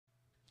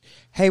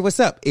Hey, what's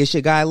up? It's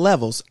your guy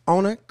Levels,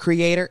 owner,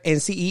 creator, and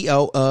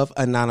CEO of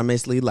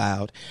Anonymously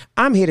Loud.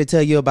 I'm here to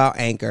tell you about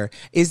Anchor.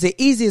 It's the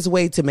easiest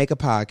way to make a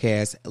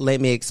podcast. Let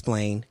me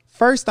explain.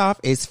 First off,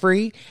 it's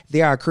free.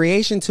 There are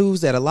creation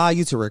tools that allow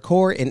you to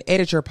record and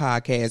edit your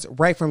podcast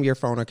right from your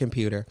phone or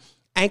computer.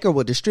 Anchor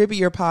will distribute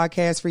your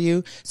podcast for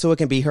you so it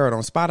can be heard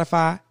on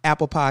Spotify,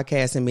 Apple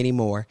Podcasts, and many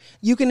more.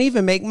 You can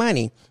even make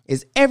money.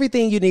 It's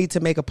everything you need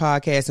to make a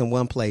podcast in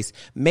one place.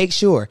 Make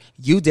sure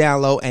you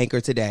download Anchor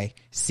today.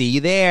 See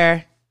you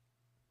there.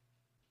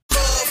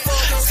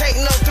 Take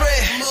no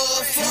threat.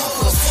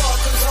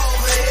 Motherfuckers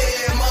over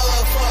here,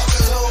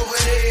 motherfuckers over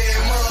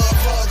there,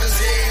 motherfuckers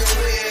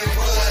everywhere,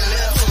 but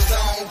levels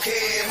don't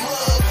care.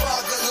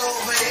 Motherfuckers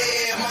over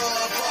here,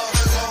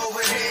 motherfuckers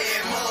over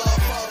there,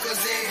 motherfuckers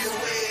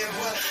everywhere,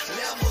 but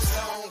levels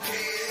don't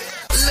care.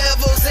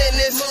 Levels in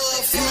this,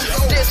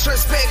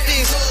 disrespect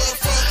these,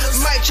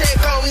 mic check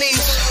on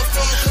these,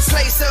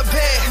 place a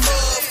bet,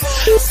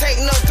 take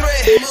no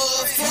threat.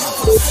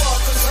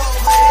 Motherfuckers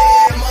over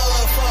here,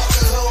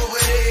 motherfuckers over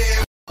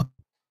there.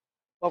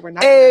 What we're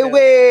not Hey, gonna do.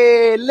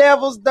 wait,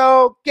 Levels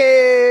don't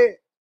care.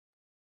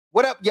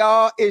 What up,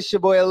 y'all? It's your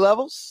boy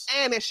Levels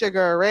And it's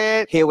Sugar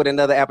Red. here with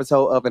another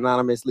episode of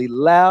Anonymously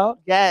Loud.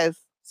 Yes.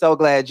 So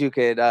glad you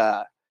could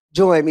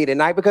join me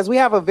tonight because we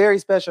have a very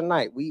special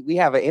night. We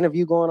have an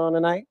interview going on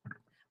tonight.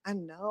 I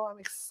know. I'm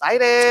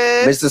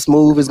excited. Mr.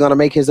 Smooth is going to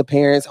make his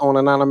appearance on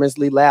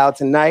Anonymously Loud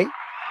tonight.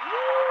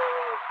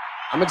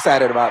 I'm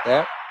excited about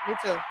that. Me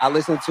too. I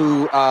listened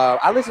to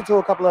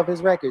a couple of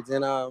his records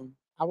and I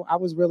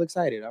was real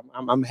excited.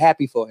 I'm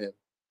happy for him.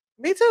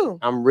 Me too.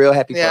 I'm real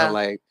happy for Yeah. him.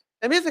 Like,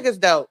 The music is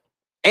dope.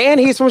 and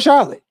he's from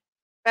Charlotte.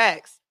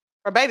 Facts.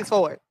 For Beatty's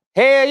Forward.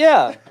 Hell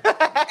yeah.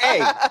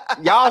 Hey,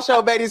 y'all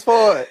show Beatty's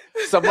Ford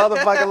some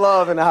motherfucking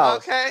love in the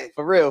house. Okay.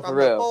 For real, From for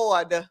the real.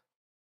 Ford. But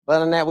other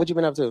than that, what you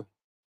been up to?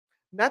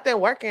 Nothing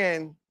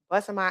working.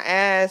 Busting my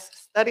ass.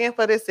 Studying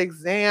for this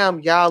exam.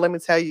 Y'all, let me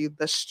tell you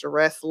the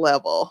stress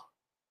level.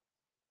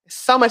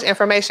 So much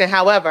information.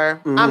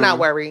 However, I'm not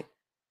worried.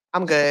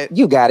 I'm good.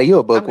 You got it. You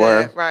a I'm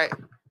bookworm. good. Right.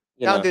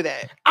 You Don't know. do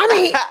that. I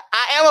mean,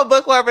 I am a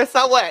bookworm, but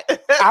so what?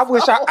 I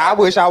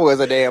wish I was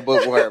a damn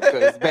bookworm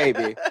because,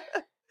 baby.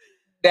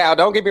 Now,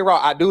 don't get me wrong.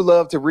 I do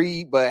love to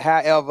read, but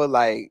however,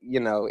 like, you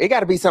know, it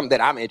got to be something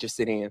that I'm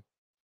interested in.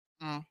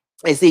 Mm.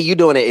 And see, you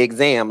doing an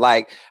exam.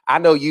 Like, I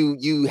know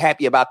you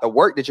happy about the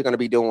work that you're going to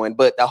be doing,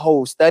 but the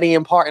whole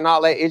studying part and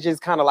all that, it's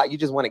just kind of like you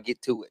just want to get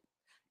to it.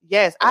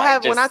 Yes, I Like,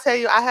 have. When I just- tell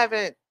you, I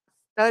haven't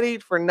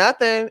studied for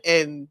nothing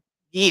in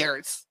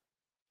years,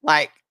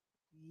 like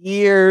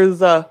years.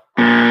 Why?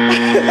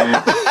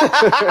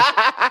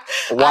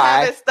 I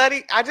haven't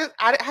studied.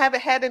 I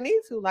haven't had the need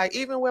to. Like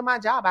even with my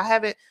job, I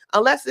haven't.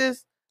 Unless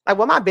it's like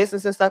with my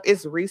business and stuff,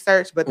 it's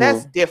research, but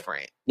that's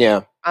different.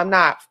 Yeah. I'm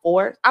not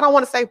forced. I don't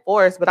want to say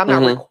forced, but I'm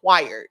not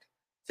required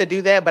to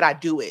do that. But I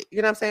do it. You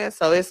know what I'm saying?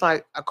 So it's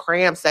like a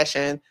cram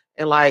session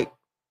in like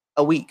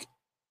a week.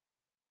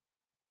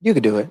 You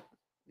could do it.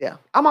 Yeah,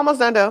 I'm almost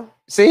done though.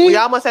 See? We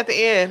almost at the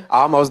end.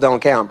 Almost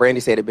don't count. Brandy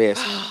said it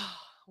best.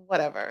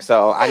 Whatever.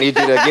 So I need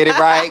you to get it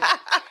right.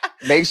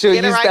 Make sure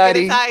Get it you right,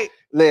 study. get it tight.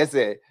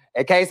 Listen,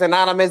 in case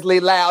Anonymously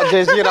Loud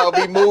just,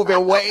 be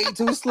moving way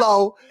too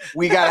slow,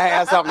 we got to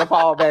have something to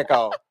fall back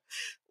on.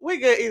 We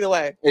good either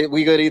way.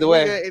 We good either We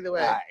way? good either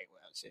way. All right,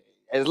 well, shit.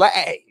 It's like,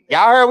 hey,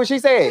 y'all heard what she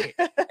said.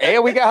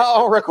 And we got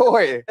her on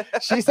recording.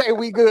 She say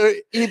we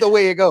good either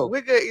way it go.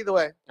 We good either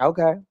way.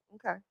 Okay.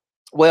 Okay.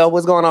 Well,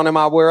 what's going on in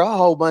my world? A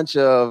whole bunch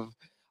of,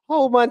 I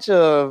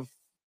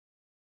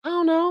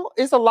don't know.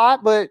 It's a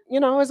lot, but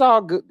it's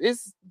all good.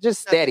 It's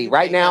just steady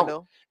right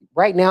now.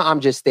 Right now,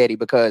 I'm just steady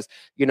because,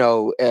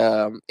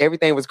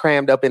 everything was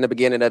crammed up in the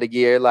beginning of the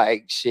year,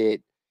 like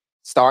shit,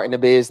 starting the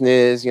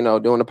business, doing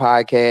the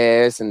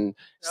podcast and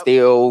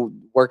still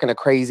working a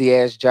crazy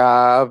ass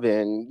job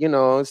and,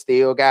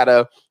 still got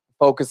to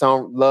focus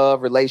on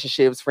love,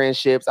 relationships,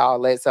 friendships, all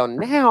that. So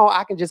now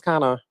I can just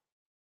kind of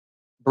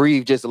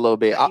breathe just a little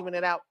bit. Even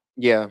it out.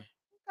 Yeah. Okay.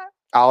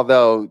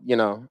 Although,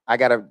 I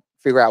got to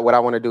figure out what I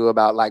want to do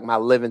about like my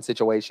living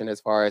situation as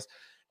far as,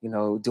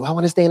 do I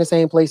want to stay in the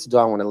same place or do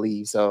I want to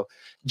leave? So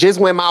just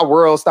when my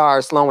world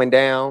starts slowing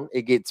down,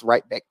 it gets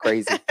right back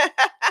crazy.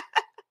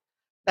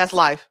 That's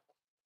life.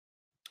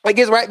 It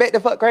gets right back to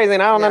fuck crazy.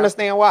 And I don't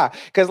understand why.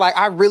 Cause like,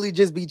 I really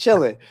just be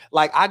chilling.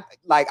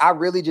 I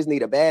really just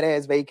need a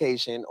badass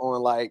vacation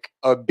on like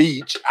a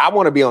beach. I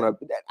don't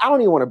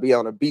even want to be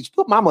on a beach.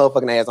 Put my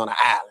motherfucking ass on an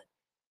island.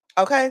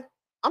 Okay.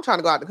 I'm trying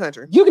to go out the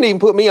country. You can even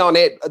put me on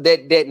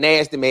that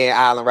nasty man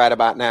island right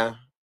about now.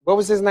 What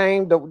was his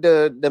name?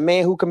 The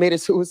man who committed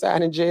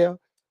suicide in jail?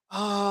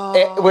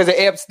 Oh. Was it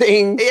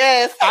Epstein?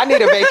 Yes. I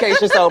need a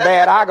vacation so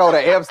bad. I go to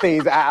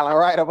Epstein's island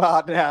right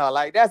about now.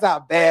 Like, that's how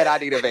bad I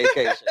need a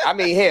vacation. I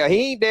mean, hell,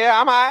 he ain't there.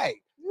 I'm all right.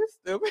 You're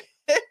stupid.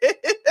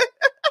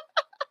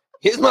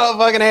 His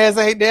motherfucking ass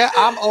ain't there.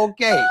 I'm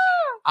okay.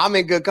 I'm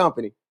in good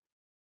company.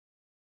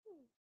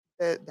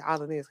 The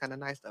island is kind of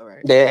nice though,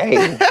 right? Yeah,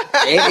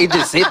 hey, he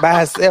just sit by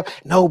himself.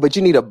 No, but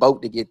you need a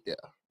boat to get there.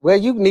 Well,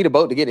 you need a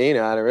boat to get in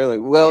and out of really.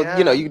 Well,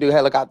 you know, Yeah. you can do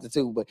helicopter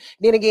too. But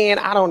then again,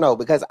 I don't know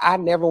because I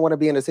never want to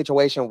be in a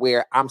situation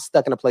where I'm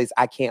stuck in a place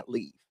I can't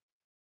leave.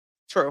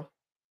 True.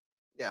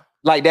 Yeah.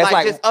 Like that's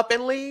like just up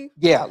and leave.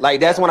 yeah,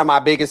 like that's Yeah. one of my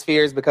biggest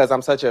fears because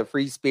I'm such a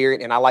free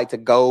spirit and I like to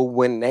go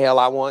when the hell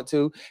I want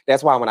to.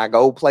 That's why when I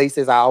go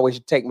places, I always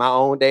take my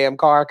own damn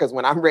car because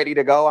when I'm ready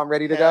to go, I'm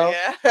ready to go.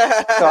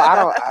 Yeah. So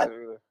I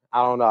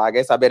don't know. I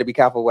guess I better be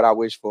careful what I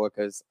wish for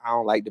because I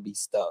don't like to be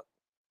stuck.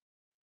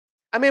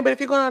 I mean, but if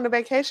you're going on a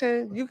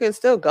vacation, you can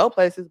still go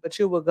places, but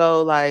you will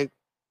go like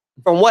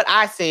from what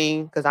I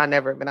seen, because I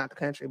never been out the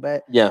country,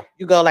 but Yeah.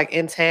 you go like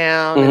in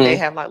town and they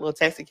have like little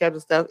taxi cabs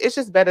and stuff. It's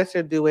just better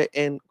to do it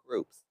in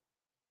groups.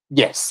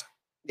 Yes.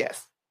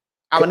 Yes.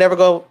 I would never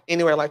go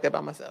anywhere like that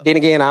by myself. Then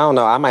again, I don't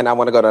know. I might not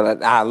want to go to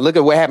the. Look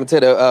at what happened to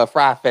the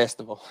Fry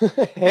Festival.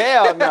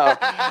 Hell no.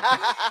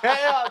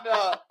 Hell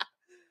no.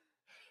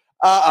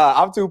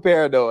 I'm too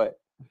paranoid.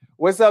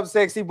 What's up,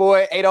 sexy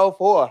boy?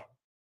 804.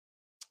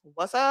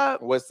 What's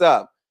up? What's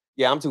up?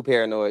 Yeah, I'm too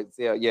paranoid.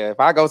 Yeah. If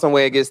I go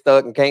somewhere and get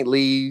stuck and can't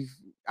leave,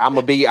 I'm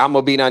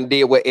gonna be done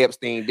did what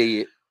Epstein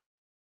did.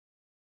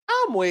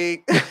 I'm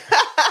weak.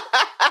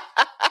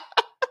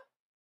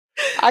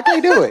 I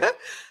can't do it.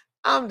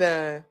 I'm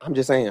done. I'm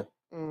just saying.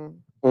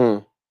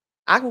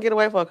 I can get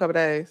away for a couple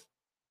days.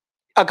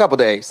 A couple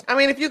days. I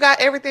mean, if you got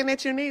everything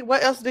that you need,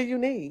 what else do you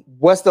need?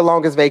 What's the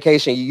longest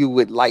vacation you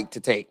would like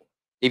to take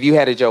if you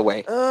had it your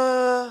way?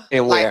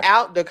 And where? Like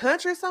out the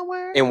country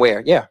somewhere? And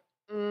where? Yeah.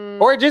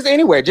 Or just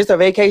anywhere, just a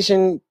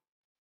vacation.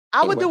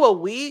 I would do a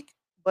week,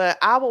 but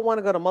I would want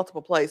to go to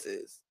multiple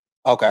places.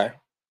 Okay.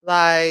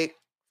 Like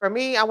for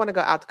me, I want to go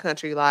out the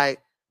country,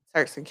 like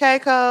Turks and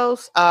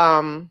Caicos.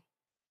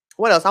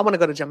 What else? I want to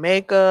go to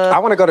Jamaica. I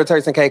want to go to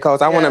Turks and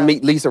Caicos. I want to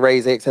meet Lisa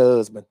Ray's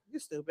ex-husband. You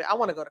stupid. I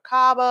want to go to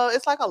Cabo.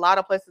 It's like a lot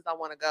of places I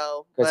want to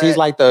go. Because he's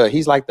like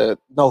the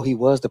no, he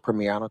was the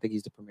premier. I don't think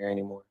he's the premier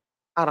anymore.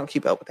 I don't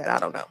keep up with that. I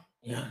don't know.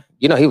 Yeah.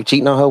 You know, he was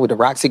cheating on her with the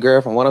Roxy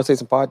girl from 106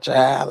 and Park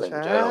Child.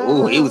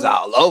 Ooh, he was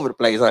all over the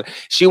place. Honey.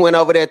 She went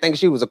over there thinking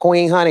she was a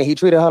queen, honey. He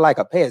treated her like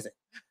a peasant.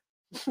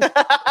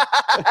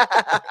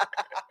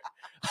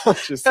 I'm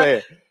just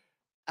saying.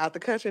 Out the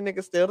country,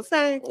 niggas still the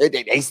same.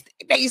 They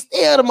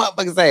still the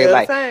motherfuckers same. Still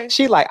Like the same.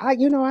 she like, I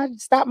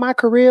stopped my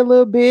career a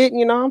little bit.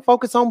 You know, I'm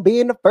focused on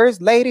being the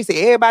first lady.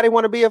 See, everybody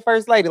want to be a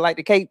first lady, like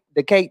the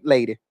Kate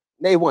lady.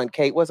 They want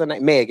Kate. What's her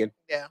name? Megan.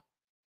 Yeah.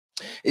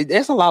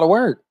 That's a lot of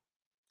work.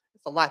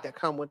 It's a lot that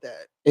come with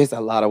that. It's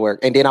a lot of work.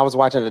 And then I was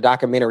watching a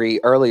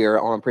documentary earlier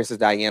on Princess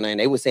Diana, and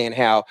they were saying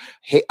how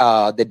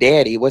the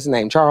daddy, what's his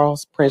name,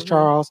 Prince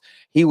Charles,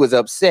 he was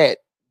upset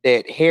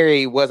that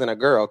Harry wasn't a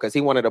girl because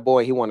he wanted a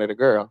boy, he wanted a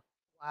girl.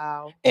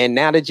 Wow. And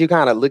now that you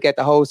kind of look at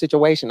the whole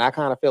situation, I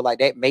kind of feel like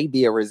that may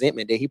be a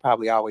resentment that he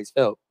probably always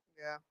felt.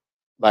 Yeah.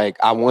 Like,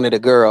 I wanted a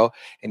girl,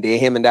 and then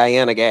him and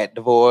Diana got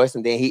divorced,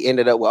 and then he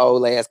ended up with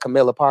old ass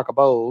Camilla Parker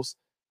Bowles.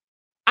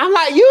 I'm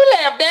like, you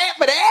left that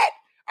for that?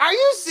 Are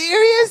you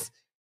serious?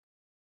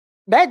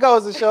 That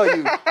goes to show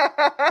you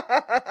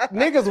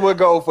niggas would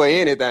go for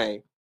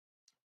anything.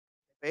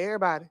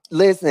 Everybody.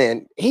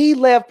 Listen, he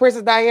left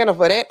Princess Diana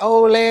for that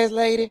old ass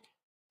lady.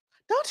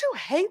 Don't you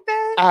hate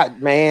that?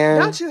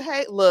 Man. Don't you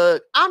hate?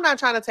 Look, I'm not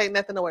trying to take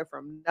nothing away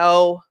from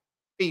no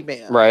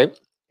female. Right.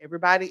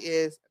 Everybody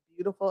is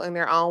beautiful in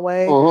their own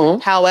way.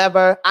 Mm-hmm.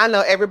 However, I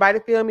know everybody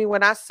feel me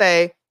when I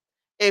say,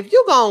 if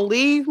you gonna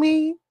leave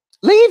me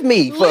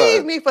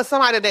for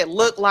somebody that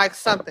look like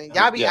something.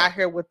 Y'all be out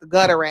here with the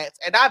gutter rats,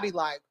 and I be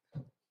like,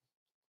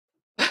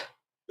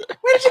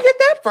 where did you get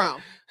that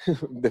from?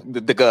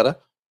 the gutter.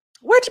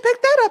 Where'd you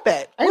pick that up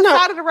at? What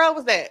side of the road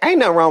was that? Ain't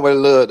nothing wrong with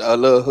a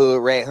little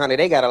hood rat, honey.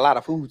 They got a lot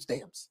of food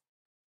stamps.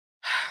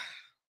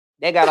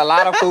 They got a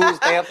lot of food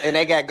stamps and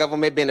they got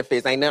government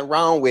benefits. Ain't nothing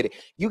wrong with it.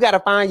 You got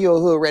to find you a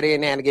hood rat in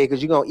now and again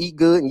because you're going to eat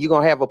good and you're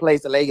going to have a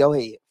place to lay your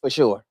head for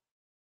sure.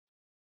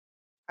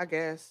 I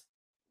guess.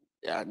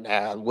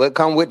 Now, what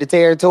come with the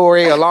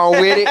territory along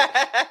with it,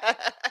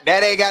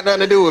 that ain't got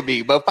nothing to do with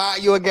me. But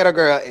find you a ghetto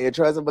girl and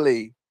trust and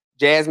believe.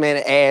 Jasmine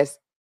asked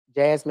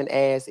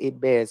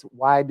it best,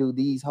 why do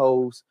these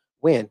hoes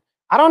win?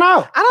 I don't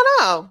know.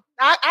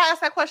 I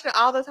ask that question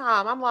all the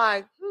time. I'm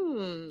like,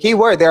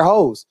 Keyword, they're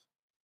hoes.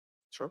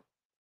 True.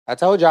 I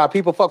told y'all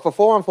people fuck for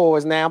 4 and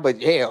 4s now,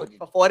 but hell,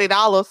 for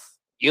 $40.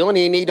 You don't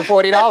even need the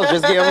 $40.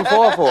 Just give them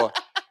 4 and 4.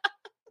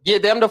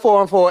 Get them the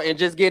 4 and 4 and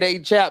just get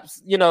 8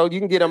 chaps. You know, you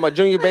can get them a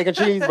junior bacon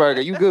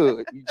cheeseburger. You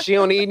good. She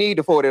don't even need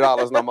the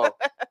 $40 no more.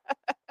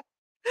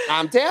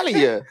 I'm telling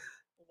you.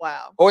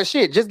 Wow. Or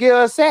shit, just give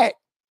her a sack.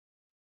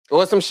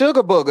 Or some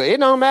sugar booger. It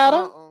don't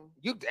matter.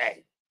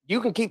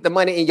 You can keep the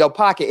money in your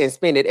pocket and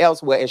spend it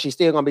elsewhere and she's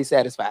still going to be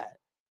satisfied.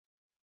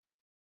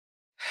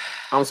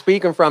 I'm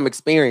speaking from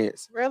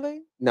experience.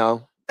 Really?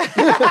 No.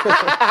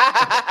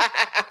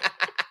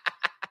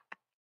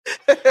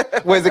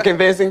 Was it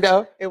convincing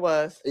though? It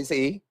was. You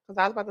see? Because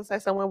I was about to say,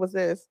 someone was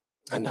this.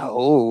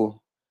 No.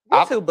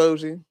 You're too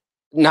bougie.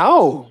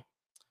 No.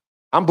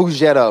 I'm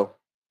bougetto.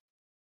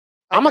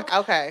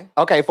 Okay.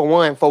 Okay, for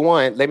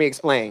one, let me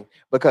explain.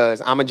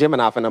 Because I'm a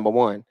Gemini for number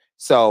 1.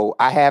 So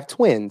I have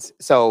twins.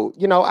 So,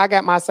 I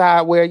got my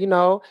side where,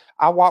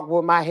 I walk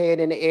with my head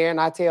in the air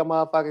and I tell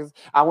motherfuckers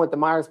I went to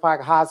Myers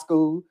Park High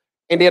School.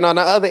 And then on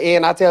the other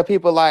end, I tell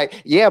people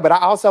like, yeah, but I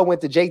also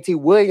went to JT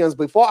Williams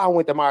before I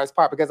went to Myers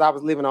Park because I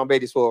was living on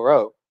Beatty-Swole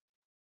Road.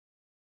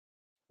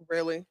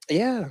 Really?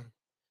 Yeah.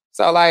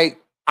 So like,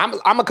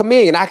 I'm a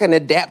chameleon. I can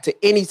adapt to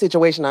any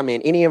situation I'm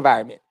in, any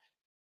environment.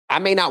 I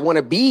may not want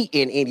to be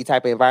in any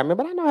type of environment,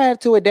 but I know how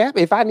to adapt.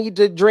 If I need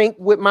to drink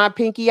with my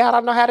pinky out,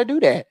 I know how to do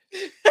that.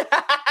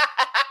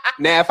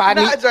 Now, if I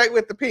Not drink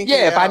with the pinky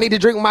if I need to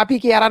drink with my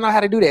pinky out, I know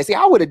how to do that. See,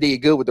 I would have did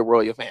good with the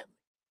royal family.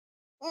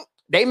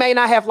 They may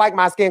not have liked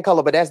my skin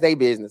color, but that's their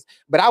business.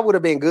 But I would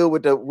have been good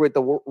with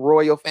the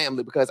royal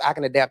family because I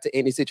can adapt to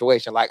any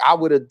situation. Like I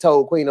would have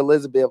told Queen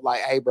Elizabeth, like,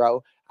 "Hey,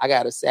 bro, I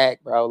got a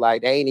sack, bro.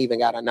 Like they ain't even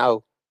gotta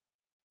know."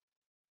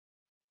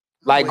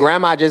 Like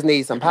grandma just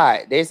needs some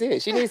pie. That's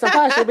it. She needs some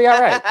pie. She'll be all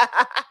right.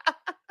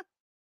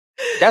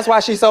 That's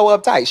why she's so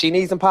uptight. She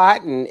needs some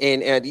pot,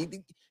 and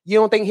you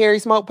don't think Harry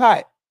smoked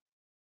pot?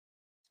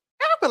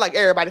 I feel like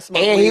everybody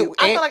smokes weed.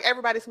 I feel like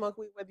everybody smokes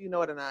weed, whether you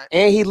know it or not.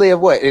 And he live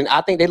what? And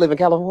I think they live in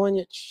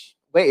California.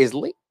 Where is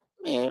legal?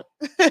 Man,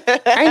 ain't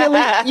it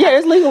legal? Yeah,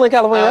 it's legal in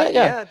California, right?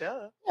 Yeah,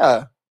 duh.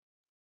 Yeah.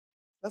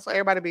 That's what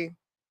everybody be.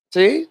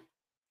 See,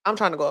 I'm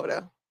trying to go over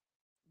there.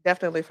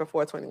 Definitely for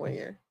 421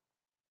 year.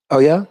 Oh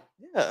yeah.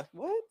 Yeah.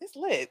 What? It's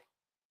lit.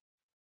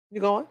 You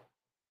going?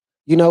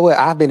 You know what?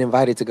 I've been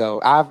invited to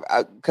go.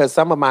 Because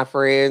some of my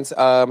friends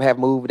have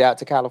moved out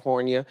to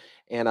California,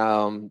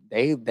 and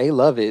they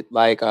love it.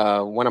 Like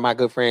one of my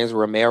good friends,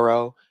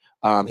 Romero,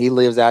 he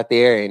lives out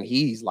there, and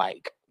he's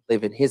like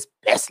living his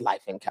best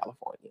life in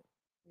California.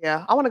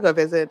 Yeah, I want to go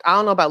visit. I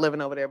don't know about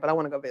living over there, but I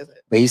want to go visit.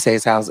 But he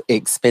says how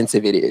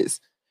expensive it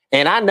is,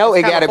 and I know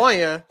it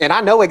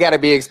gotta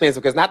be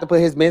expensive because not to put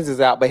his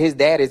business out, but his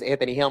dad is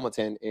Anthony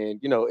Hamilton, and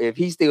if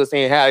he's still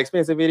saying how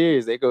expensive it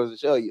is, it goes to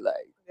show you, like,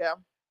 yeah.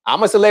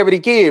 I'm a celebrity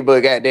kid,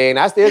 but goddamn,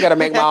 I still got to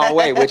make my own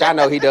way, which I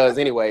know he does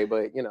anyway.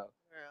 But Yeah.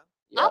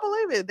 I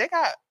believe it. They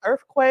got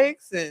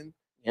earthquakes and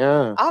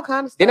all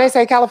kinds of stuff. Didn't they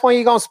say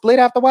California gonna split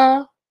after a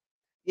while?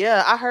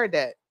 Yeah, I heard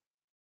that.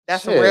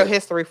 That's some real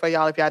history for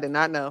y'all if y'all did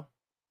not know.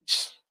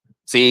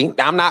 See,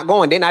 I'm not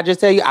going. Didn't I just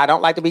tell you I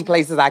don't like to be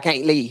places I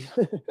can't leave?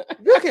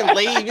 You can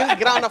leave. You can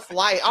get on a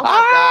flight. Oh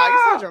my God,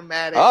 you're so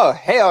dramatic. Oh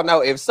hell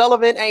no! If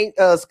Scully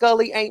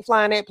ain't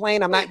flying that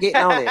plane, I'm not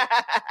getting on it.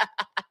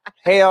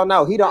 Hell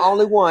no, he the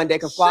only one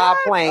that can fly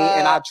a plane,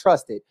 and I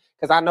trust it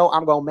because I know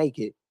I'm gonna make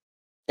it.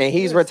 And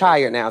he's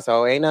retired now,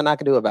 so ain't nothing I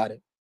can do about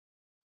it.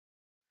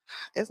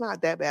 It's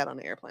not that bad on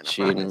the airplane. I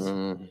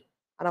promise.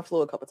 I done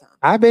flew a couple times.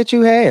 I bet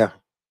you have.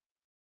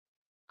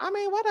 I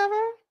mean, whatever.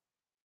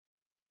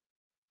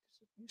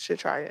 You should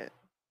try it.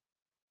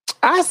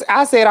 I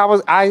said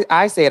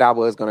I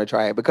was gonna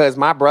try it because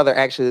my brother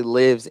actually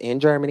lives in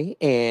Germany,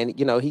 and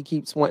he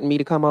keeps wanting me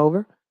to come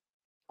over.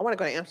 I want to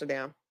go to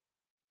Amsterdam.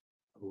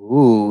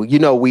 Ooh,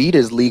 weed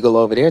is legal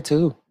over there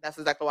too. That's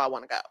exactly why I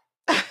want to go.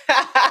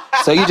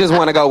 So you just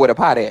want to go with a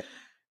pot at?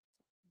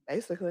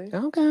 Basically.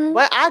 Okay.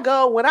 When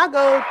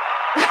I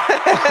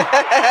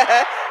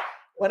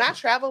when I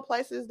travel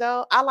places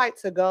though, I like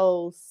to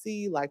go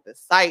see like the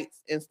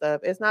sights and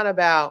stuff. It's not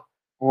about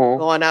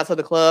going out to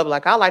the club.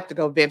 Like I like to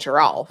go venture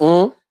off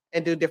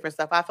and do different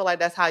stuff. I feel like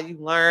that's how you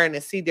learn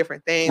and see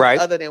different things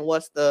other than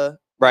what's the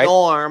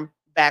norm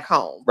back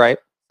home. Right.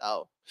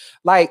 So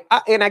like,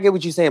 and I get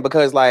what you're saying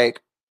because like,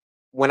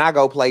 when I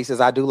go places,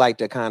 I do like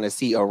to kind of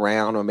see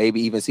around or maybe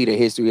even see the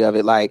history of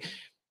it, like,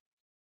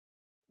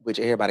 which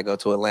everybody go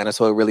to Atlanta,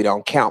 so it really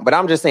don't count. But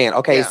I'm just saying,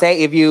 okay,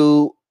 say if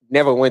you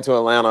never went to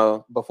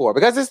Atlanta before,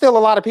 because there's still a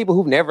lot of people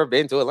who've never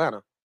been to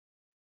Atlanta.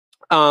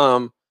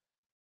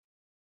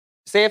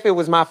 Say if it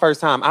was my first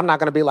time, I'm not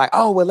going to be like,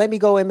 oh, well, let me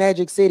go in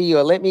Magic City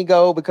or let me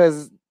go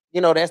because,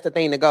 that's the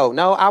thing to go.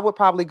 No, I would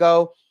probably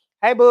go,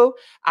 hey, boo,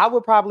 I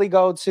would probably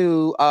go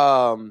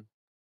to...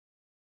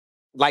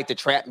 like the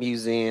Trap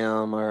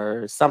Museum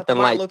or something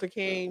like Luther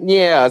King.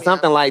 Yeah,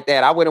 something like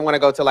that. I wouldn't want to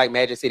go to like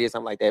Magic City or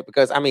something like that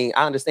because I mean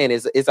I understand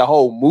it's a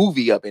whole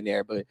movie up in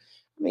there, but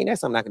I mean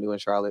that's something I can do in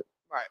Charlotte.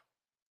 Right.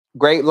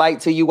 Great light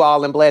to you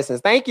all and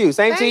blessings. Thank you.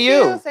 Same to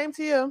you. Same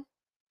to you.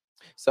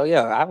 So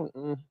yeah,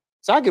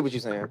 I get what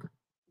you're saying.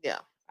 Yeah,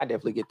 I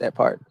definitely get that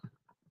part.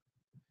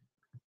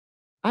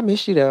 I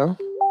miss you though.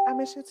 I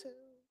miss you too.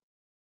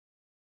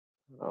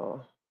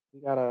 Oh, we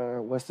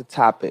gotta. What's the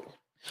topic?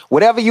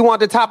 Whatever you want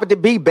the topic to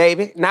be,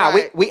 baby. Now,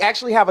 we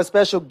actually have a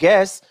special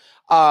guest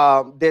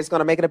that's going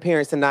to make an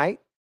appearance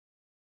tonight.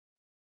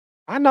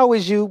 I know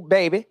it's you,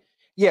 baby.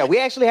 Yeah, we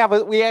actually have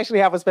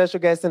a special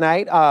guest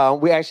tonight.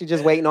 We're actually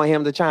just waiting on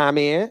him to chime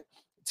in.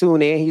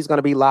 Tune in. He's going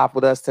to be live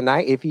with us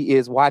tonight if he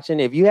is watching.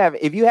 If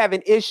you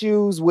having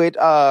issues with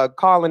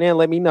calling in,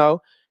 let me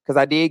know because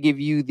I did give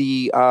you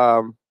the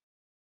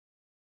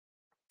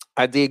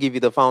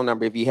phone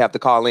number if you have to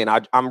call in.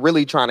 I'm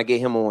really trying to get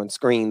him on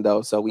screen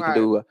though, so we can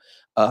do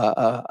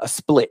a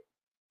split.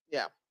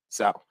 Yeah.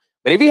 So,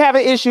 but if you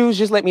having issues,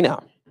 just let me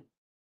know.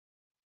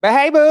 But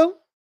hey, boo,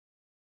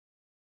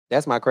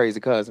 that's my crazy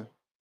cousin.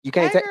 You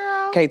can't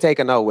Can't take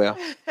her nowhere.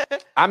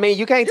 I mean,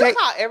 you can't take.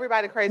 call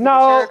everybody crazy.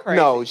 But you're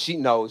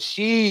crazy.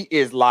 She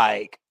is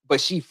like,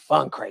 but she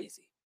fun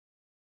crazy.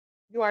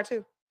 You are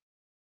too.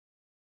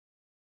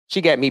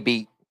 She got me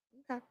beat.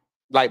 Okay.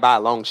 Like by a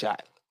long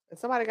shot. If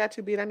somebody got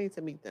you beat, I need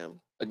to meet them.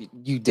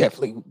 You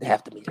definitely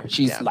have to meet her.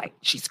 She's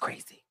she's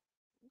crazy.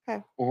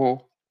 Okay.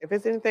 Mm-hmm. If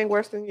it's anything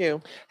worse than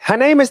you. Her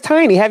name is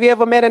Tiny. Have you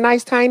ever met a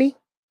nice Tiny?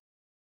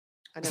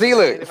 See,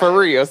 look, for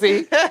real.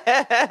 See?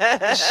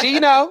 She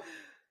know.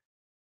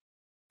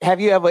 Have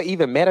you ever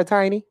even met a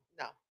Tiny?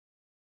 No.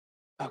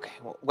 Okay.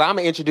 Well, I'm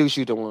going to introduce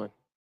you to one.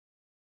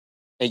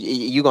 And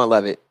you're going to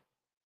love it.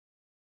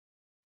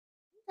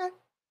 Okay.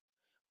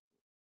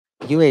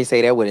 You ain't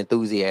say that with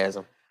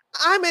enthusiasm.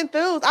 I'm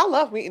enthused. I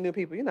love meeting new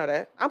people. You know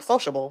that. I'm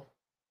sociable.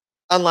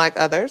 Unlike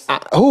others.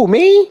 Who,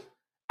 me?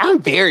 I'm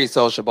very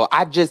sociable.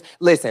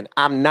 Listen,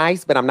 I'm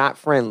nice, but I'm not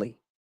friendly.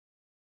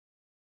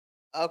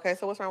 Okay,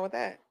 so what's wrong with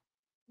that?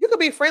 You could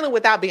be friendly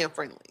without being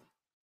friendly.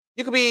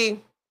 You could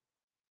be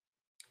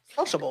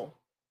sociable.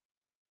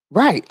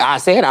 Right. I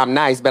said I'm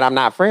nice, but I'm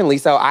not friendly.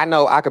 So I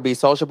know I could be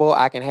sociable.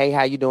 I can, hey,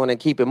 how you doing? And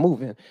keep it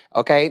moving.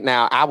 Okay.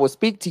 Now I will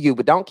speak to you,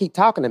 but don't keep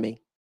talking to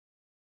me.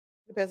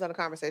 Depends on the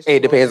conversation.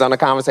 It depends on the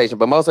conversation.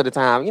 But most of the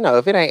time,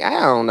 if it ain't, I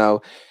don't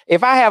know.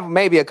 If I have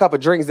maybe a couple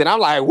drinks, then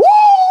I'm like, woo,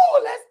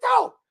 let's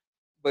talk.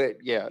 But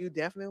yeah. You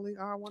definitely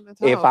are one to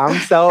talk.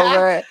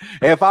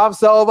 If I'm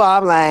sober,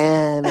 I'm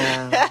like, no.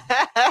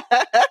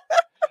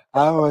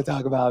 I don't want to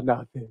talk about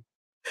nothing.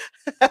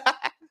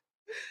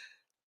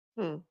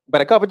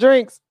 But a couple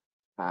drinks,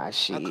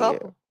 shit. A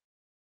couple.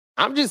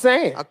 I'm just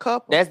saying. A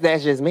couple.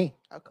 That's just me.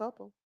 A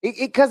couple.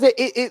 Because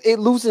it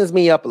loosens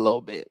me up a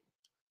little bit.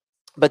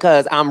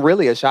 Because I'm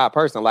really a shy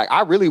person. Like,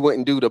 I really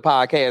wouldn't do the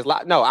podcast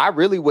live. No, I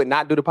really would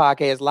not do the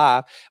podcast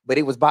live. But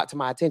it was brought to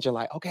my attention,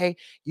 like, okay,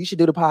 you should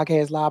do the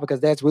podcast live because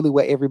that's really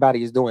what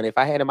everybody is doing. If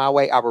I had it my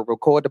way, I would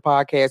record the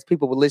podcast.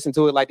 People would listen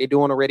to it like they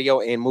do on the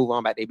radio and move on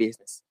about their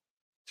business.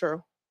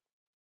 True.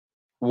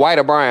 White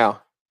or brown?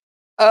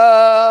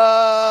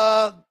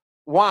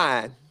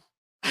 Wine.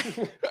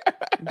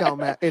 Don't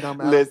matter. It don't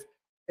matter. Listen,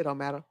 it don't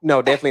matter.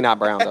 No, definitely not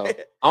brown though.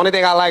 Only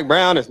thing I like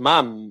brown is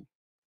my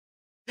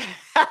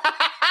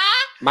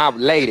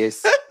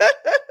latest.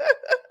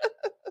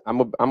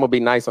 I'm gonna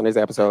be nice on this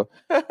episode.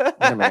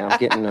 Yeah, man, I'm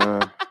getting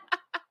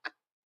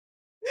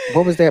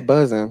what was that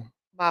buzzing?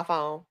 My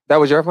phone. That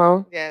was your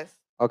phone? Yes.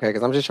 Okay,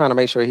 because I'm just trying to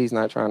make sure he's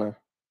not trying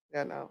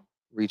to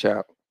reach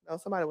out. No,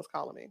 somebody was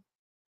calling me.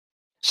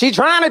 She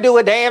trying to do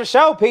a damn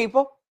show,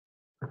 people.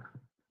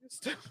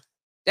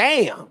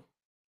 Damn.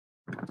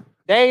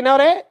 They ain't know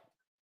that?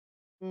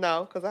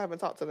 No, because I haven't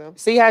talked to them.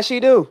 See how she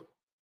do?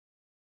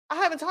 I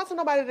haven't talked to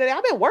nobody today.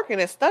 I've been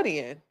working and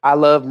studying. I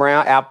love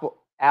brown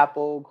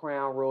apple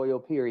crown royal,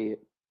 period.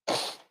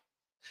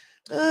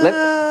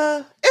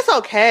 It's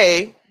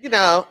okay.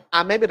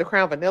 Maybe the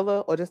crown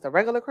vanilla or just a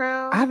regular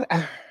crown.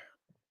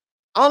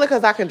 Only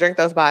because I can drink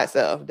those by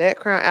itself. That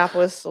crown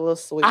apple is a little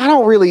sweet. I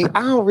don't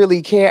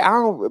really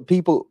care.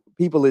 People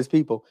is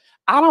people.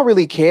 I don't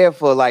really care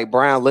for like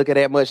brown liquor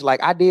that much.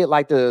 Like I did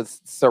like I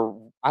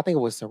think it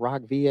was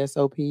Ciroc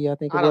VSOP. I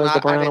think it was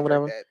the brown or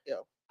whatever.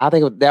 I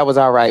think that was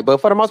all right.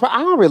 But for the most part, I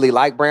don't really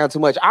like brown too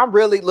much.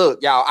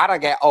 Look, y'all, I done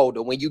got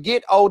older. When you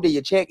get older,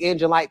 your check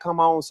engine light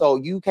come on, so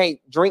you can't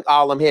drink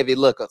all them heavy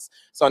liquors.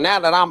 So now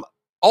that I'm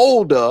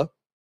older,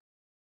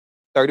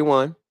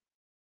 31,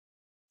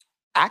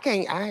 I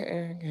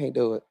can't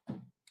do it.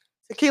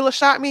 Tequila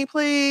shot me,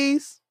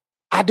 please.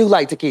 I do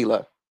like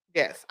tequila.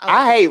 Yes.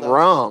 I hate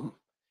rum.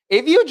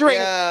 If you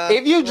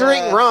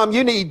drink rum,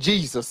 you need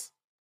Jesus.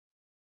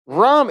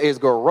 Rum is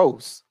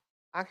gross.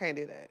 I can't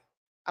do that.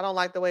 I don't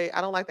like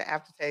the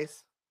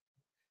aftertaste.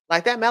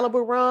 Like that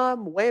Malibu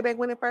rum, way back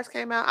when it first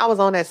came out, I was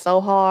on that so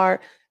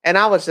hard. And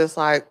I was just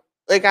like,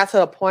 it got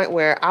to a point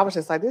where I was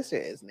just like, this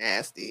shit is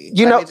nasty.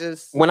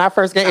 When I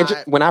first got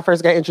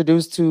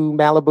introduced to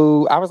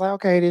Malibu, I was like,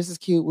 okay, this is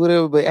cute,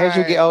 whatever. But as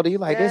you get older, you're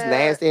like, this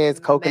nasty ass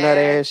coconut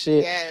ass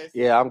shit. Yes.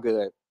 Yeah, I'm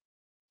good.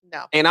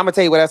 No. And I'm gonna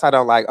tell you what else I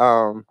don't like.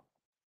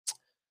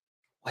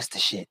 What's the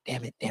shit?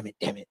 Damn it.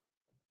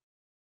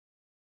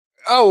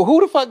 Oh, who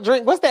the fuck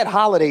drink? What's that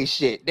holiday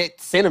shit? That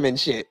cinnamon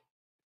shit.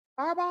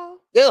 Fireball?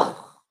 Ugh.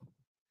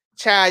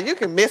 Child, you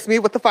can miss me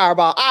with the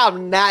Fireball.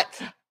 I'm not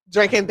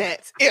drinking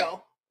that.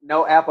 Ew.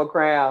 No apple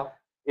crown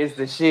is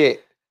the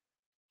shit.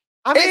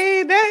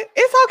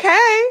 It's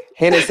okay.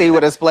 Hennessy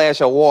with a splash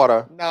of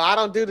water. No, I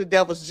don't do the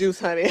devil's juice,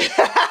 honey.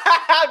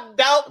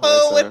 Don't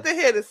fool with the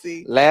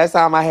Hennessy. Last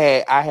time I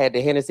had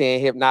the Hennessy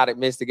and Hypnotic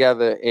mixed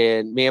together,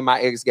 and me and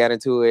my ex got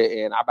into it,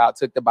 and I about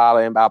took the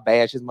bottle and about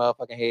bashed his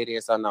motherfucking head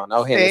in. So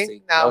no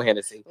Hennessy. No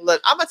Hennessy.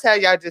 Look, I'm gonna tell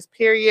y'all just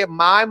period.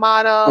 My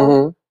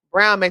motto: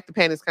 brown make the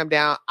panties come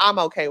down. I'm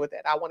okay with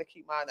that. I want to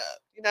keep mine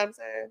up. You know what I'm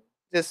saying?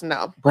 Just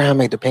no. Brown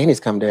make the panties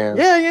come down.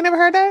 Yeah, you never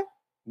heard that?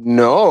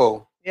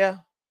 No. Yeah.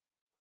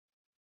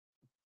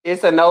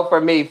 It's a no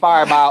for me.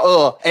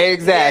 Fireball.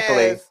 Exactly.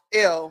 Yes.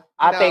 Ew.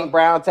 I think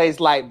brown tastes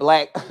like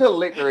black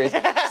licorice.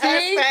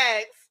 See?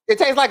 It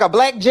tastes like a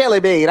black jelly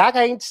bean. I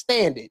can't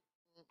stand it.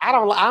 I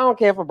don't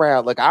care for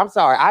brown look. I'm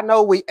sorry. I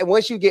know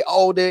once you get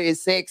older,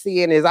 it's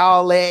sexy and it's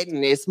all that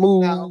and it's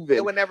smooth. No,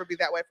 it would never be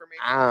that way for me.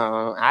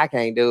 I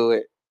can't do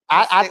it.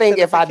 I'll I stick think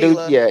to the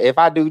tequila. if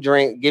I do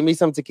drink, give me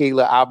some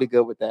tequila, I'll be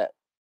good with that.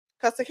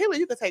 Because tequila,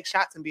 you can take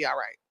shots and be all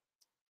right.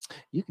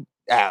 You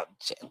can,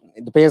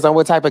 it depends on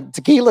what type of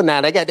tequila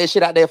now. They got that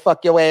shit out there,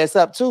 fuck your ass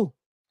up too.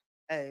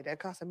 Hey, that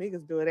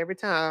Casamigos do it every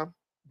time.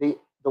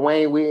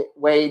 Dwayne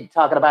Wade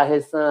talking about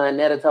his son.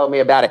 Netta told me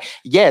about it.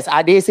 Yes,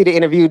 I did see the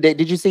interview.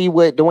 Did you see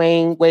what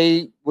Dwayne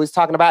Wade was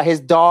talking about his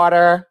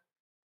daughter?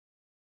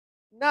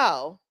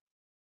 No.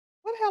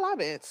 What the hell I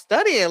been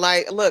studying?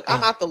 Like, look,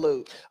 I'm out the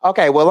loop.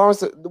 Okay,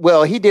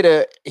 well, he did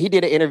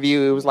an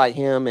interview. It was like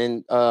him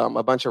and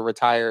a bunch of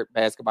retired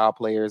basketball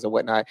players and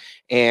whatnot.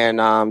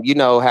 And you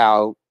know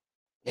how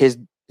his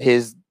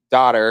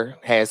daughter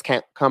has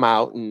come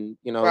out and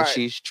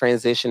she's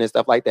transitioned and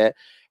stuff like that.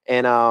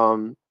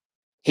 And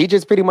he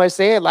just pretty much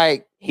said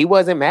like he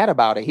wasn't mad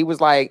about it. He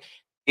was like,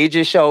 it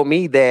just showed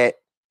me that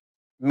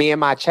me and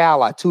my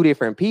child are two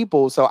different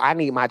people. So I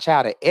need my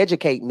child to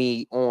educate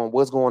me on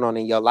what's going on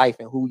in your life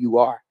and who you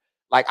are.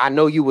 Like, I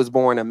know you was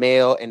born a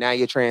male and now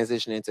you're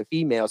transitioning to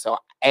female. So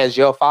as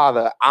your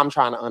father, I'm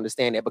trying to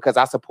understand that because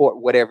I support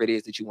whatever it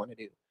is that you want to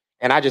do.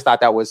 And I just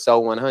thought that was so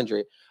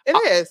 100.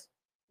 It is.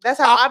 That's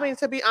how, I mean,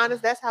 to be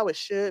honest, that's how it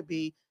should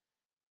be.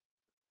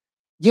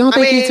 You don't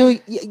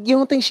think you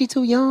don't think she's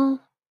too young?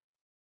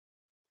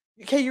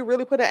 Can you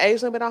really put an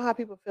age limit on how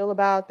people feel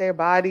about their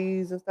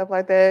bodies and stuff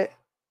like that?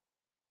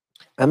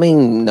 I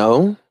mean,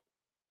 no.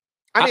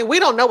 I mean, we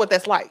don't know what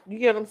that's like. You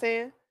get what I'm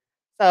saying?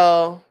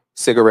 So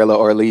Cigarella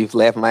or leave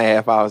left my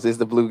half hours. This is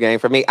the blue game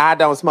for me. I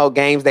don't smoke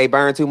games. They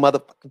burn too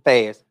motherfucking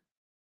fast.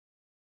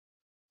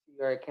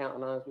 You're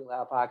counting on us. We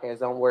Loud Podcast.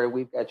 Don't worry,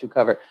 we've got you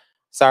covered.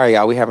 Sorry,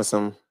 y'all. We having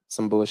some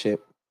bullshit.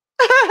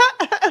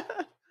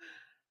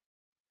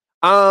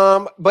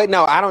 But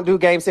no, I don't do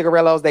game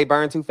cigarillos. They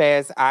burn too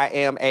fast. I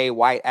am a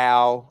white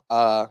owl.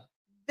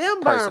 Them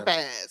burn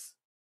fast.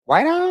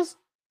 White owls?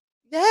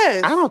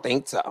 Yes. I don't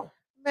think so.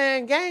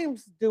 Man,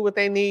 games do what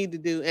they need to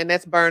do, and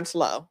that's burn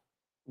slow.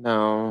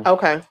 No.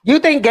 Okay. You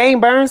think game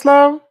burns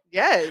slow?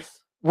 Yes.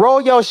 Roll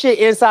your shit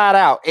inside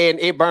out and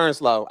it burns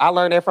slow. I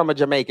learned that from a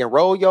Jamaican.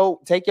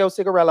 Take your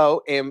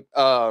cigarillo and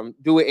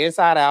do it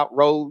inside out.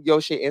 Roll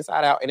your shit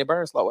inside out and it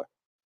burns slower.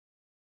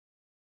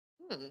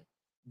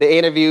 The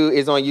interview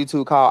is on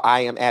YouTube called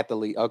I Am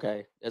Athlete.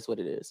 Okay, that's what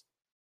it is.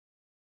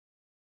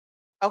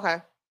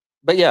 Okay.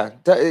 But yeah,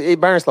 it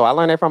burns slow. I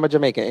learned that from a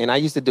Jamaican and I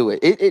used to do it.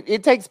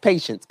 It takes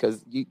patience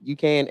because you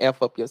can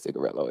F up your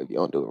cigarillo if you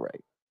don't do it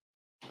right.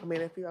 I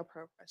mean, if you're a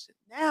professional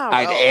now.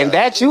 And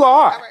that you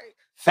are. Right.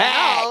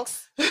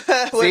 Facts.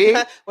 See?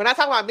 When I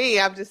talk about me,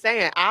 I'm just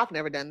saying I've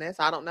never done this.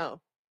 I don't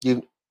know.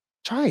 You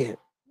try it.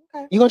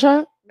 Okay. You gonna try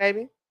it?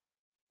 Maybe.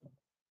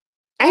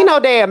 Ain't no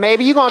damn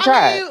maybe. You gonna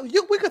try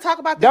it. We could talk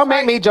about this. Don't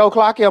make me Joe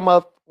Clock your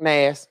motherfucking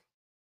ass.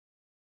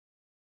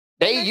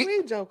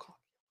 Me Joe Clock.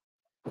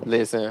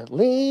 Listen,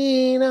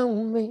 lean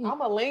on me.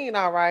 I'm a lean,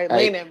 all right.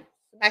 Lean and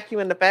smack you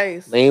in the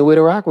face. Lean with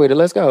it, rock with it.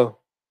 Let's go.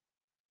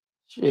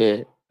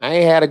 Shit. I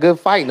ain't had a good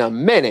fight in a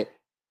minute.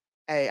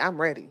 Hey,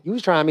 I'm ready. You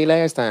was trying me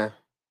last time.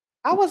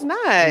 I was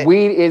not.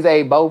 Weed is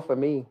a bow for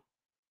me.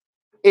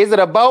 Is it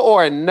a bow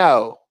or a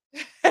no?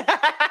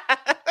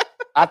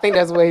 I think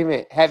that's what he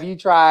meant. Have you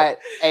tried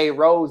a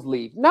rose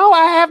leaf? No,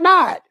 I have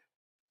not.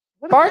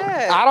 What is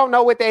that? I don't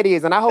know what that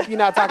is, and I hope you're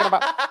not talking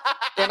about.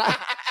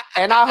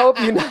 and I hope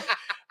you not.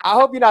 I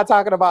hope you're not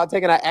talking about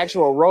taking an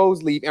actual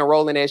rose leaf and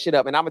rolling that shit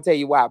up. And I'm gonna tell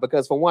you why.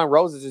 Because for one,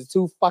 roses is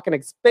too fucking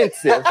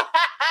expensive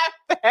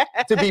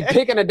to be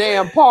picking a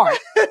damn part.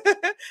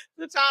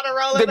 to try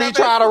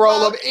to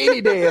roll up any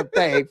damn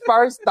thing.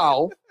 First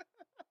off,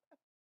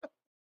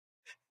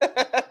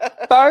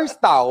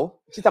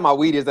 she talking about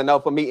weed is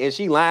enough for me, and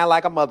she lying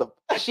like a mother.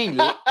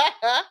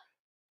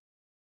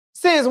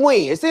 Since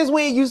when? Since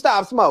when you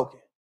stopped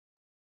smoking?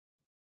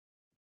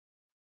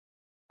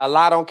 A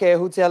lie don't care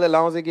who tell it, as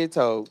long as it get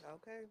told.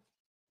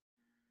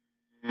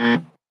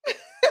 Okay.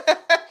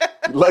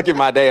 Look at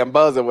my damn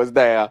buzzer was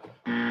down.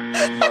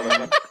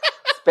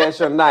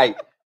 Special night.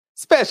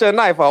 Special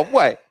night for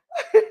what?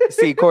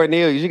 See,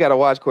 Cornelius, you gotta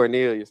watch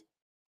Cornelius.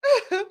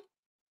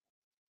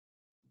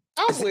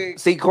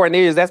 See,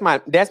 Cornelius,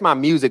 that's my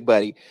music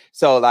buddy.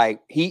 So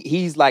like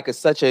he's like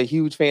such a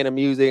huge fan of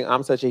music.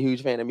 I'm such a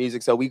huge fan of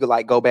music. So we could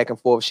like go back and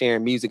forth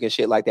sharing music and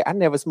shit like that. I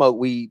never smoked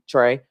weed,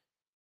 Trey.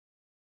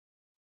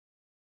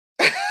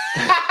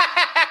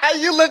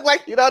 You look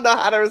like you don't know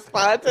how to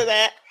respond to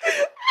that.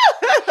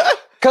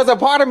 Because a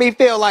part of me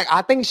feel like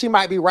I think she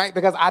might be right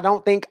because I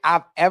don't think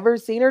I've ever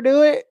seen her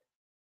do it.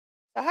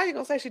 So how you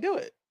gonna say she do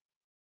it?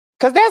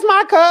 Because that's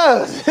my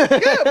cuz.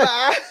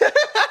 Goodbye.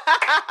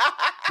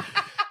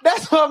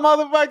 That's my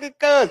motherfucking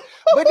cuz.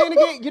 But then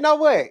again, you know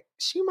what?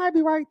 She might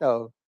be right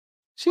though.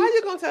 How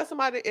you gonna tell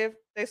somebody if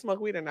they smoke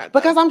weed or not?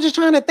 Because I'm just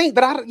trying to think.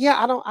 But I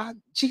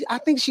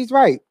think she's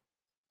right.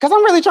 Because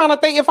I'm really trying to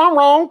think if I'm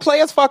wrong.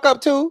 Players fuck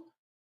up too.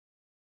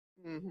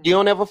 Mm-hmm. You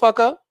don't ever fuck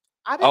up?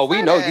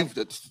 We know you.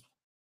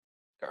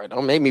 Girl,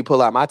 don't make me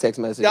pull out my text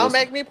messages. Don't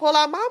make me pull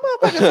out my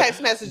motherfucking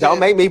text messages. Don't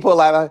make me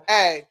pull out.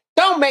 Hey.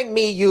 Don't make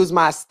me use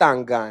my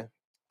stun gun.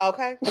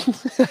 Okay.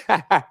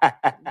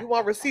 You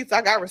want receipts?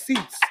 I got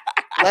receipts.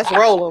 Let's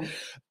roll them.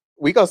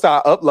 We gonna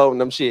start uploading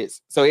them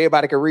shits so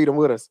everybody can read them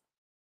with us.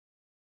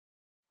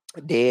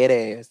 Dead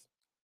ass.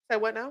 Say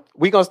what now?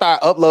 We gonna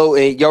start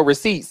uploading your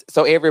receipts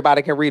so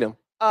everybody can read them.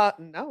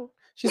 No.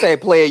 She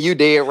said, "Player, you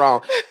dead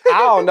wrong." I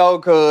don't know,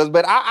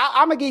 but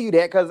I'm gonna give you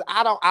that because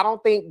I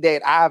don't think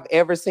that I've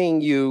ever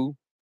seen you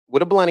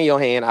with a blunt in your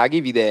hand. I'll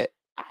give you that.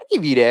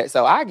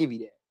 So I'll give you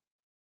that.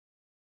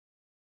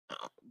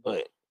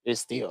 But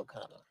it's still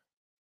kind of.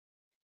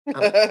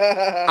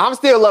 I'm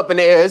still up in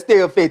the air. It's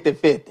still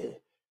 50-50.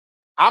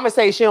 I'm gonna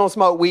say she don't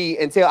smoke weed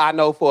until I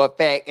know for a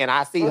fact, and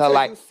I see her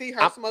like. You see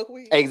her smoke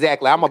weed?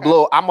 Exactly. I'm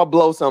gonna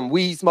blow some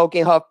weed smoke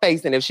in her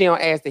face, and if she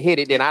don't ask to hit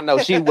it, then I know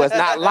she was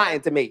not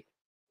lying to me.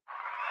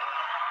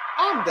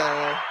 I'm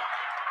done.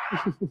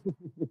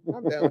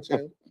 I'm done with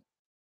you.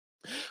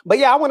 But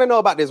yeah, I want to know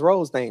about this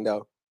rose thing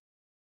though.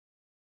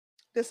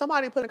 Did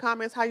somebody put in the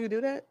comments how you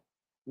do that?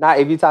 Not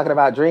if you're talking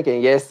about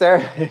drinking, yes, sir.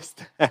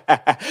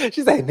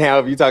 She said, now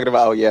if you're talking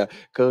about, oh yeah,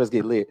 cuz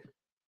get lit.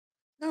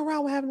 No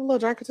wrong with having a little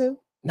drink or two.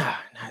 Nah,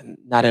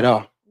 not at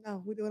all.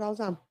 No, we do it all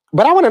the time.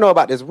 But I want to know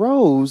about this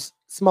rose,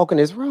 smoking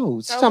this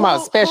rose. She's talking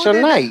about a special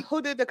night.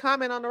 Who did the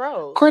comment on the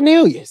rose?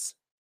 Cornelius.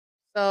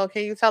 So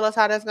can you tell us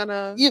how that's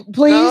gonna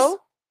please? go?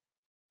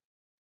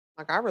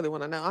 Like I really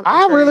want to know.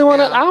 I really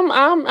want to.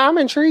 I'm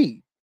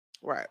intrigued.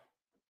 Right.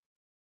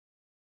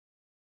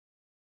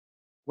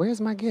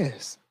 Where's my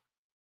guess?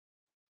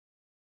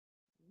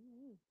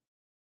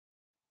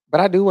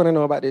 But I do want to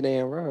know about the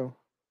damn rose.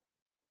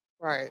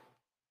 Right.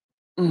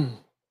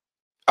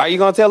 Are you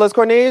gonna tell us,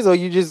 Cornelius, or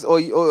you just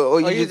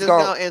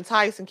gonna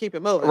entice and keep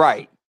it moving?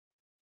 Right.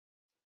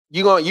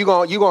 You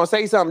gonna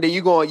say something, then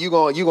you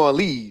gonna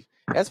leave.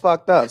 That's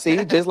fucked up.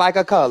 See, just like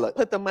a color.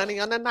 Put the money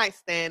on the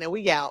nightstand and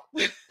we out.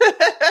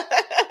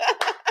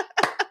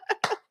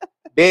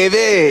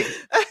 Baby.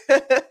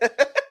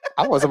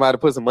 I want somebody to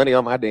put some money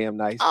on my damn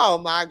nightstand. Oh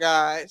my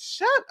God.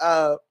 Shut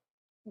up.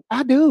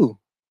 I do.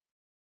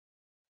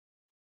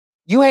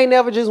 You ain't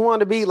never just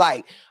want to be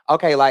like,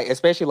 okay, like,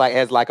 especially like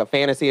as like a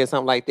fantasy or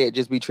something like that,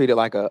 just be treated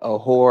like a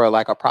whore or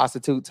like a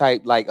prostitute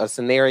type, like a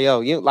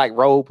scenario. You like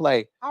role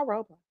play. I'll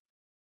role play.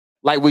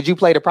 Like, would you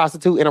play the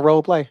prostitute in a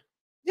role play?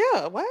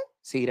 Yeah, what?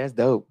 See, that's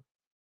dope.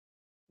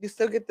 You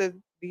still get to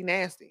be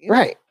nasty.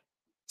 Right.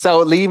 So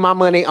leave my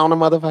money on the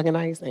motherfucking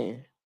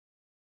nightstand.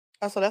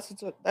 Oh, so that's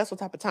what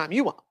type of time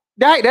you want.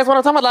 Right, that's what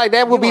I'm talking about. Like,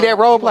 that would be that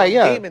role play,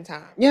 yeah. Demon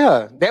time.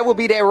 Yeah, that would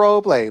be that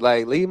role play.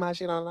 Like, leave my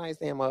shit on the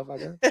nightstand,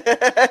 motherfucker.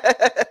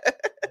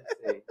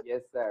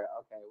 Yes, sir.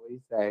 Okay, what do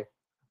you say?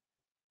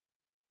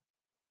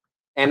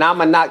 And I'm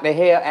gonna knock the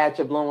hell at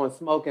you, blowing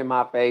smoke in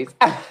my face.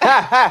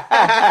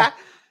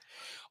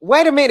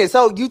 Wait a minute.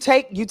 So you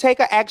take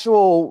an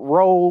actual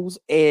rose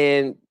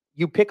and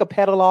you pick a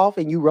petal off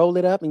and you roll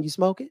it up and you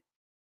smoke it?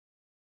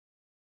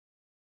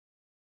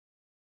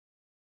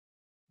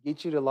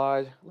 Get you the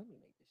large. Let me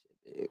make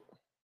this shit big.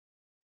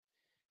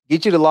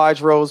 Get you the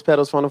large rose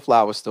petals from the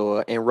flower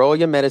store and roll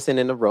your medicine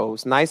in the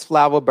rose. Nice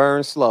flower,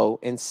 burns slow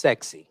and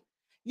sexy.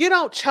 You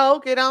don't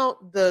choke.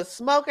 The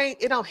smoke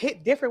it don't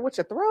hit different with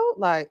your throat,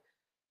 like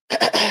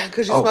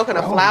because you're smoking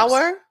a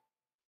flower.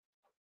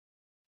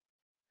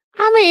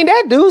 I mean,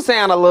 that do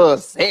sound a little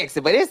sexy,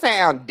 but it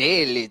sounds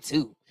deadly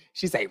too.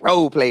 She say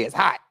role play is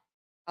hot.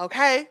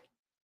 Okay,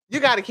 you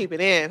got to keep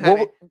it in,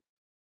 honey.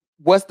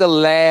 What's the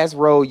last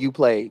role you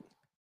played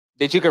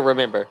that you can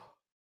remember?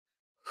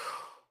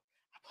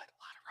 I played a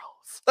lot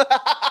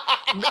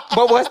of roles.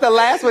 But what's the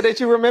last one that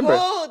you remember?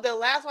 Oh, the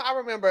last one I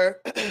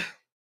remember,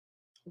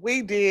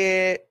 we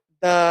did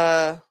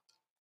the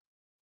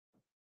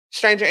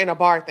stranger in a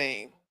bar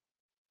thing.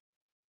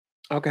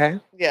 Okay.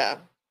 Yeah.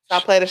 So I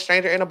played a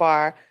stranger in a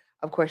bar.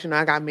 Of course,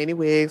 I got many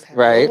wigs. Had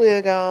right. a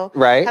wig on.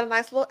 Right. Had a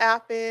nice little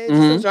outfit.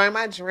 Just enjoying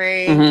my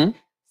drink.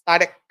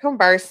 Started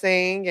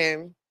conversing,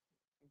 and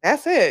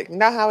that's it. You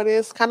know how it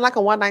is? Kind of like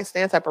a one-night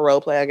stand type of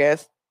role play, I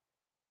guess.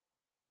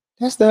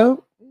 That's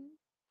dope.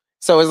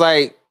 So it's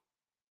like,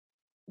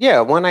 yeah,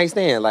 one-night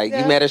stand. Like,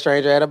 you met a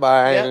stranger at a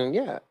bar, and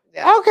yeah.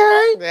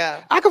 Okay.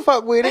 Yeah. I can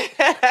fuck with it.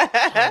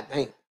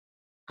 I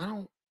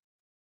don't.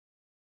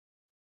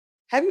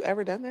 Have you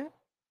ever done that?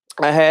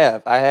 I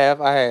have.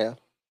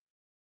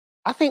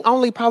 I think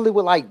only probably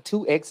with like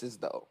 2 exes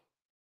though.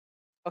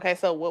 Okay,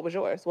 so what was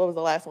yours? What was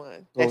the last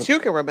one that you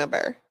can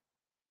remember?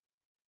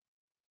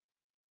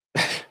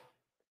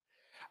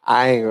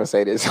 I ain't gonna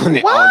say this on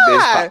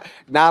Why?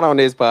 Not on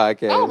this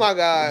podcast. Oh my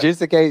God.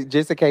 Just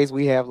in case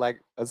we have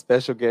like a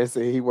special guest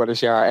and he want to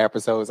share our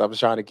episodes. I'm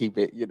trying to keep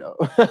it, You ain't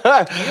got to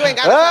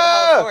tell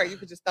the whole story. You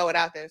could just throw it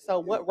out there. So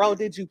what role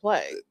did you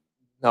play?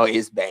 No,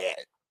 it's bad.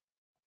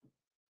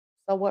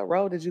 So what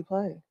role did you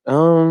play?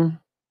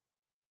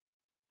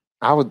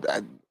 I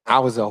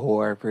was a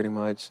whore pretty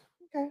much.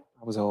 Okay.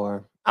 I was a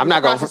whore. I'm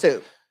not going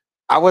to.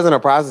 I wasn't a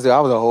prostitute. I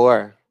was a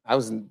whore. I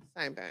was same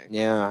thing.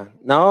 Yeah.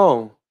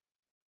 No,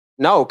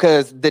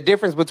 because the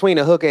difference between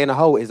a hooker and a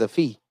hoe is a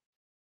fee.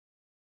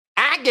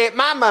 I get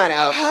my money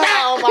up.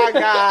 Oh my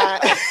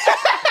God.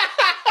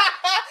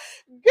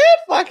 Good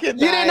fucking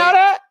You didn't know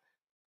that?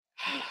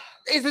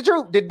 It's the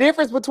truth. The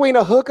difference between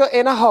a hooker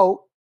and a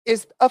hoe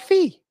is a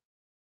fee.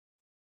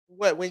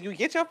 What, when you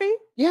get your fee?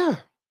 Yeah.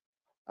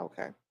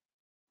 Okay.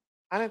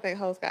 I didn't think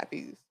hoes got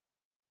fees.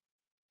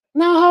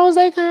 No, hoes,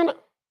 they kind of.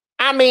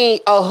 I mean,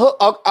 a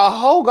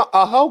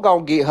hoe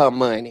gonna get her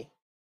money,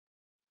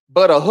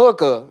 but a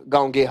hooker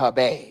gonna get her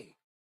bag.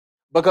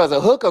 Because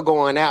a hooker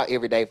going out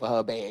every day for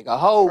her bag. A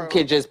hoe True.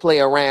 can just play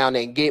around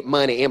and get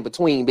money in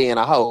between being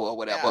a hoe or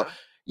whatever. Yeah.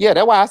 Yeah,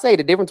 that's why I say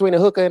the difference between a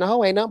hooker and a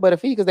hoe ain't nothing but a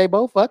fee because they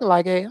both fucking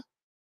like hell.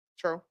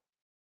 True.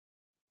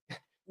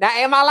 Now,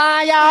 am I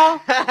lying,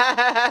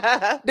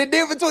 y'all? The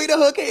difference between a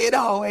hooker and a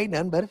hoe ain't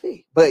nothing but a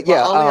fee. But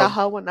yeah, Well, only a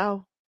hoe would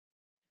know.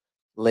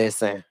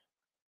 listen,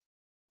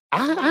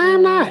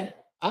 I'm not.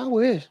 I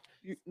wish.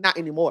 Not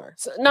anymore.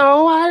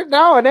 No,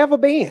 I never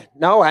been.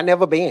 No, I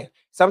never been.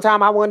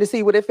 Sometimes I wanted to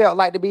see what it felt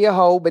like to be a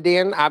hoe, but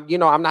then I'm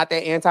not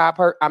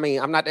that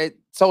I'm not that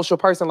social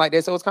person like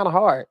that, so it's kind of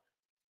hard.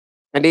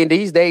 And then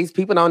these days,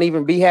 people don't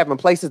even be having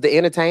places to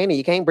entertain, and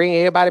you can't bring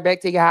everybody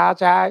back to your house,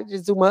 child. It's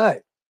just too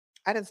much.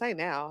 I didn't say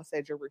now. I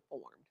said you're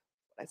reformed.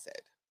 What I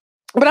said.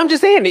 But I'm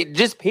just saying it.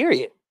 Just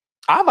period.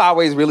 I've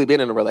always really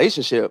been in a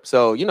relationship,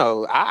 so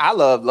I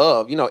love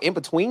love. In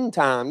between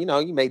time,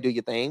 you may do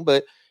your thing,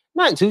 but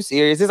nothing too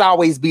serious. It's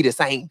always be the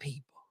same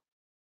people.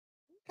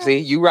 Okay.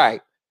 See, you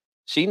right.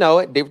 She know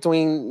it. Difference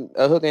between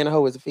a hooker and a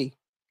hoe is a fee.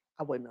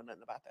 I wouldn't know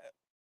nothing about that.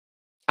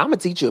 I'm gonna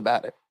teach you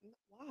about it.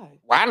 Why?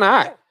 Why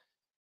not?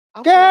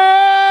 I'm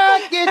Girl,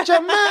 get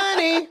your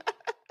money.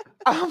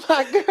 Oh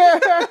my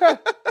girl.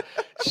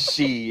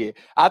 Shit.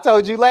 I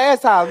told you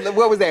last time,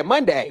 what was that,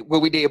 Monday,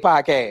 when we did a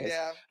podcast?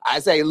 Yeah. I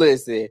say,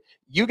 listen,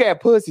 you got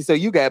pussy, so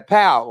you got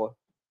power.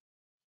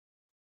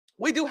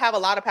 We do have a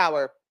lot of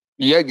power.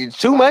 Yeah, it's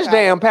too much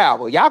damn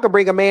power. Y'all can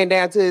bring a man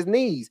down to his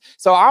knees.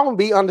 So I don't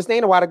be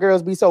understanding why the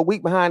girls be so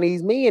weak behind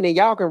these men, and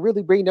y'all can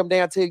really bring them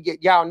down to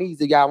y'all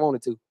knees if y'all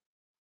wanted to.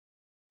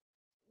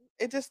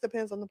 It just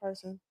depends on the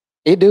person.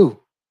 It do.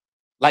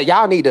 Like,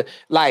 y'all need to,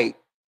 like,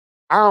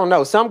 I don't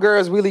know. Some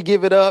girls really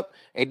give it up,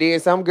 and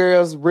then some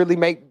girls really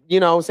make,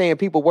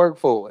 people work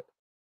for it.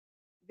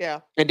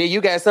 Yeah. And then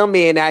you got some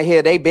men out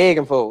here, they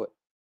begging for it.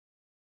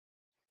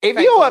 If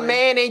you're a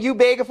man and you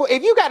begging for,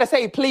 if you got to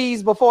say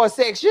please before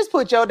sex, just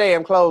put your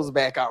damn clothes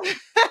back on.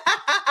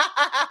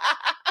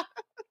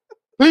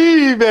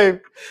 Please, baby.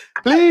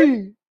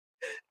 Please.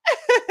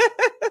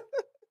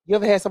 You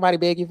ever had somebody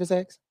beg you for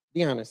sex?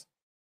 Be honest.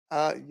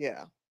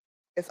 Yeah.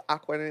 It's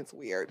awkward and it's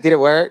weird. Did it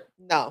work?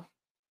 No.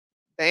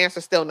 The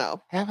answer's still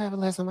no. Have I ever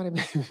let somebody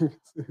beg you?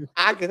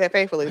 I get that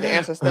faithfully. The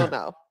answer's still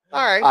no.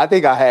 All right. I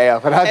think I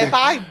have. But if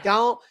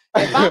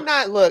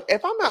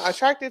I'm not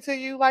attracted to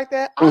you like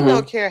that, I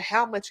don't care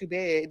how much you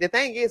beg. The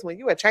thing is, when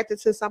you're attracted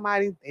to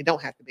somebody, they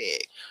don't have to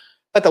beg.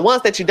 But the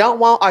ones that you don't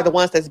want are the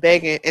ones that's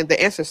begging, and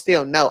the answer's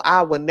still no.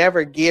 I would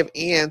never give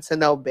in to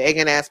no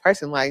begging ass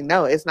person. Like,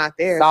 no, it's not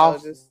there.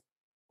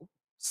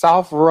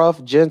 Soft,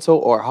 rough, gentle,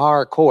 or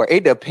hardcore.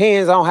 It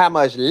depends on how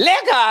much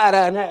liquor I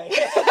done had.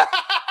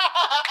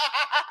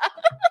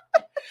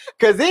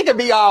 Cause it can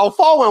be all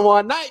four in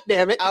one night,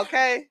 damn it.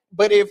 Okay.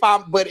 But if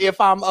I'm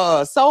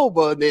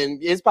sober, then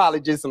it's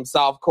probably just some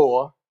soft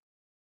core.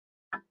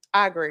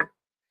 I agree.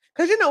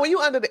 Cause when you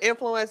under the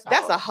influence,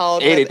 that's a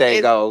whole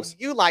anything goes.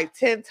 You like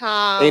 10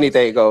 times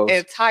anything goes.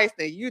 enticed,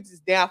 and you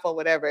just down for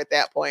whatever at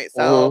that point.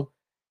 So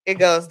it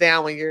goes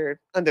down when you're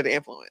under the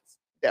influence.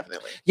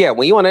 Definitely. Yeah,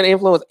 when you under the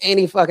influence,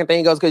 any fucking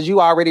thing goes because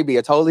you already be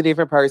a totally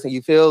different person.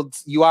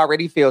 You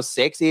already feel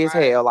sexy as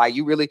hell. Like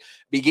you really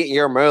be getting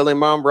your Marilyn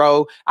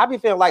Monroe. I be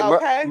feeling like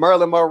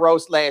Marilyn Monroe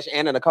 /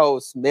 Anna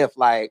Nicole Smith.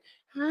 Like,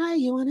 hi,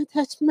 you want to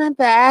touch my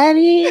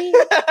body?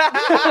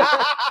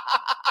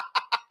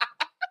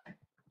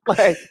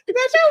 Like,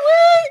 that's your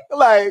wig.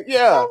 Like,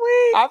 yeah,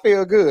 I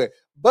feel good.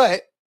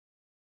 But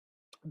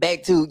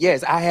back to,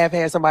 yes, I have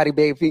had somebody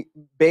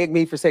beg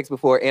me for sex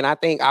before, and I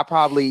think I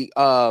probably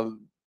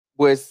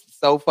was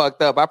so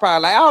fucked up. I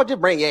probably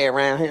just bring your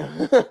around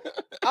here.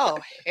 Oh,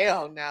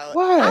 hell no.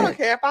 What? I don't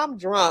care if I'm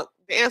drunk.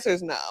 The answer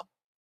is no.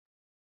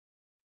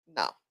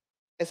 No.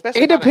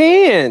 Especially it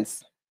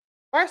depends.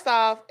 First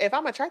off, if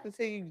I'm attracted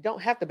to you, you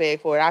don't have to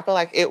beg for it. I feel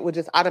like it would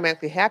just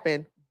automatically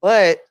happen.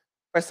 But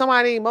for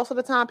somebody, most of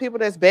the time, people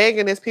that's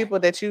begging is people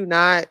that you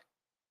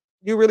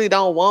really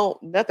don't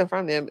want nothing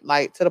from them.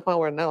 Like, to the point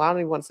where, no, I don't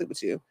even want to sleep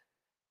with you.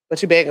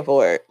 But you're begging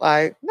for it.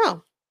 Like,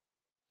 no.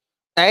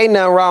 Ain't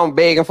nothing wrong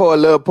begging for a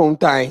little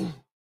poontang.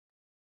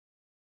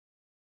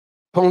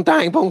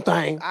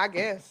 Poontang. I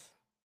guess.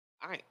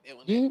 I ain't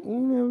doing it. You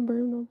never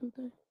bring no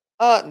poontang?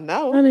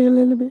 No. I need a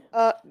little bit.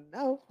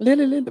 No.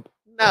 Little.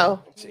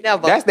 No,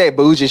 never. That's that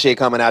bougie shit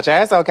coming out,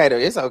 y'all. It's okay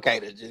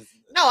to just...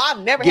 No, I've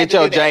never get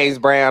your James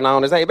Brown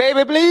on and say,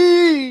 baby,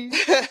 please.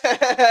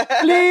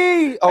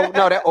 Please. Oh,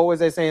 no, that always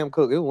that Sam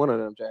Cooke. It was one of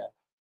them, child.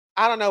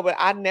 I don't know, but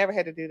I never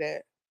had to do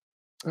that.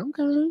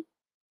 Okay.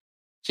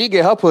 She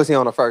get her pussy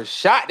on the first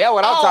shot. That's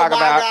what I'm talking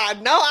about. Oh, my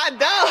God. No, I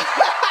don't.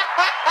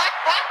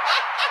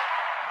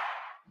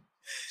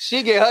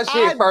 She get her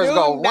shit first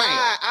go rank.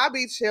 I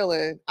be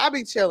chilling. I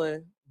be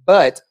chilling.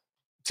 But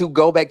to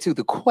go back to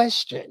the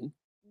question,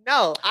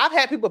 No, I've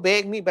had people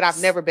beg me, but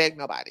I've never begged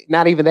nobody.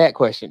 not even that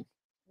question.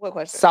 What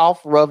question?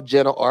 Soft, rough,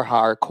 gentle, or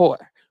hardcore?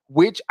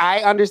 Which I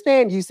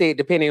understand you said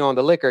depending on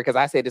the liquor, because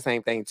I said the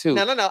same thing too.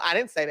 No. I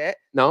didn't say that.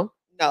 No?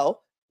 No.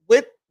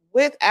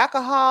 With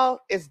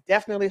alcohol, it's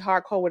definitely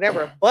hardcore,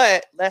 whatever.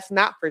 But let's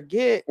not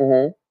forget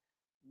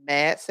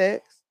mad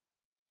sex,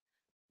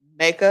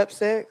 makeup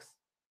sex,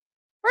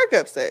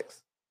 breakup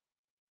sex.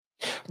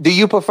 Do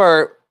you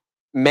prefer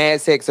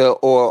mad sex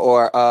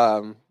or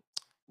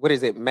what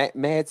is it?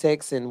 Mad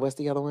sex and what's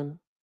the other one?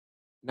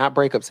 Not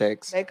breakup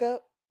sex.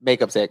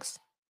 Makeup sex.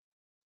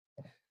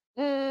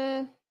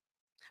 I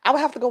would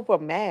have to go for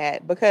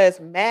mad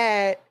because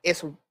mad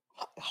is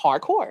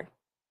hardcore.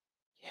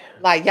 Yeah.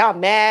 Like y'all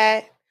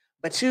mad,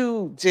 but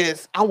you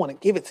just I want to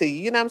give it to you.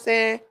 You know what I'm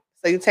saying?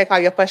 So you take all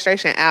your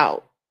frustration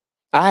out.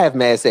 I have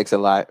mad sex a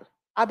lot.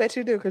 I bet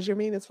you do because you're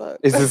mean as fuck.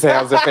 It's the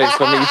sounds effects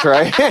for me,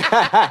 Trey.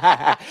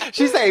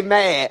 She say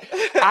mad.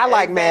 I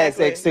like mad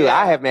sex too. Yeah.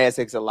 I have mad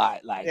sex a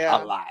lot,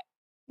 a lot.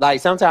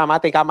 Like sometimes I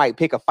think I might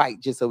pick a fight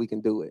just so we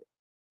can do it.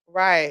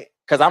 Right.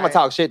 Because I'm gonna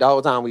talk shit the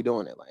whole time we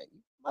doing it. Like,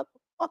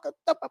 motherfucker.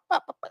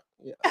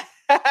 Yeah.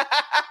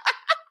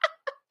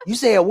 You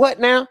said what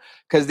now?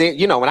 Because then,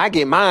 when I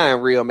get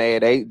mine real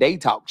mad, they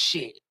talk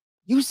shit.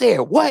 You said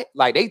what?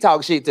 Like they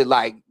talk shit to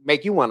like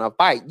make you want to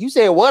fight. You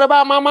said what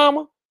about my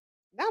mama?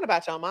 Not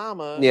about your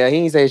mama. Yeah, he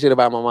ain't say shit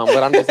about my mama,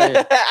 but I'm just saying.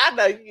 I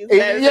know you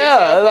said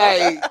yeah,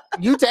 like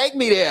you take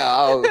me there.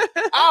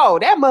 Oh,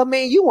 that must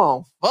mean you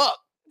won't fuck.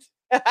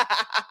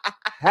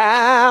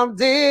 How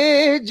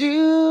did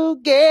you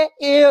get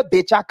here?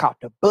 Bitch, I caught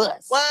the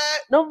bus.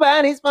 What?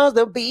 Nobody's supposed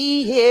to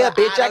be here. But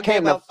bitch, I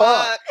came to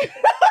fuck.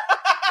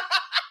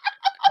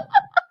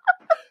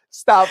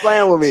 Stop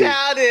playing with me.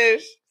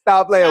 Childish.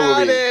 Stop playing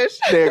with me.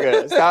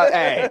 Nigga, stop.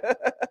 Hey.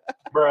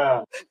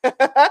 Bruh.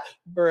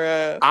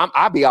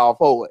 I be all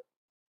for it.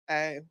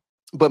 Hey.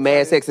 But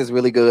mad sex is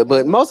really good.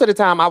 But most of the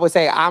time I would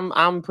say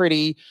I'm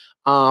pretty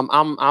I'm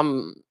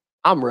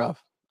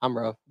rough. I'm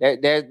rough.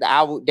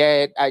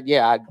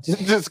 I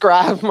just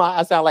describe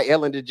I sound like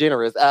Ellen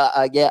DeGeneres.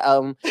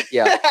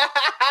 Yeah.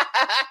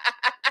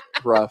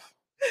 Rough.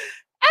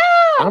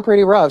 I'm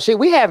pretty rough. Shit,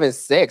 we having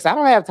sex. I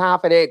don't have time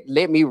for that.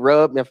 Let me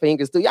rub my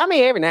fingers through. I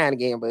mean, every now and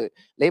again, but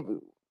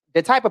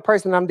the type of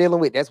person I'm dealing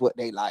with, that's what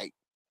they like.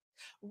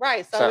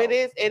 Right. So it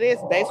is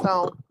based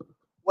on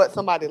what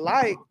somebody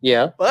like.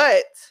 Yeah.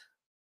 But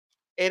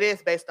it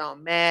is based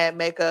on mad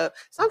makeup.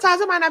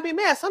 Sometimes it might not be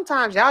mad.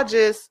 Sometimes y'all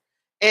just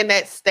in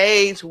that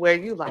stage where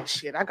you like,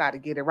 shit, I got to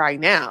get it right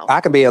now.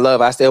 I can be in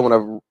love. I still want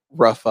to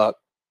rough fuck.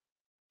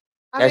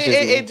 I mean,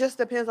 it just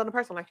depends on the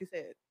person, like you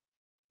said.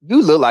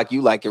 You look like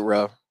you like it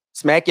rough.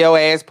 Smack your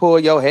ass,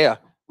 pull your hair.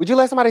 Would you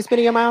let somebody spit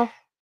in your mouth?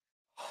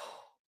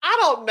 I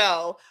don't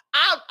know.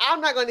 I'm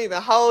not going to even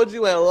hold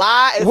you and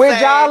lie and would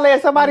y'all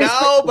let somebody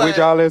would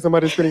y'all let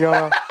somebody spit in your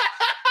mouth?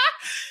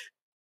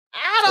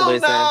 I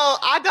don't know.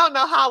 I don't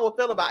know how I will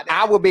feel about that.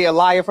 I would be a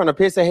liar from the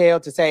pits of hell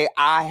to say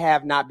I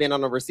have not been on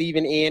the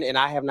receiving end and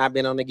I have not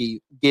been on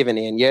the giving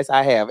end. Yes,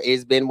 I have.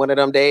 It's been one of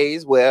them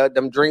days where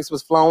them drinks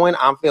was flowing.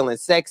 I'm feeling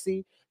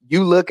sexy.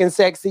 You looking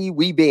sexy.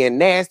 We being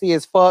nasty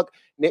as fuck.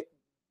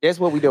 That's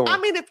what we doing. I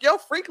mean, if your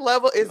freak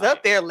level is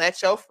up there,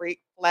 let your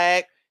freak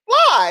flag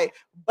fly.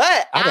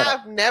 But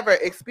I've never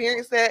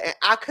experienced that, and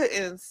I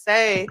couldn't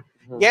say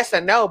yes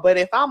or no. But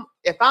if I'm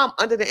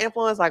under the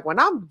influence, like when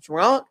I'm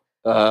drunk,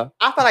 I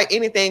feel like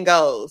anything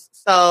goes.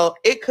 So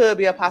it could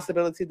be a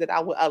possibility that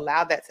I would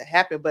allow that to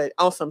happen. But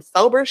on some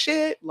sober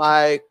shit,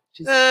 like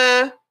she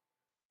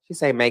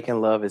say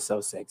making love is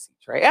so sexy,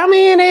 Trey. I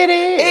mean, it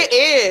is. It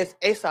is.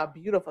 It's a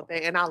beautiful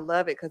thing, and I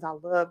love it because I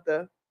love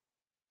the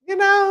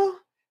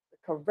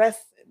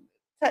caressing,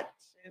 touch.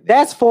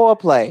 That's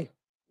foreplay.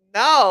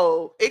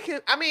 No, it can.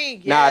 I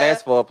mean, yeah. Nah,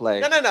 that's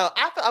foreplay. No.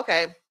 I feel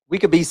okay. We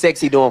could be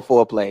sexy doing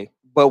foreplay,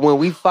 but when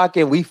we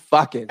fucking, we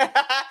fucking.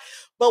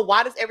 But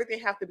why does everything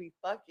have to be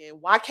fucking?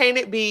 Why can't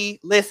it be?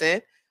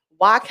 Listen,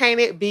 why can't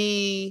it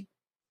be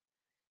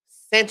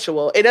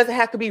sensual? It doesn't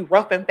have to be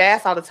rough and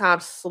fast all the time.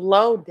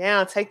 Slow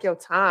down, take your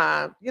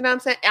time. You know what I'm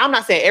saying? I'm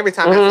not saying every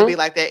time it has to be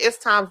like that. It's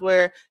times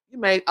where you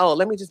may,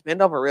 let me just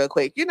bend over real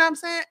quick. You know what I'm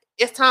saying?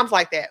 It's times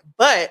like that.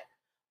 But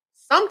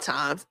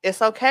sometimes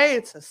it's okay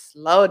to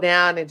slow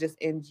down and just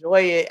enjoy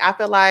it. I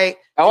feel like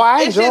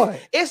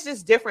it's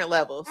just different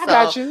levels. I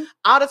got you.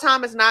 All the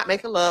time it's not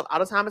making love. All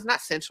the time it's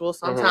not sensual.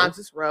 Sometimes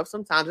it's rough.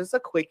 Sometimes it's a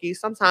quickie.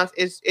 Sometimes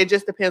it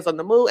just depends on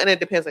the mood and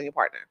it depends on your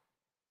partner.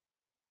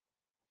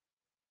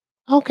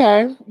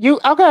 Okay.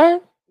 Okay.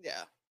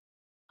 Yeah.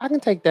 I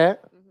can take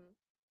that.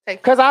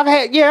 Because I've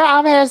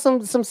had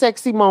some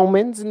sexy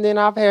moments and then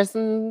I've had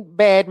some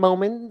bad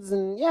moments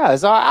and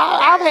so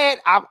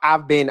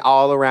I've been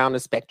all around the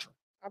spectrum.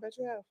 I bet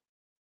you have.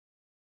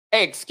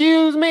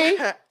 Excuse me?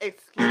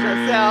 Excuse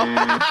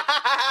yourself.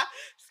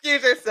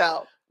 Excuse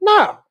yourself.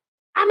 No.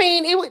 I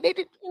mean,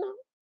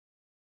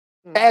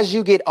 as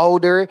you get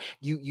older,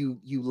 you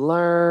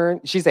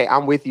learn. She say,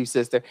 I'm with you,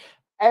 sister.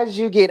 As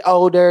you get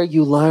older,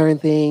 you learn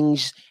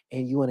things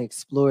and you want to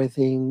explore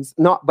things.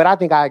 No, but I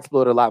think I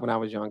explored a lot when I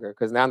was younger.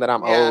 Because now that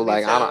I'm Yeah, old, me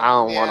like I too.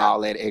 don't want Yeah.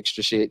 all that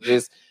extra shit.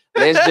 Just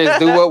let's just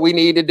do what we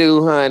need to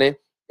do, honey.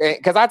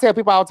 Because I tell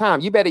people all the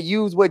time, you better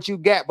use what you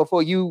got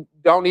before you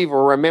don't even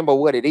remember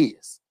what it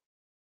is.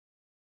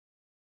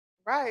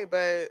 Right,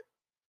 but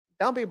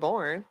don't be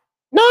boring.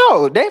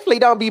 No, definitely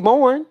don't be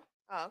born.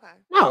 Oh,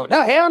 okay.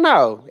 No, hell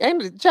no.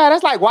 And child,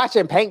 that's like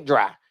watching paint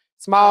dry.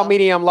 Small, Oh.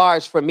 medium,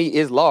 large for me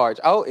is large.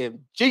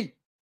 OMG.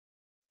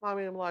 Small,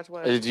 medium, large,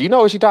 what? Do you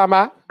know what she talking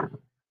about?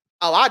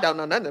 Oh, I don't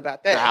know nothing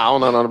about that. Nah, I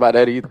don't know nothing about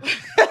that either.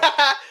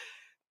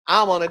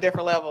 I'm on a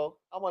different level.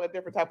 I'm on a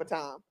different type of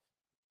time.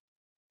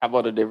 I'm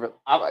on a different.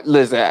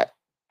 Listen,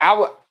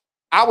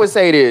 I would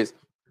say this.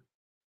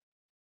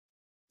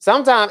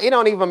 Sometimes it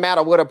don't even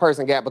matter what a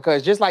person got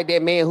because just like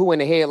that man who in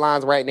the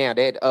headlines right now,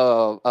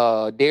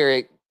 that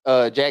Derek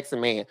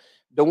Jackson man,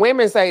 the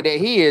women say that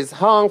he is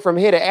hung from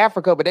here to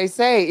Africa, but they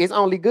say it's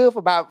only good for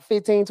about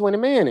 15, 20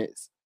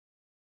 minutes.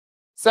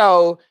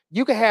 So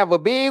you can have a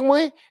big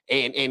one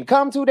and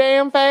come too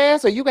damn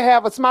fast, or you can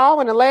have a small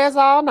one and last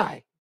all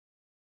night.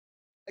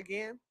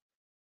 Again,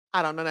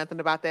 I don't know nothing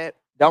about that.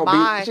 Don't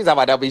be. She's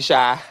about don't be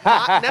shy.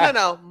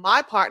 No.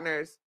 My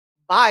partners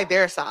buy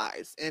their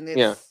size, and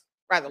it's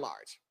rather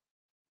large.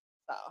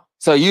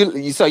 So you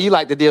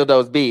like the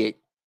dildos big?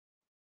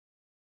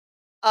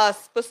 A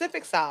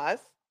specific size.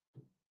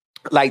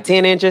 Like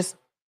 10 inches?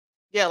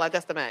 Yeah, like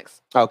that's the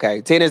max.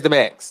 Okay, 10 is the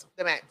max.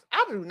 The max.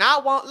 I do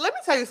not want. Let me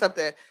tell you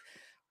something.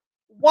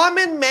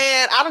 Woman,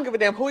 man, I don't give a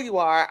damn who you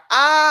are.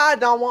 I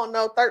don't want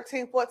no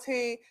 13,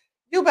 14.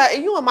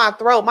 You in my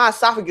throat, my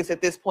esophagus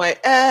at this point.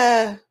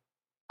 I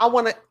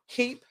want to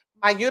keep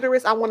my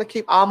uterus. I want to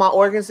keep all my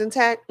organs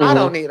intact. I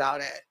don't need all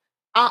that.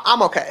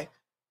 I'm okay.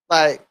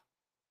 Like,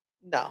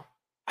 no.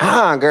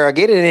 Girl,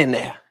 get it in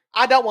there.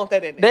 I don't want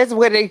that in there. That's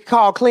what they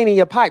call cleaning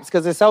your pipes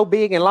because it's so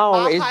big and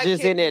long. It's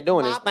just in there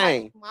doing its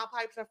thing. My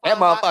pipes are That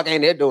fine. motherfucker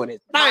ain't there doing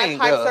his thing.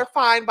 My pipes are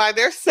fine by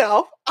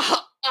themselves.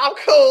 I'm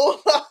cool.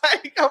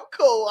 Like, I'm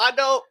cool.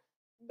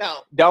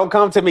 Don't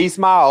come to me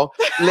small.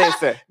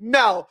 Listen.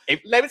 No.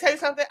 Let me tell you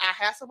something. I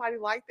had somebody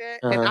like that,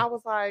 and I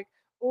was like,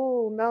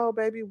 oh, no,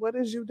 baby, what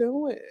is you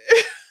doing?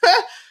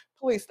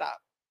 Please stop.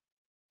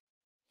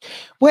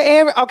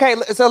 Okay,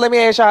 so let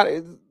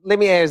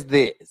me ask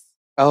this.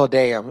 Oh,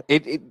 damn.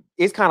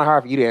 It's kind of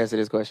hard for you to answer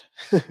this question.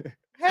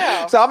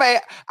 Hell. So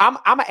I'm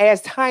gonna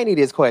ask Tiny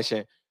this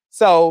question.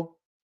 So,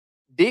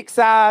 dick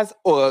size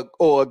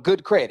or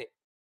good credit?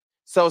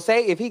 So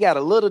say if he got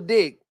a little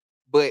dick,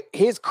 but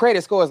his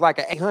credit score is like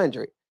an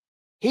 800.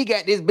 He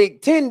got this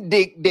big 10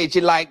 dick that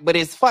you like, but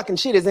his fucking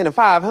shit is in the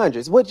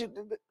 500s.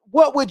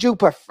 What would you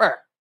prefer?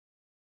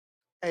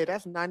 Hey,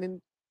 that's 90%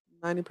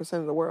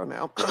 of the world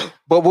now.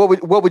 But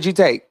what would you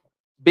take?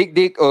 Big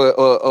dick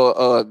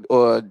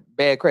or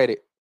bad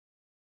credit?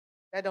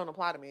 That don't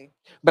apply to me.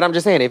 But I'm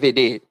just saying if it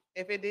did.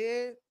 If it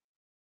did,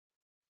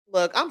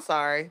 look, I'm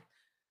sorry.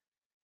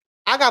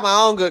 I got my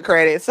own good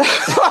credit. So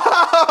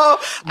I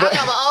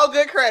got my own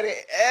good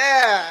credit.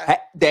 Yeah.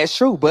 That's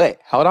true. But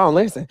hold on,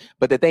 listen.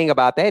 But the thing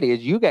about that is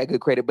you got good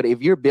credit. But if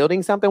you're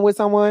building something with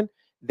someone,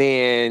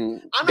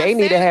 then they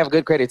need to have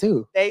good credit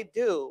too. They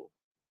do.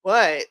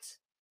 But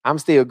I'm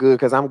still good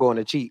because I'm going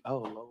to cheat. Oh,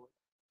 Lord.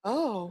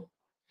 Oh.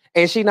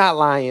 And she's not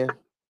lying.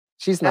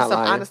 She's not lying.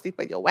 That's some honesty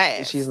for your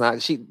ass. She's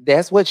not.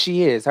 That's what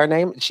she is. Her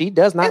name, she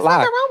does not lie. There's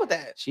nothing wrong with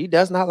that. She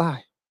does not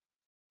lie.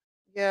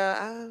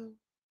 Yeah,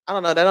 I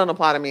don't know. That don't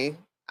apply to me.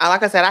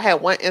 Like I said, I had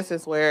one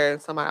instance where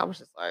I was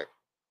just like,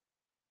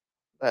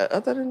 but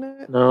other than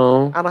that,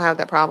 no, I don't have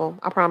that problem.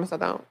 I promise I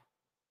don't.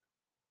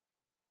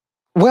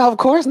 Well, of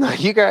course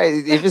not. You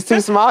guys, if it's too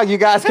small, you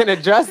guys can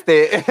adjust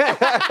it.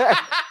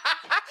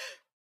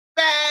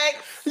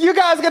 Thanks. You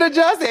guys can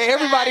adjust it.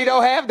 Everybody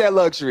don't have that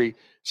luxury.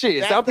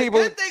 Shit, that's some people.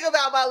 The good thing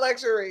about my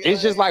luxury.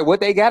 It's just like what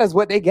they got is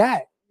what they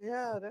got.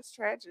 Yeah, that's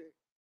tragic.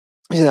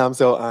 Yeah, I'm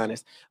so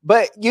honest.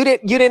 But you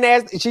didn't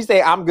ask. She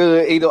said, I'm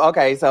good either.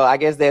 Okay, so I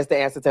guess that's the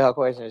answer to her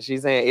question.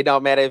 She's saying it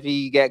don't matter if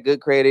he got good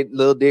credit,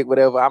 little dick,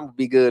 whatever. I'm gonna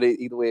be good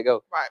either way it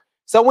go. Right.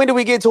 So when do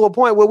we get to a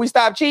point where we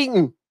stop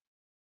cheating?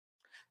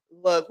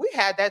 Look, we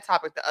had that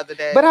topic the other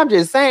day. But I'm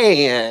just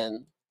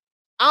saying.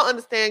 I don't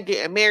understand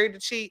getting married to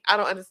cheat. I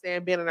don't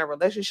understand being in a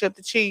relationship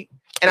to cheat.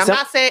 And I'm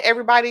not saying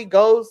everybody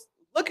goes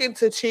looking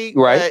to cheat,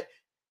 right? But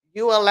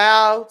you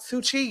allow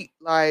to cheat.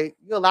 Like,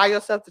 you allow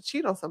yourself to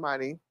cheat on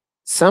somebody.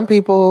 Some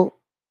people.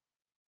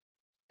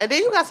 And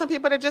then you got some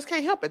people that just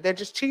can't help it. They're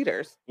just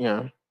cheaters.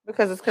 Yeah.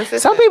 Because it's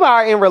consistent. Some people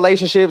are in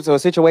relationships or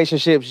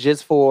situationships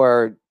just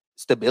for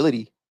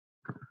stability.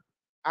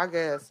 I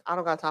guess. I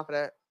don't got time for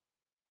that.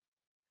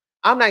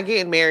 I'm not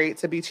getting married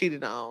to be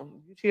cheated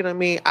on. You cheat on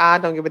me, I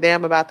don't give a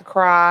damn about the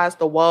cries,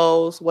 the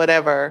woes,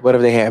 whatever. What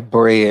if they had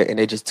bread and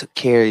they just took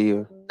care of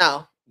you?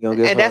 No. You don't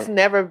give and that's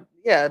never,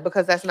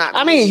 because that's not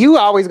I mean, you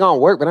always gonna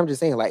work, but I'm just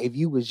saying, like, if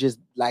you was just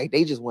like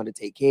they just wanted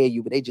to take care of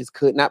you, but they just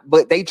could not,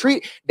 but they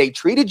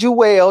treated you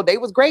well, they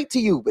was great to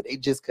you, but they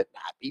just could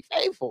not be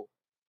faithful.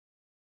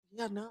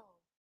 Yeah, no.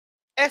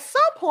 At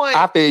some point,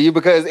 I feel you,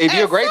 because if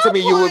you're great to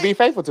me, you would be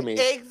faithful to me.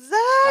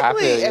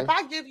 Exactly. If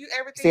I give you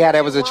everything. See how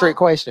that was a trick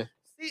question?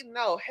 See,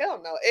 no,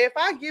 hell no. If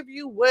I give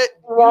you what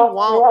you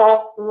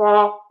want,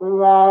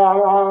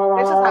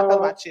 it's just how I feel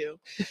about you.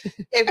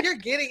 If you're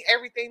getting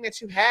everything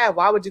that you have,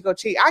 why would you go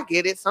cheat? I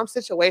get it. Some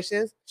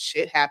situations,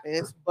 shit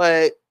happens,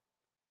 but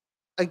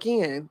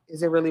again,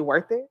 is it really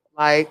worth it?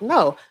 Like,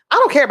 no, I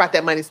don't care about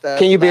that money stuff.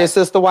 Can you be a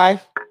sister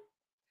wife?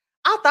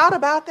 I thought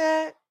about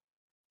that.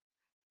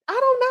 I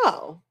don't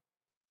know.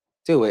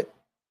 Do it.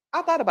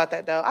 I thought about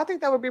that though. I think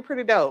that would be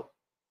pretty dope.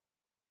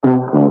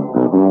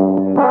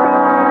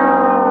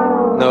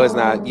 No, it's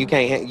not. You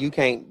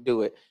can't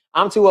do it.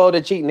 I'm too old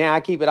to cheat now. I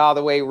keep it all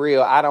the way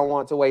real. I don't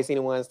want to waste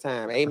anyone's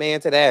time.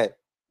 Amen to that.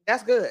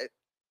 That's good.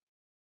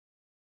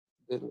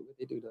 What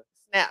they do that?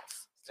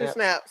 Snaps. Two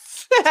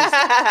snaps.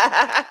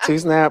 Two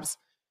snaps.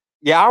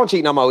 Yeah, I don't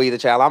cheat no more either,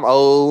 child. I'm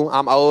old.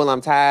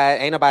 I'm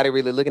tired. Ain't nobody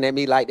really looking at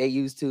me like they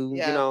used to.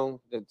 Yeah. You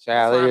know, the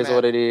child, it is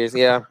what it is.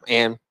 Yeah.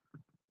 And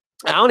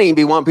I don't even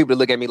be wanting people to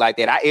look at me like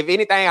that. If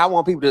anything, I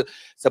want people to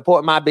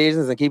support my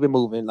business and keep it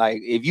moving.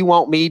 Like, if you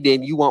want me,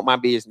 then you want my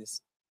business.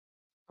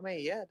 I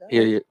mean, yeah.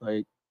 Period.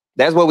 Like,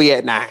 that's where we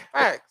at now.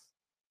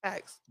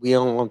 Facts. We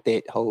don't want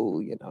that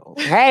whole,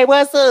 hey,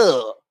 what's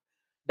up?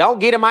 Don't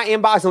get in my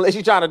inbox unless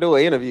you're trying to do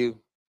an interview.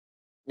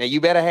 Now,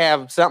 you better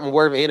have something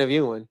worth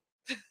interviewing.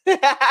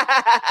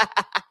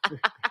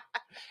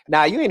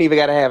 Now, you ain't even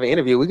got to have an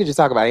interview. We could just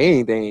talk about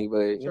anything,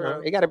 but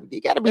it gotta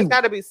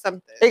be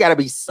something. It gotta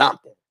be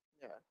something.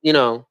 Yeah. You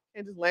know.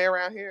 Can't just lay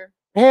around here.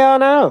 Hell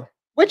no.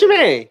 What you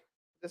mean?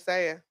 Just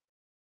saying.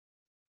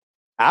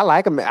 I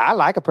like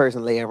a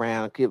person lay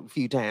around a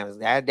few times.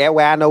 That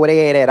way I know where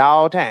they at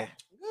all time.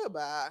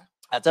 Goodbye.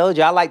 I told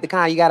you I like the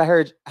kind you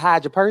gotta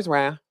hide your purse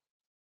around.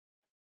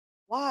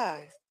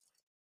 Why?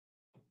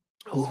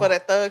 For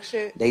that thug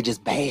shit? They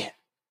just bad.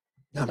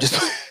 I'm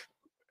just.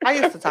 I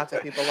used to talk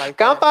to people like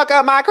Come that. fuck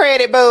up my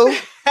credit, boo.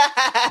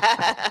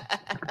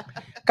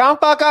 Come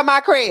fuck up my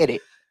credit.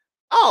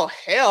 Oh,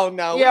 hell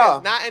no. Yeah.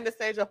 We're not in the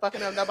stage of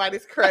fucking up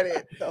nobody's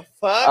credit. The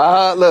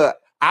fuck? Look,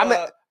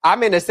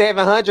 I'm in the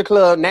 700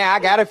 club now. I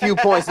got a few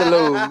points to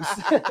lose.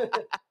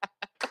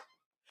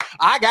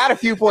 I got a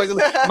few points to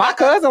lose. My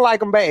cousin like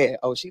them bad.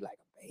 Oh, she like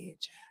them bad,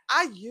 child.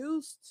 I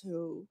used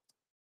to.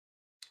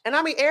 And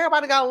I mean,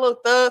 everybody got a little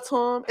thug to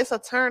them. It's a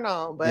turn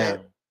on,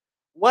 but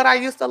what I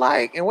used to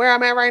like and where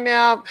I'm at right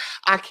now,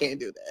 I can't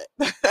do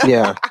that.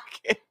 Yeah. I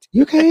can't.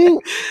 You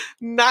can't?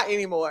 Not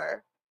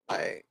anymore.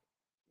 Like,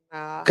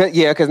 nah.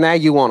 Because now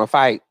you want to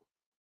fight.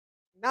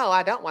 No,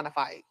 I don't want to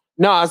fight.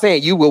 No, I'm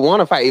saying you would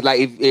want to fight. Like,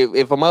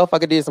 if a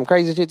motherfucker did some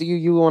crazy shit to you,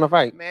 you would want to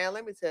fight. Man,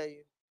 let me tell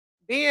you.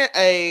 Being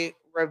a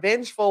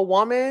revengeful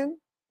woman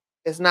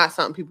is not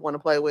something people want to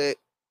play with.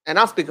 And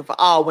I'm speaking for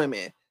all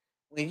women.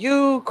 When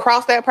you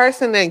cross that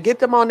person and get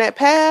them on that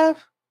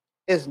path,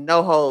 it's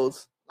no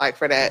holds. Like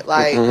for that,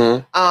 like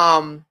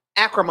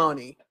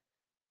acrimony.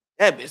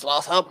 That bitch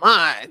lost her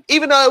mind.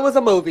 Even though it was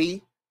a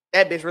movie,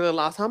 that bitch really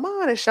lost her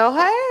mind and show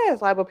her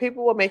ass. Like, but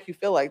people will make you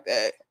feel like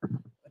that.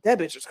 But that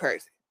bitch was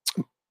crazy.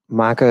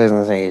 My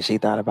cousin said she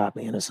thought about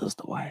being a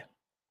sister wife.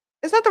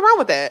 There's nothing wrong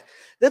with that.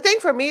 The thing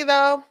for me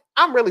though,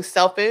 I'm really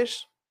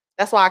selfish.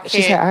 That's why I can't.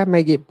 She said I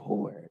may get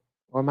bored,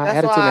 or my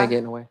attitude may get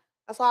in the way.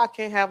 That's why I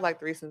can't have like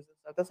threesomes and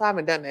stuff. That's why I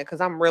haven't done that because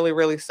I'm really,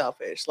 really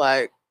selfish.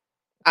 Like,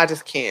 I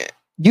just can't.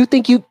 You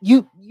think you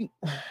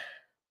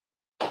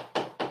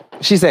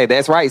She said,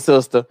 "That's right,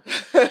 sister."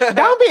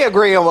 Don't be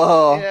agreeing with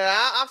her.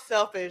 Yeah, I'm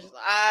selfish.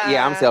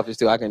 I'm selfish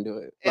too. I can do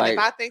it. And if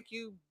I think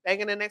you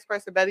banging the next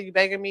person better, you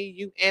banging me,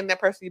 you and that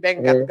person you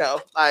banging got to go.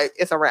 Like,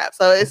 it's a wrap.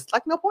 So it's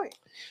like no point.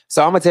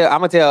 So I'm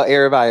gonna tell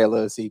everybody a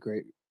little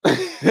secret.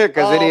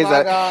 Because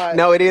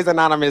it is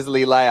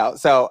anonymously loud.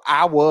 So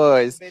I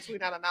was. Bitch, we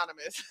not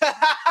anonymous.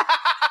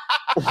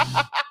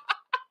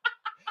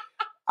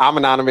 I'm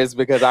anonymous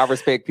because I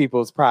respect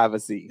people's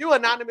privacy. You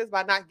anonymous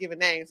by not giving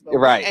names, but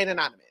right. We ain't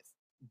anonymous.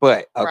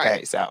 But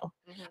okay, so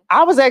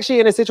I was actually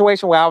in a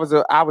situation where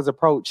I was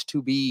approached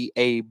to be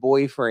a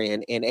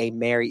boyfriend in a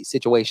married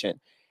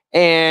situation.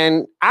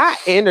 And I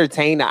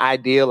entertained the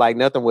idea like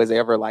nothing was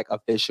ever like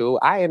official.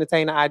 I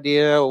entertained the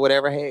idea or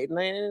whatever. Hey,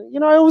 man,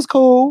 it was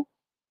cool.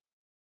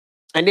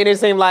 And then it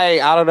seemed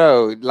like, I don't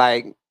know,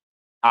 like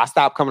I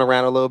stopped coming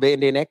around a little bit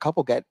and then that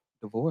couple got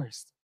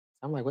divorced.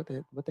 I'm like, what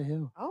the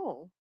hell?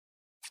 Oh.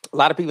 A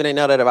lot of people didn't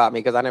know that about me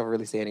because I never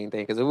really said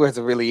anything because it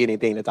wasn't really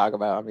anything to talk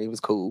about. I mean, it was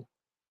cool.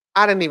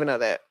 I didn't even know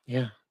that.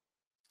 Yeah.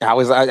 I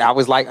was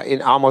like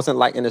almost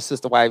in a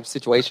sister wife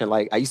situation.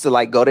 Like I used to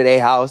like go to their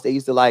house. They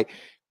used to like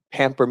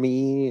pamper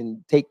me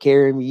and take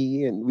care of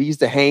me, and we used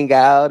to hang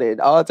out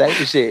and all type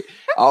of shit.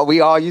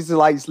 We all used to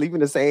like sleep in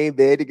the same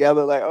bed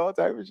together, like all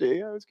type of shit.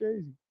 Yeah, it was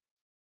crazy.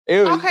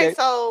 It was crazy.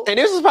 So and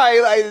this was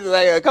probably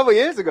like a couple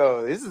years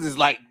ago. This is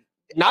like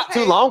not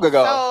too long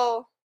ago.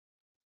 So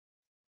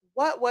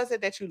what was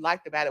it that you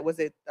liked about it? Was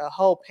it the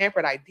whole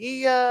pampered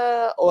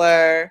idea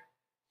or?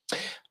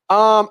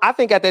 I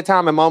think at that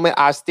time and moment,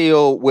 I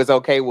still was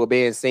okay with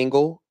being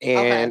single,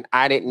 and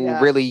I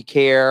didn't really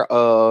care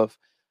of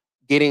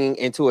getting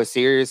into a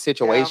serious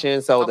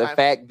situation. So the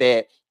fact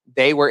that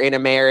they were in a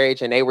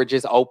marriage and they were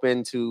just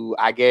open to,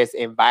 I guess,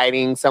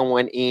 inviting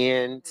someone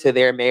in to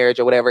their marriage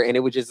or whatever. And it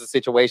was just a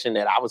situation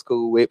that I was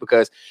cool with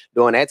because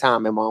during that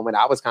time and moment,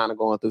 I was kind of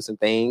going through some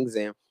things,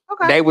 and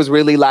they was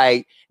really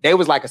like, they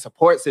was like a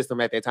support system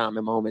at that time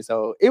and moment.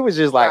 So it was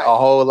just like a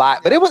whole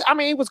lot, but it was, I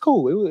mean, it was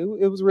cool.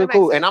 It was real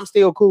cool. And I'm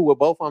still cool with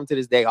both of them to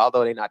this day,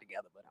 although they're not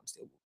together, but I'm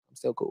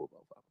still cool with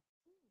both of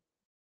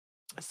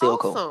them. Still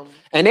cool.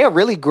 And they're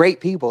really great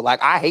people.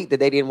 Like, I hate that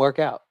they didn't work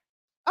out.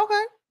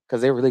 Okay.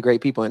 Because they're really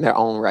great people in their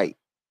own right.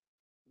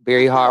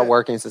 Very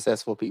hardworking,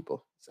 successful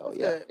people. So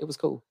yeah, it was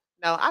cool.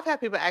 No, I've had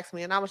people ask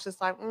me and I was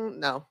just like,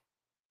 no.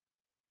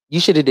 You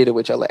should have did it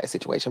with your last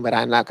situation, but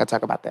I'm not going to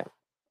talk about that.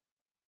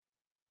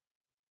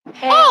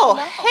 Hell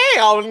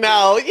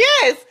no.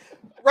 Yes.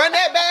 Run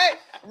that back.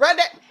 Run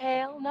that.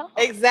 Hell no.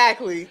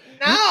 Exactly.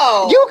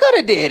 No. You could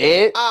have did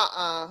it.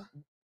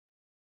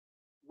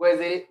 Was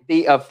it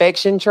the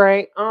affection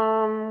trait?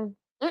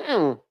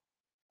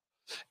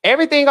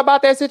 Everything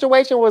about that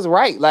situation was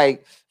right.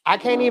 Like, I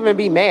can't even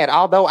be mad.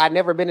 Although I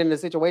never been in a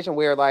situation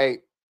where,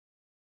 like,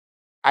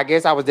 I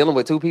guess I was dealing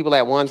with two people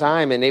at one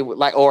time, and they would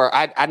like, or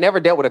I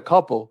never dealt with a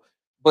couple.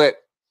 But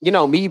you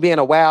know, me being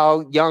a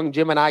wild young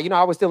Gemini, you know,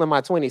 I was still in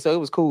my 20s, so it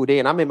was cool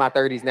then. I'm in my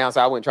 30s now,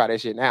 so I wouldn't try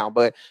that shit now.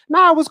 But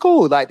it was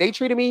cool. Like, they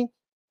treated me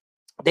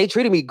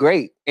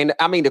great. And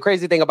I mean, the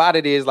crazy thing about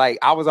it is, like,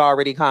 I was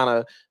already kind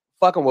of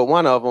fucking with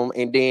one of them,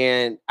 and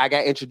then I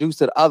got introduced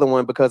to the other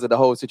one because of the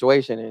whole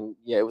situation. And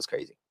yeah, it was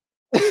crazy.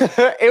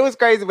 It was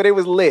crazy, but it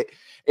was lit.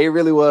 It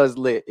really was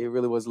lit. It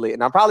really was lit.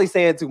 And I'm probably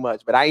saying too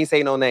much, but I ain't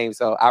saying no names,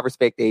 so I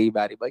respect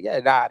everybody. But yeah,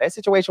 that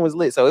situation was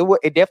lit. So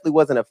it definitely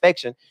wasn't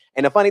affection.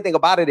 And the funny thing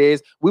about it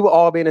is, we would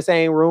all be in the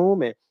same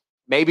room, and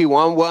maybe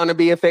one want to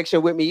be affectionate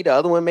with me, the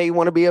other one may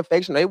want to be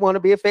affectionate. They want to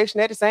be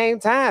affectionate at the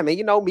same time. And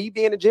you know, me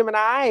being a Gemini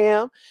I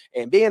am,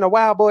 and being a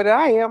wild boy that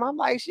I am, I'm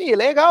like, shit,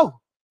 let go.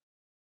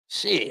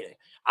 Shit.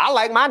 I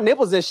like my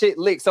nipples and shit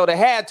licked. So to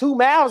have two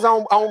mouths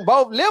on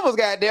both levels,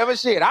 goddamn it,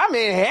 shit, I'm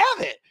in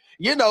heaven.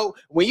 You know,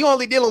 when you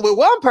only dealing with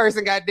one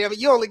person, goddamn it,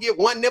 you only get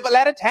one nipple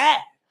at a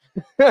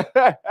time.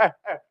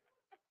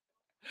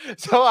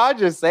 So I'm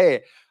just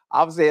saying,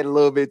 I'm saying a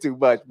little bit too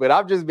much, but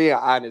I'm just being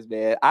honest,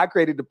 man. I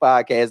created the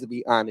podcast to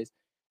be honest.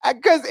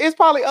 Because it's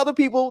probably other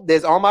people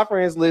that's on my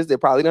friends list that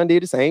probably done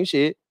did the same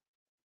shit.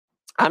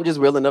 I'm just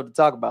real enough to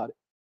talk about it.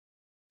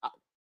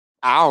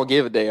 I don't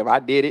give a damn. I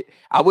did it.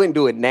 I wouldn't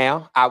do it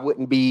now. I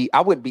wouldn't be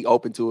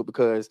open to it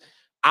because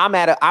I'm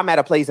at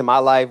a place in my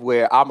life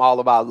where I'm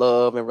all about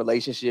love and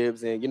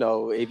relationships. And, you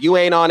know, if you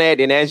ain't on that,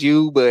 then that's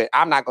you. But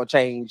I'm not going to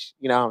change,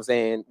 you know what I'm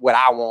saying, what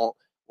I want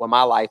with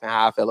my life and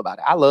how I feel about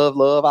it. I love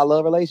love. I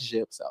love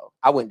relationships. So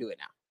I wouldn't do it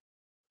now.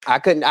 I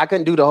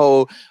couldn't do the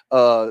whole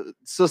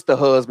sister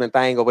husband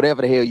thing or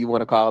whatever the hell you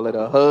want to call it,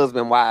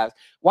 husband wives.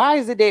 Why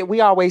is it that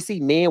we always see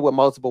men with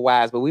multiple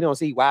wives, but we don't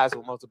see wives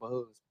with multiple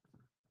husbands?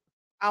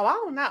 Oh, I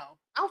don't know.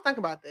 I don't think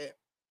about that.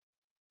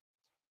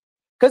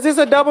 Because it's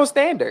a double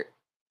standard.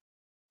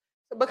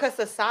 Because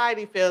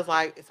society feels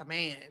like it's a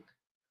man.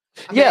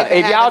 Yeah,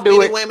 if y'all do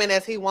it, women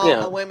as he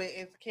wants, but women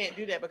can't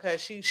do that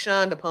because she's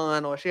shunned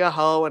upon or she a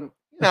hoe, and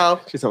you know,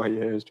 she's like,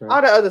 yeah, it's true.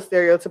 All the other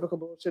stereotypical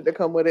bullshit that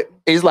come with it.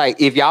 It's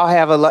like if y'all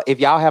have a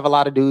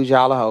lot of dudes,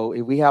 y'all a hoe.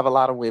 If we have a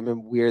lot of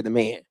women, we're the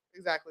man.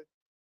 Exactly.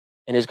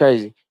 And it's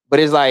crazy, but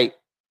it's like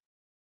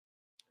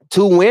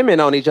two women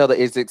on each other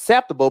is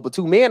acceptable, but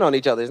two men on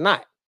each other is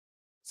not.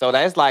 So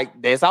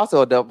that's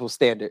also a double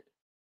standard.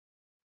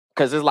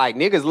 Because it's like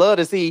niggas love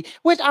to see,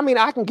 which I mean,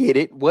 I can get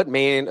it. What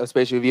man,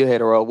 especially if you're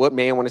hetero, what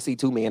man want to see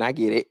two men? I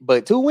get it.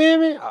 But two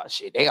women, oh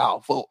shit, they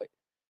all for it.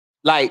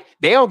 Like,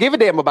 they don't give a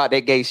damn about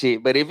that gay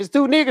shit. But if it's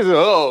two niggas,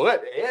 oh,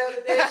 what the hell is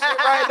that shit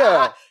right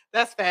there?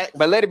 That's fact.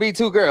 But let it be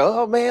two girls.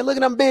 Oh man, look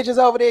at them bitches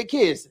over there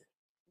kissing.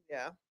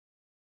 Yeah.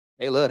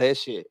 They love that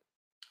shit.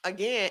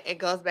 Again, it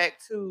goes back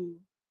to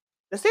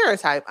the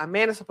stereotype. A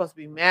man is supposed to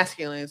be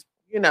masculine,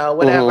 you know,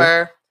 whatever.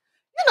 Mm-hmm.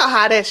 You know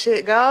how that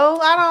shit goes.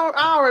 I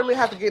don't really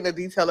have to get into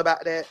detail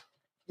about that.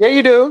 Yeah,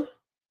 you do.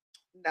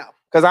 No.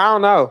 Because I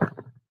don't know.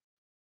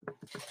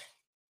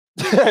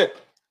 I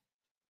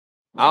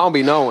don't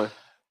be knowing.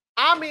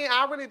 I mean,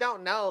 I really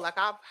don't know. Like,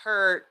 I've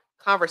heard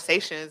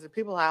conversations and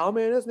people are like, oh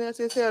man, that's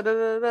nasty as hell. Da,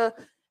 da, da.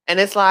 And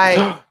it's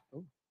like...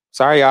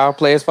 Sorry, y'all.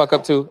 Players fuck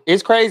up too.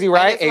 It's crazy,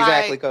 right? It's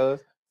exactly, like, cuz.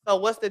 So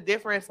what's the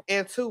difference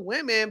in two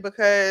women?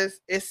 Because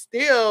it's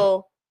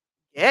still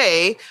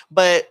gay,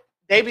 but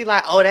they be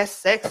like, oh, that's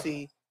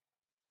sexy.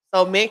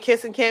 So men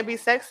kissing can't be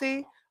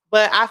sexy.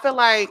 But I feel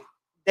like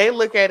they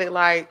look at it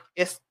like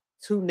it's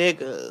two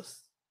niggas.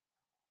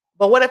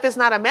 But what if it's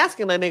not a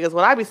masculine niggas?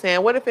 What I be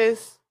saying, what if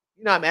it's,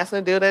 you know, a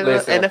masculine dude and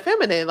a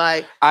feminine?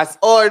 Like,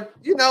 or,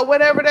 you know,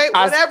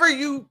 whatever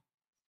you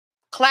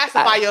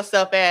classify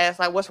yourself as,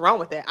 like, what's wrong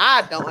with that?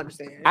 I don't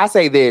understand. I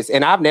say this,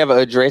 and I've never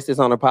addressed this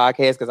on a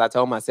podcast because I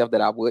told myself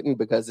that I wouldn't,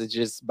 because it's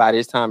just, by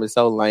this time, it's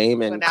so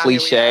lame and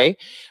cliche.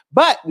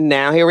 But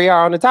now here we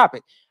are on the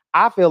topic.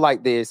 I feel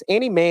like this.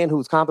 Any man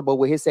who's comfortable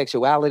with his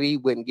sexuality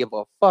wouldn't give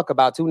a fuck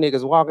about two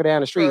niggas walking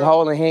down the street, True.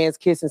 holding hands,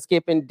 kissing,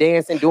 skipping,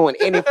 dancing, doing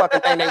any fucking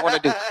thing they want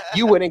to do.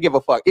 You wouldn't give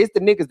a fuck. It's the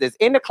niggas that's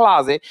in the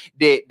closet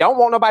that don't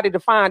want nobody to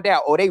find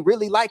out, or they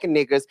really liking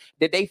niggas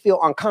that they feel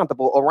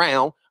uncomfortable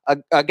around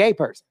a gay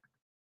person.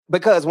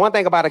 Because one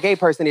thing about a gay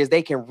person is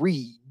they can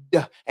read.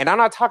 And I'm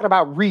not talking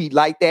about read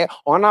like that,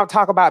 or I'm not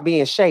talking about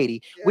being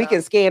shady. Yeah. We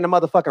can scan the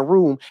motherfucking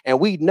room and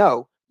we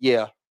know,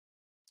 yeah,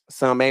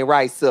 some ain't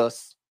right,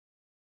 sus.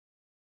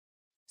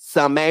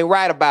 Some ain't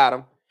right about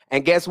them.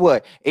 And guess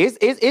what?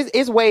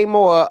 It's way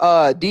more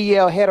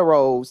DL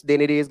heteros than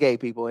it is gay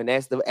people, and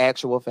that's the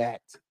actual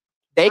fact.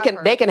 They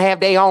can have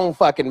their own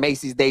fucking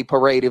Macy's Day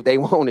Parade if they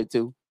wanted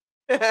to.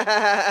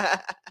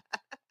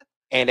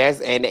 And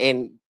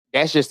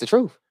that's just the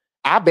truth.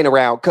 I've been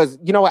around because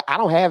you know what? I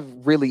don't have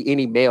really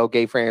any male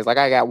gay friends. Like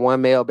I got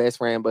one male best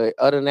friend, but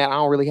other than that, I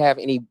don't really have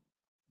any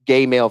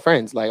gay male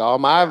friends. Like all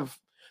my,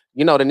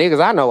 the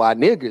niggas I know are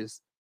niggas.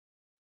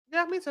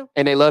 Yeah, me too.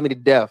 And they love me to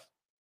death.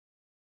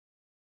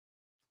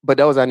 But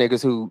those are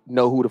niggas who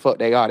know who the fuck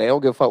they are. They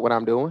don't give a fuck what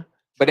I'm doing.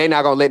 But they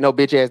not gonna let no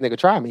bitch ass nigga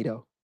try me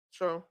though.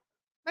 True.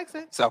 Makes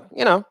sense. So,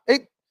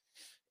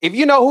 if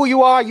you know who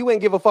you are, you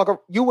wouldn't give a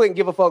fuck. You wouldn't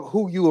give a fuck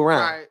who you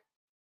around. Right.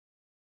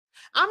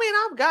 I mean,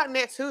 I've gotten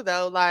that too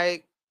though.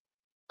 Like,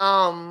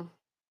 one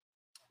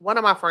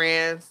of my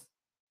friends,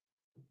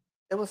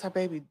 it was her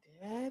baby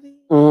daddy.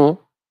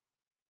 Mm-hmm.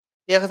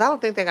 Yeah, because I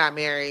don't think they got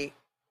married.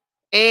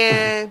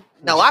 And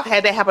no, I've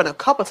had that happen a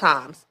couple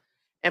times.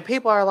 And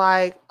people are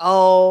like,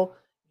 oh,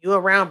 you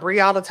around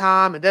Brie all the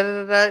time and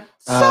da-da-da-da.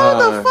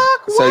 So the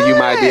fuck what? So you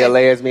might be a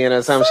lesbian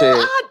or some shit.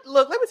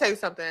 Look, let me tell you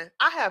something.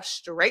 I have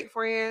straight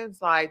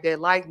friends like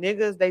that like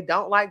niggas. They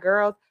don't like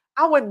girls.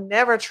 I would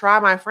never try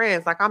my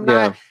friends. Like I'm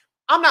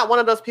not one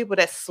of those people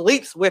that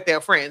sleeps with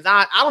their friends.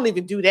 I don't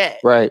even do that.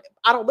 Right.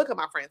 I don't look at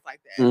my friends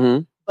like that.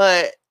 Mm-hmm.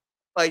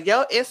 But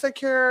yo,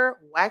 insecure,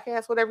 whack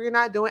ass, whatever you're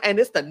not doing, and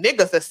it's the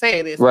niggas that's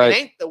saying this. Right. It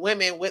ain't the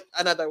women with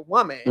another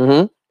woman.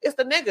 Mm-hmm. It's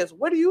the niggas.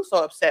 What are you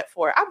so upset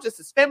for? I'm just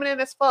as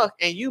feminine as fuck,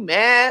 and you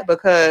mad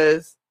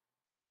because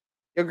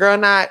your girl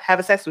not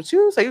having sex with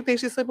you? So you think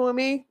she's sleeping with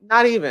me?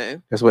 Not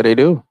even. That's what they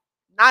do.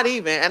 Not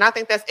even. And I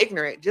think that's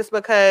ignorant. Just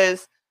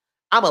because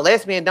I'm a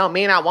lesbian don't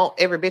mean I want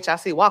every bitch I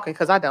see walking,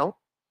 because I don't.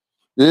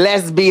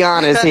 Let's be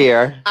honest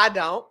here. I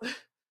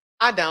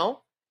don't.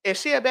 If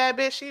she a bad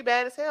bitch, she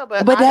bad as hell.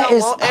 But I that don't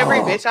is want every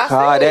bitch I see.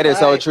 God, that is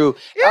so Like, true.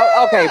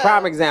 yeah. Okay,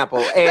 prime example.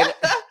 And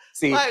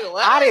see, Like,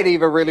 what? I didn't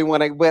even really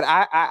want to, but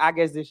I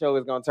guess this show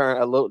is gonna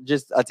turn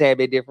just a tad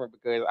bit different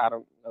because I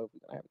don't know if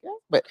we're gonna have a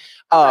guest. But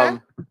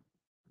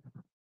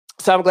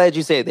so I'm glad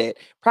you said that.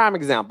 Prime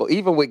example,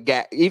 even with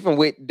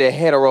the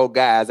hetero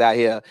guys out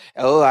here.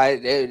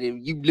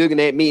 You looking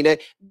at me?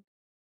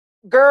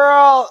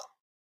 Girl,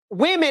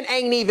 women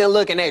ain't even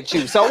looking at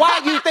you. So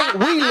why you think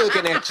we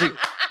looking at you?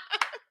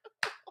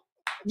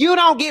 You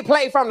don't get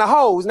played from the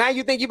hoes. Now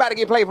you think you about to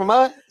get played from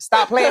us?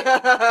 Stop playing.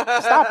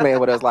 Stop playing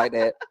with us like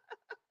that.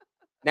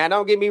 Now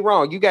don't get me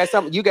wrong. You got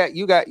some of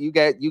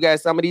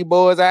these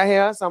boys out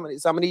here, some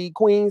of these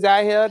queens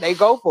out here, they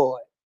go for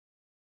it.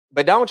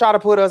 But don't try to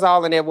put us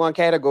all in that one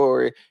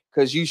category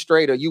because you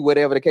straight or you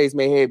whatever the case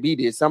may have be.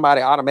 Did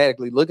somebody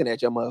automatically looking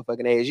at your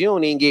motherfucking ass? You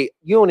don't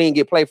even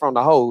get play from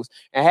the hoes.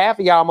 And half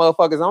of y'all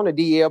motherfuckers on the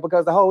DL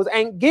because the hoes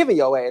ain't giving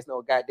your ass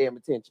no goddamn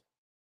attention.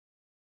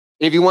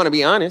 If you want to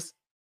be honest.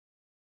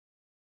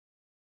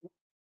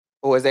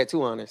 Or is that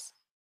too honest?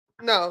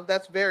 No,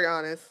 that's very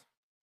honest.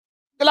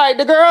 Like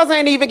the girls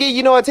ain't even give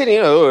you no attention.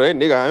 Oh, that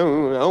nigga, I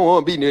don't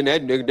want to be near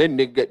that nigga. That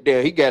nigga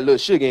there, he got a little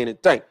sugar in his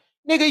tank.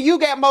 Nigga, you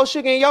got more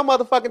sugar in your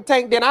motherfucking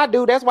tank than I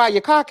do. That's why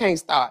your car can't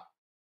start.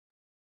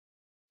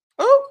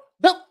 Ooh.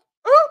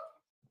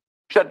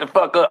 Shut the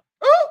fuck up.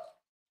 Ooh.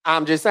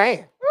 I'm just saying.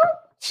 Ooh.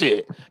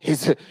 Shit.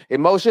 It's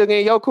more sugar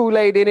in your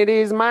Kool-Aid than it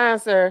is mine,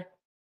 sir.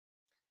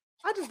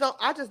 I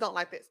just don't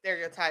like that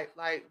stereotype.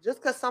 Like,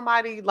 just because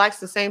somebody likes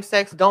the same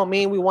sex don't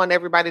mean we want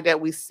everybody that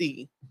we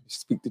see.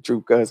 Speak the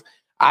truth, cuz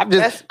I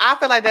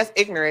feel like that's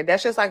ignorant.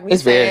 That's just like me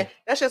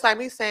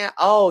saying,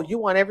 oh, you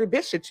want every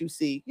bitch that you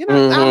see. You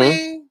know, I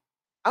mean,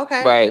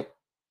 okay. Right.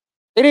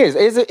 It is.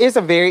 It's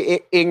a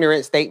very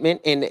ignorant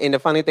statement. And the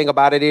funny thing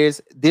about it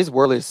is this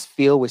world is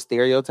filled with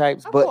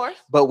stereotypes. Of course.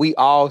 But we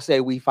all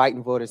say we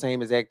fighting for the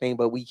same exact thing,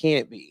 but we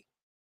can't be.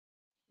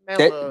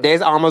 Man,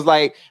 there's almost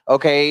like,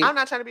 okay. I'm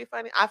not trying to be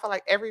funny. I feel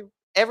like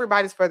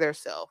everybody's for their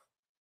self.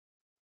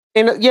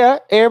 And yeah,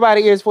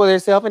 everybody is for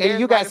themselves. And then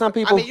you got some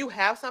people. I mean, you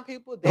have some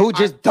people who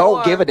just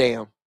don't give a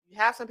damn. You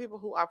have some people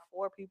who are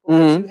for people,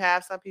 but you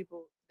have some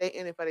people they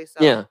in it for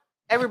themselves. Yeah.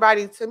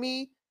 Everybody, to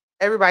me,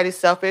 everybody's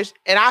selfish.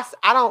 And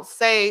I don't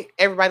say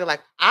everybody,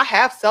 like, I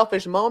have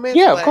selfish moments.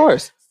 Yeah, of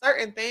course.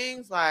 Certain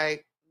things,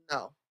 like,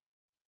 no.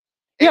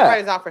 Yeah.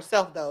 Everybody's out for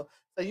self, though.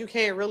 So you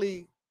can't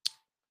really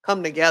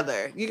come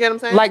together. You get what I'm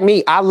saying? Like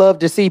me, I love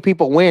to see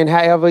people win.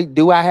 However,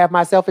 do I have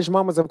my selfish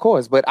moments? Of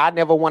course. But I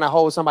never want to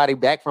hold somebody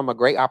back from a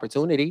great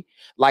opportunity.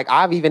 Like,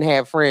 I've even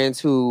had friends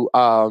who,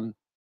 prime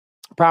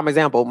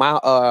example,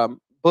 my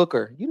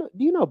Booker. Do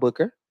you know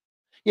Booker?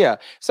 Yeah.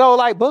 So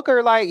like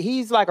Booker, like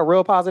he's like a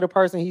real positive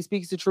person. He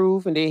speaks the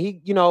truth, and then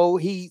he,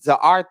 he's an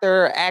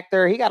author,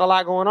 actor. He got a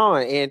lot going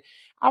on, and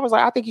I was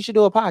like, I think you should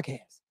do a podcast.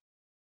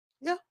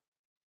 Yeah.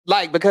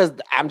 Like, because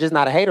I'm just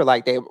not a hater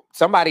like that.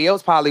 Somebody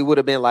else probably would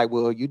have been like,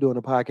 well, you doing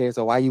a podcast,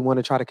 so why you want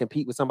to try to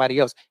compete with somebody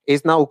else?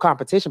 It's no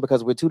competition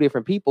because we're two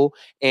different people.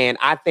 And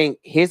I think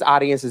his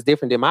audience is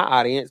different than my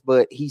audience,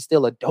 but he's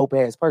still a dope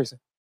ass person.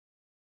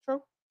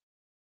 True.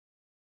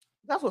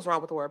 That's what's wrong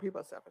with the world.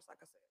 People are selfish, like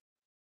I said.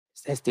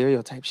 It's that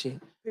stereotype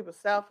shit. People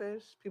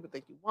selfish. People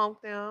think you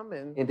want them.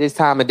 And this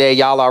time of day,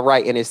 y'all are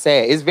right. And it's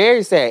sad. It's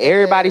very sad.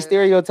 Everybody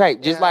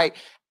stereotype. Just like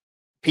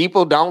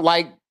people don't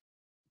like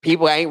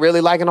people ain't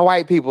really liking the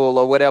white people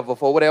or whatever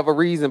for whatever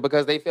reason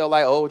because they feel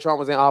like, oh, Trump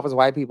was in office,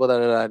 white people, da,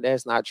 da, da.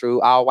 That's not true.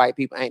 All white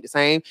people ain't the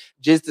same.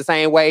 Just the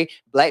same way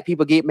black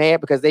people get mad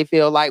because they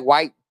feel like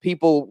white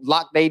people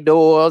lock their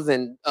doors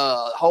and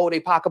hold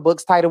their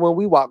pocketbooks tighter when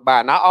we walk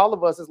by. Not all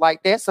of us is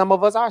like that. Some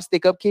of us are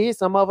stick-up kids.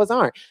 Some of us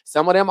aren't.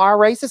 Some of them are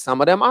racist.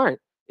 Some of them aren't.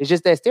 It's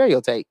just that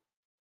stereotype.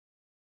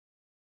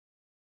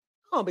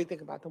 I don't be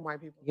thinking about them white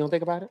people. You don't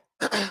think about it?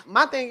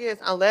 My thing is,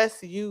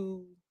 unless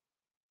you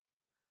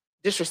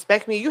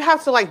disrespect me, you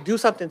have to like do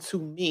something to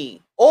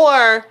me.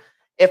 Or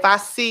if I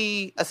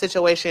see a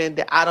situation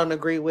that I don't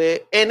agree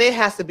with, and it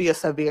has to be a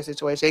severe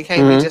situation. It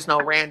can't be just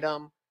no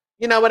random,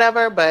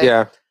 whatever.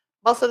 But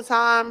most of the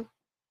time,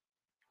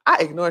 I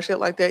ignore shit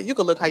like that. You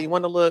can look how you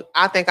want to look.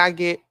 I think I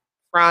get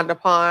frowned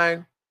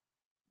upon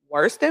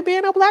worse than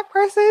being a black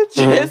person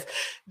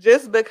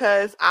just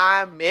because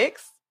I'm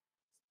mixed.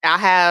 I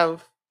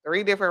have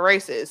 3 different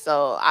races.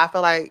 So I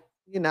feel like,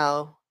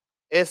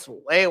 it's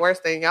way worse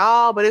than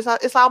y'all, but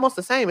it's almost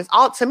the same.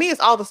 To me, it's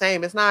all the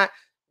same. It's not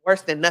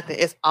worse than nothing.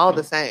 It's all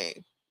the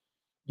same.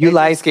 You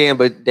light skinned,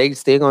 but they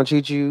still gonna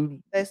treat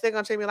you. They still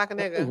gonna treat me like a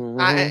nigga.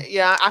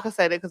 I can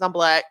say that because I'm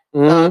black.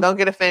 So don't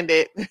get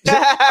offended.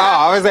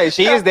 I would say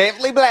she is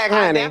definitely black,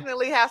 honey. I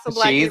definitely have some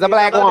black. She's a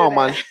black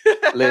woman.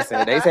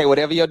 Listen, they say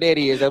whatever your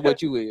daddy is, that's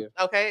what you is.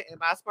 Okay, and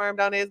my sperm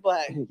donor is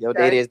black. Your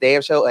daddy is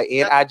damn sure a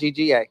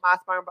Nigga.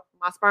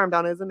 My sperm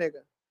donor is a nigga.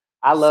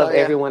 I love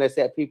everyone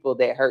except people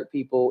that hurt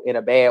people in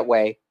a bad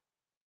way.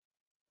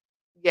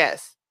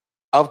 Yes.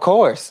 Of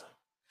course.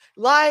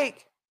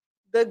 Like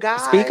the guy.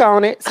 Speak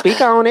on it.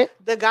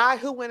 The guy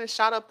who went and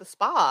shot up the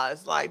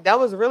spas. Like, that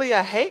was really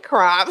a hate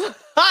crime.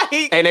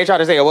 And they tried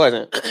to say it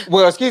wasn't.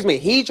 Well, excuse me.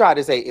 He tried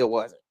to say it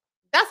wasn't.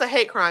 That's a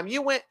hate crime.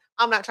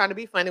 I'm not trying to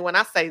be funny when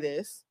I say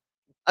this.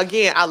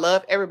 Again, I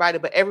love everybody,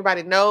 but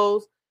everybody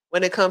knows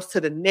when it comes to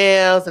the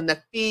nails and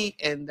the feet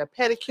and the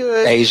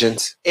pedicures.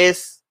 Asians.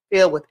 It's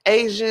filled with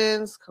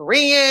Asians,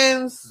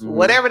 Koreans,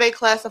 whatever they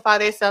classify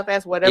themselves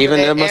as, whatever. Even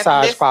the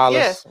massage parlors.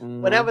 Yes,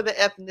 whatever the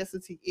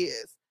ethnicity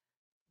is.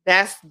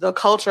 That's the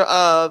culture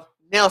of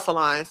nail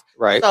salons.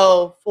 Right.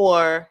 So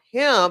for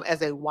him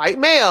as a white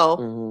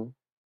male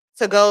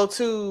to go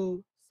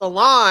to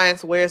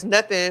salons where it's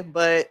nothing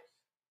but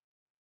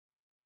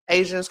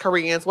Asians,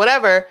 Koreans,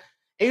 whatever,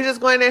 and you just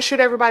go in there and shoot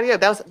everybody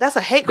up. That's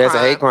a hate crime. That's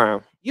a hate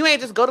crime. You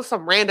ain't just go to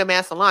some random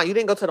ass salon. You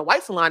didn't go to the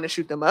white salon and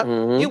shoot them up.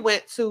 You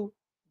went to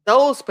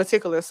those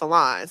particular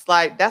salons.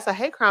 Like, that's a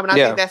hate crime. And I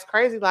think that's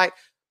crazy. Like,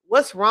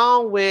 what's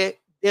wrong with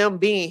them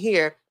being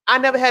here? I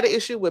never had an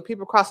issue with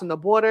people crossing the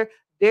border.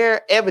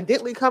 They're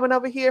evidently coming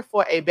over here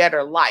for a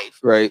better life.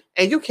 Right.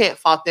 And you can't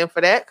fault them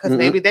for that because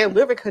maybe their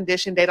living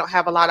condition, they don't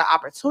have a lot of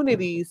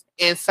opportunities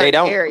in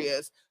certain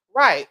areas.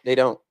 Right. They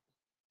don't.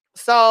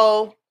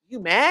 So you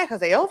mad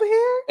because they over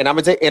here? And I'm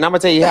gonna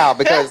tell you how,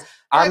 because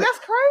that's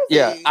crazy.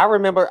 Yeah. I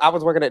remember I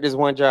was working at this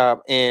one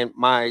job and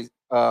my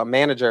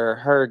manager,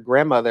 her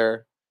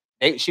grandmother,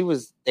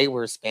 they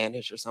were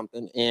Spanish or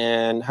something,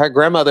 and her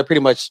grandmother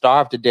pretty much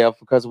starved to death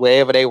because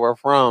wherever they were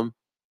from,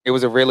 it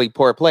was a really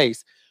poor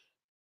place.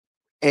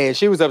 And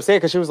she was upset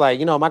because she was like,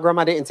 my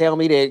grandma didn't tell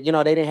me that,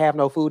 they didn't have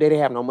no food, they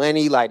didn't have no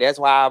money. Like, that's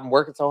why I'm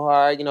working so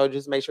hard,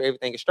 just make sure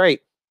everything is straight.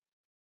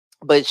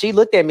 But she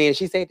looked at me and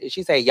she said,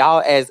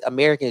 y'all as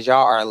Americans,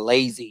 y'all are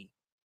lazy.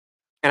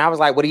 And I was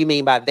like, what do you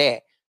mean by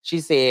that? She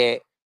said,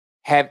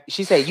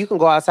 you can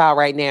go outside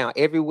right now.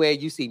 Everywhere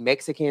you see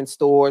Mexican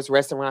stores,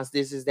 restaurants,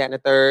 this is that and the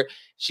third.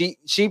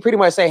 She pretty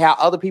much say how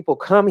other people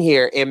come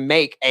here and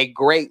make a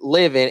great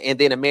living, and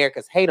then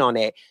Americans hate on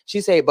that.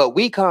 She said, but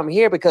we come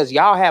here because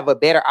y'all have a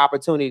better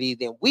opportunity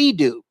than we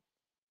do.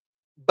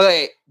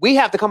 But we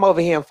have to come over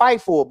here and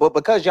fight for it. But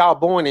because y'all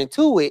born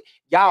into it,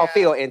 y'all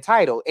feel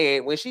entitled.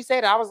 And when she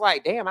said it, I was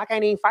like, damn, I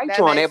can't even fight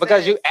you on that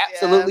because you're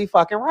absolutely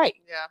fucking right.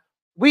 Yeah.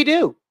 We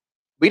do.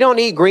 We don't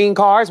need green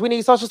cards. We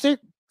need Social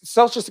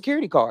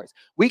Security cards.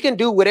 We can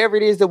do whatever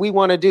it is that we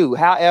want to do.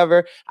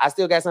 However, I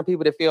still got some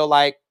people that feel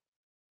like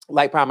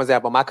prime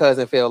example, my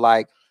cousin feel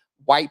like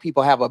white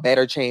people have a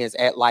better chance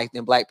at life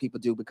than black people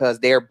do because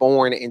they're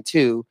born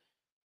into,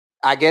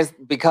 I guess,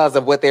 because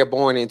of what they're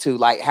born into,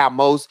 like how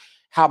most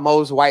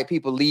white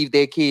people leave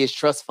their kids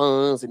trust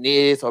funds and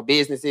this or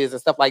businesses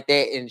and stuff like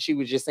that. And she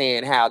was just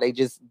saying how they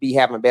just be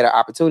having better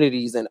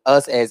opportunities, and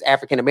us as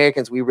African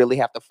Americans, we really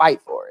have to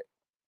fight for it.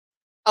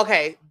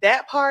 Okay,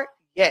 that part,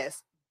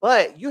 yes.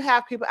 But you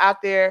have people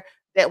out there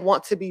that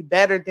want to be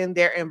better than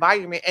their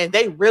environment, and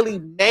they really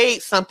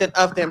made something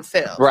of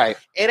themselves. Right.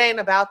 It ain't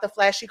about the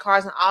flashy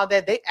cars and all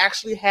that. They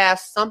actually have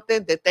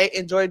something that they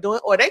enjoy doing,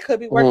 or they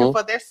could be working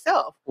for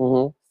themselves.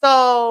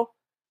 So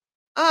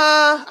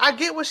I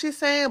get what she's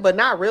saying, but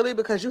not really,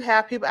 because you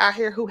have people out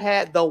here who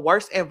had the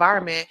worst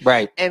environment,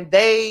 Right. and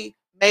they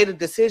made a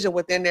decision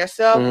within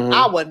themselves.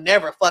 I would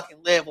never fucking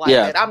live like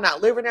that. I'm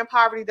not living in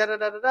poverty,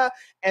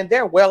 and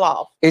they're well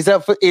off. It's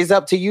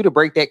up to you to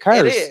break that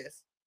curse. It is.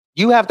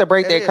 You have to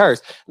break that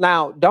curse.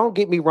 Now, don't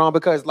get me wrong,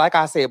 because like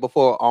I said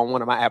before on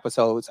one of my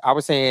episodes, I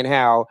was saying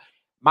how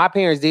my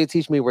parents did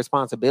teach me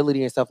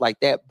responsibility and stuff like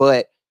that,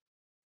 but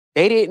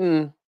they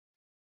didn't,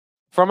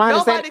 from my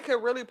understanding, nobody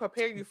could really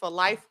prepare you for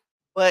life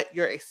but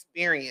your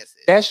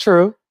experiences. That's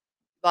true.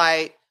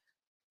 Like,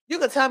 you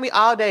can tell me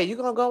all day, you're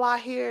going to go out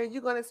here,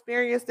 you're going to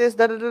experience this,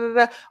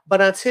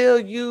 but until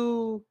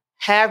you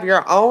have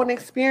your own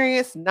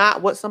experience,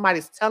 not what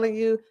somebody's telling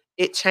you,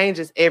 it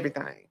changes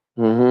everything.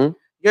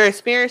 Your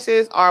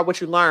experiences are what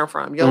you learn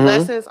from. Your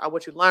lessons are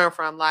what you learn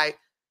from. Like,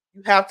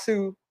 you have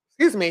to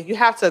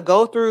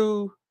go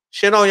through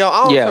shit on your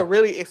own to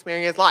really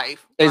experience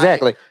life.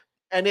 Exactly.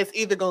 And it's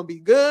either going to be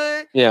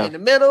good in the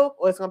middle,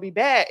 or it's going to be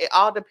bad. It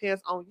all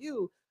depends on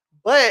you.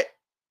 But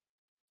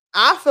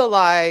I feel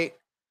like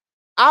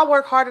I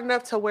work hard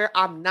enough to where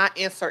I'm not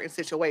in certain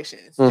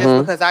situations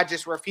just because I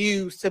just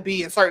refuse to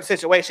be in certain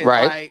situations.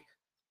 Right. Like,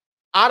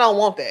 I don't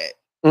want that.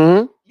 You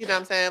know what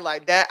I'm saying?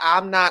 Like that,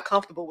 I'm not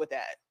comfortable with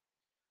that.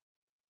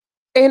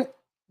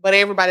 But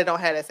everybody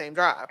don't have that same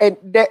drive.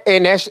 And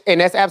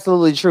that's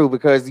absolutely true,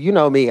 because you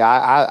know me,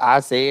 I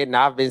say it, and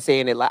I've been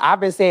saying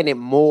it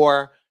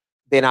more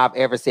than I've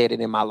ever said it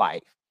in my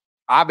life.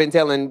 I've been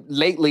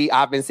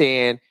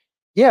saying,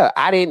 yeah,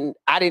 I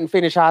didn't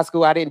finish high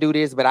school, I didn't do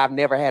this, but I've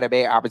never had a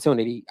bad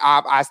opportunity.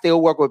 I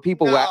still work with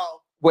people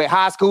with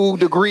high school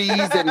degrees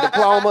and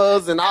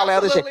diplomas and all that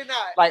other shit.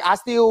 Not. Like, I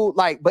still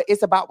but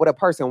it's about what a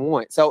person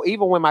wants. So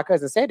even when my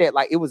cousin said that,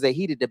 like, it was a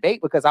heated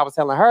debate, because I was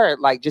telling her,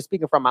 like, just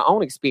speaking from my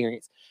own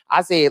experience,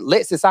 I said,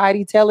 let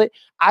society tell it.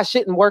 I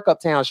shouldn't work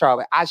uptown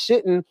Charlotte. I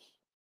shouldn't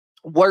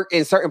work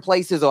in certain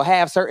places or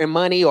have certain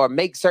money or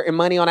make certain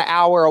money on an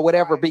hour or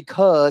whatever,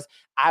 because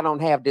I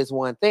don't have this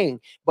one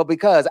thing. But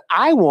because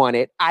I want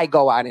it, I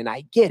go out and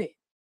I get it.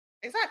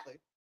 Exactly.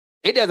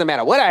 It doesn't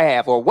matter what I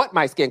have or what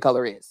my skin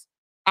color is.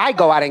 I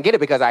go out and get it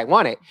because I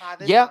want it.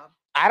 Yeah,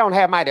 I don't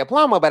have my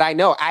diploma, but I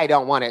know I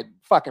don't want to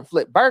fucking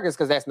flip burgers,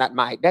 because that's not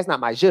my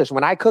zhuzh.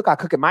 When I cook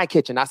in my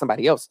kitchen, not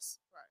somebody else's.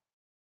 Right.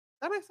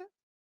 That makes sense.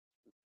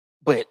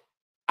 But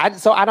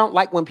I don't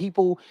like when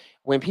people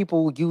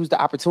use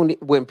the opportunity,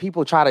 when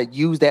people try to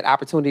use that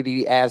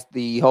opportunity as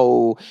the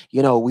whole,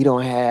 we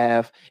don't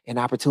have an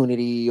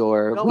opportunity,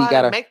 or go we out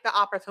gotta and make the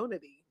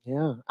opportunity.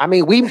 Yeah. I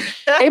mean,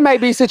 it may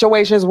be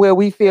situations where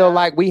we feel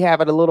like we have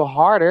it a little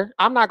harder.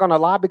 I'm not going to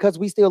lie, because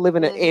we still live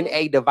in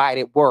a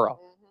divided world.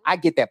 I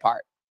get that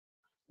part.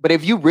 But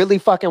if you really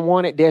fucking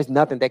want it, there's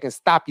nothing that can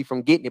stop you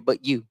from getting it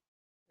but you.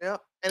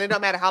 Yep. And it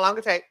don't matter how long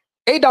it takes.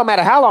 It don't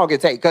matter how long it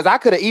takes, because I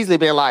could have easily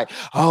been like,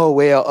 oh,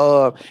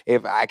 well,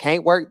 if I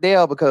can't work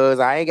there because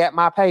I ain't got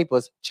my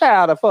papers,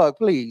 child of fuck,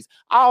 please.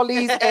 All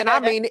these, and I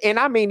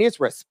mean this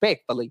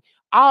respectfully.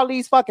 All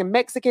these fucking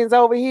Mexicans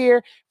over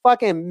here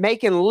fucking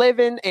making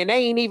living, and they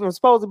ain't even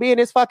supposed to be in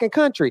this fucking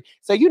country.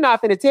 So you're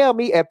not finna tell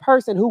me, a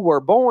person who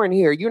were born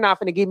here, you're not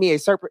finna give me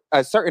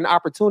a certain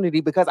opportunity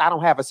because I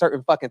don't have a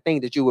certain fucking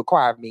thing that you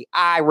require of me.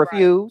 I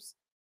refuse.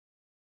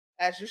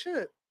 Right. As you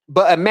should.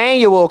 But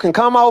Emmanuel can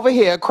come over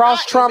here,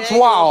 cross Trump's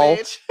wall.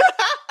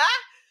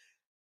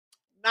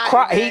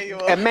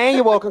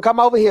 Emmanuel can come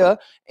over here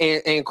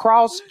and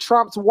cross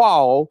Trump's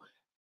wall,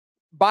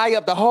 buy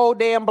up the whole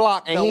damn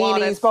block, and he ain't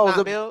even supposed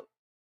to build.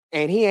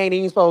 And he ain't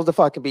even supposed to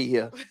fucking be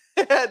here.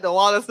 The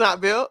wall that's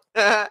not built.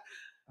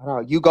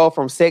 You go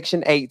from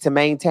Section 8 to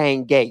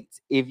maintain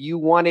gates. If you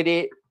wanted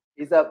it,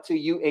 it's up to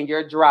you and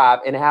your drive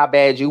and how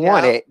bad you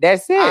want it.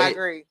 That's it. I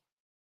agree.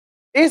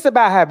 It's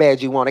about how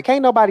bad you want it.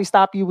 Can't nobody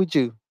stop you with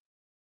you.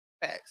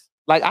 Facts.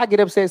 Like, I get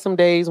upset some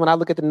days when I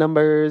look at the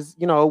numbers,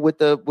 with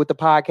the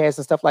podcast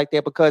and stuff like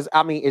that, because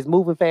I mean, it's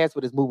moving fast,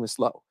 but it's moving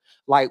slow.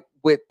 Like,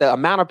 with the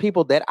amount of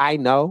people that I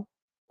know,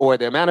 or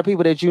the amount of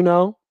people that you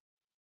know,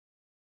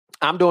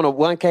 I'm doing a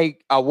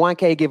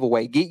 1K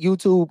giveaway. Get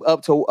YouTube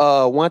up to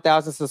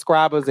 1,000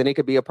 subscribers, and it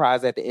could be a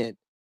prize at the end.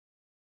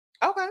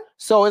 Okay.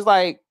 So it's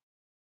like,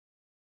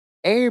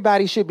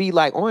 everybody should be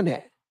like on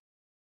that.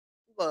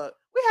 Look,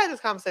 we had this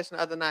conversation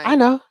the other night. I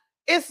know.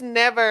 It's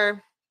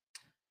never.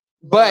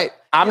 But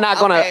I'm not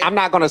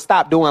gonna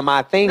stop doing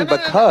my thing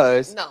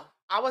because. No,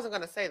 I wasn't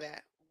gonna say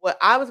that. What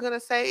I was gonna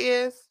say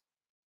is,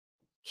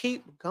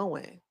 keep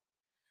going.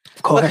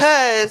 Of course.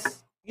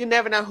 Because you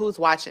never know who's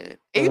watching.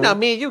 And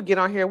me and you get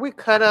on here, we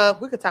cut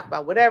up, we could talk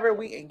about whatever,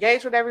 we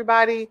engage with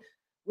everybody,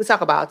 we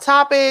talk about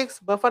topics,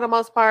 but for the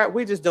most part,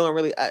 we just doing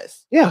really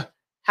us. Yeah.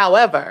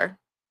 However,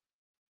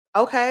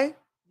 okay,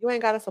 you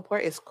ain't gotta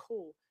support, it's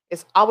cool.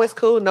 It's always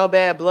cool, no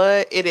bad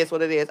blood. It is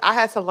what it is. I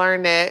had to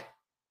learn that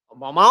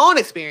on my own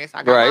experience.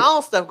 I got my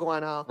own stuff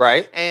going on.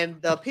 Right.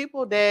 And the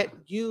people that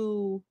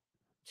you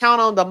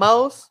count on the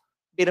most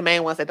be the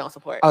main ones that don't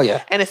support. Oh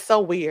yeah. And it's so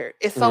weird.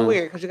 It's so Mhm.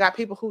 weird because you got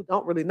people who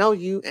don't really know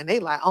you and they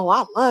like, oh,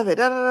 I love it.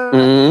 Da, da, da, da.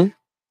 Mhm.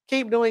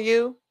 Keep doing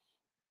you.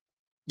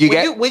 You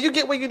When get when you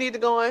get where you need to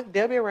go on,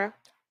 they'll be around.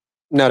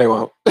 no, they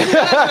won't. No.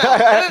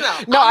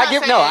 No,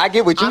 I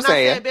get what I'm you're not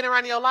saying. been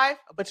around in your life,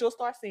 but you'll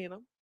start seeing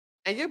them.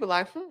 And you'll be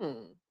like,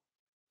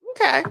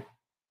 okay.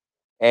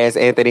 As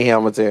Anthony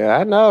Hamilton,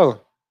 I know.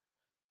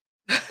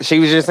 She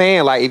was just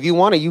saying, like, if you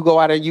want it, you go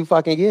out there and you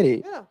fucking get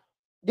it. Yeah.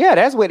 Yeah,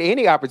 that's with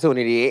any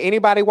opportunity.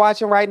 Anybody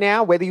watching right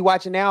now, whether you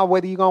watching now or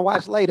whether you're gonna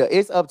watch later,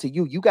 it's up to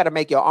you. You got to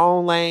make your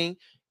own lane.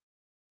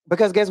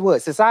 Because guess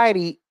what?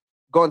 Society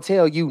gonna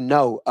tell you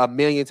no a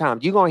million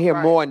times. You're gonna hear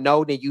more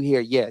no than you hear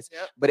yes.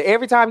 Yep. But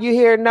every time you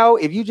hear no,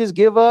 if you just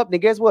give up, then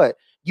guess what?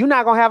 You're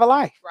not gonna have a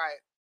life. Right.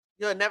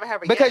 You'll never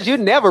have a Because yes. you're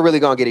never really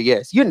gonna get a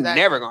yes. You're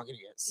Exactly. never gonna get a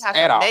yes. You have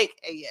at to all. make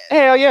a yes.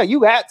 Hell yeah, you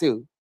got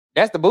to.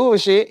 That's the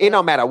bullshit. Yeah. It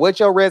don't matter what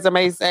your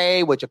resume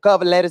say, what your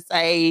cover letter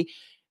say.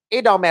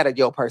 It don't matter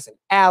your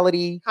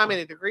personality. How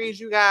many degrees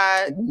you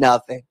got?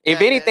 Nothing. If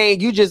Nothing. anything,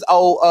 you just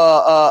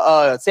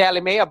owe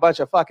Sally Mae a bunch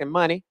of fucking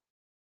money.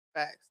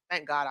 Facts.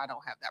 Thank God I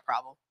don't have that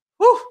problem.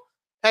 Whew.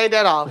 Paid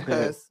that off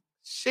because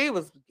she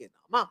was getting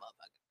on my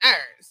motherfucking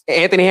nerves.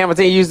 Anthony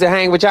Hamilton used to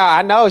hang with y'all.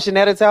 I know.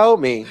 Shanetta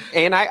told me,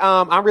 and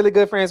I'm really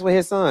good friends with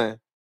his son.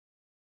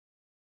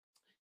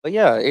 But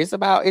yeah, it's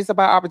about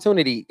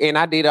opportunity. And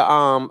I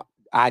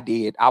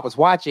was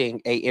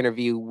watching a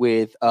interview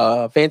with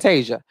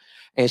Fantasia,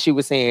 and she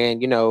was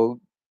saying, you know,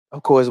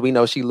 of course we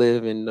know she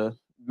live in the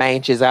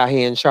mansions out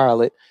here in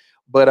Charlotte,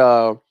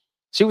 but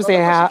she was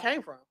saying how she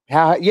came from.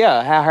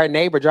 how her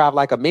neighbor drive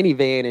like a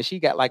minivan and she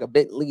got like a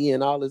Bentley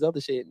and all this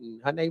other shit,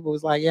 and her neighbor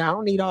was like, yeah, I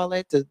don't need all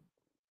that to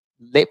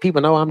let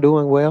people know I'm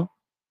doing well.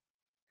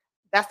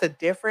 That's the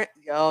difference,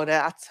 yo.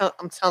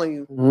 I'm telling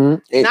you,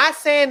 Mm-hmm. not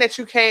saying that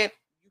you can't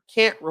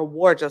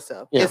reward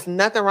yourself. Yeah. There's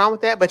nothing wrong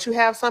with that, but you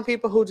have some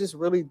people who just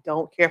really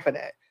don't care for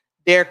that.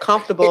 They're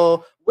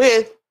comfortable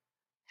with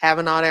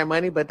having all their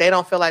money, but they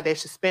don't feel like they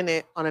should spend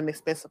it on an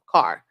expensive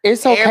car.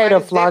 It's okay to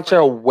Everybody's flaunt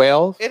different. your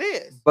wealth. It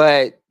is.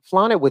 But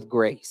flaunt it with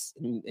grace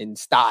and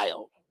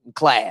style and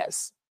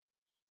class.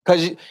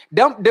 Because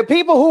the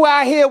people who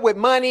out here with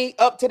money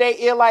up to their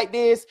ear like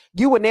this,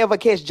 you would never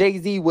catch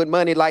Jay-Z with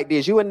money like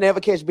this. You would never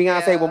catch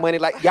Beyonce with money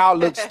like y'all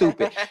look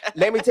stupid.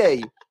 Let me tell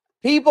you,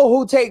 people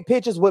who take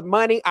pictures with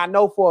money, I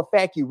know for a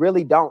fact you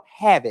really don't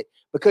have it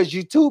because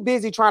you're too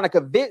busy trying to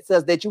convince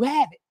us that you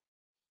have it.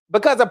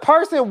 Because a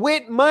person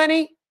with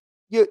money,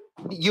 you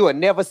will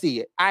never see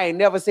it. I ain't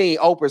never seen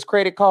Oprah's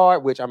credit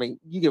card, which I mean,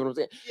 you get what I'm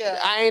saying. Yeah.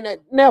 I ain't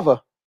never.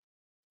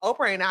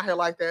 Oprah ain't out here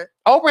like that.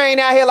 Oprah ain't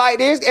out here like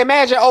this.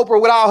 Imagine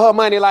Oprah with all her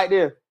money like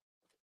this.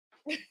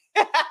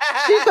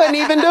 She couldn't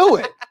even do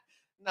it.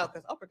 No,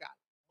 because Oprah got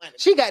money.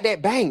 She got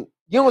that bank.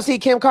 You don't see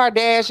Kim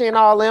Kardashian and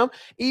all them.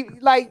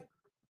 Like,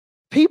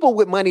 people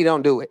with money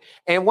don't do it.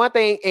 And one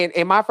thing,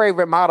 and my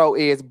favorite motto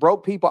is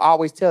broke people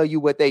always tell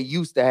you what they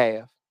used to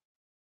have.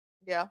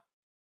 Yeah.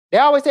 They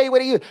always tell you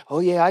what they used. Oh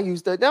yeah, I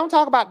used to. They don't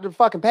talk about the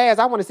fucking past.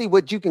 I want to see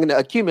what you can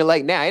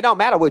accumulate now. It don't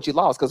matter what you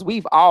lost because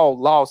we've all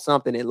lost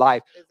something in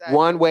life,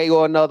 one way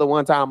or another,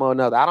 one time or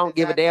another. I don't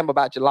give a damn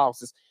about your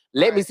losses.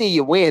 Let me see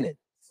you winning.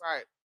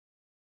 Right.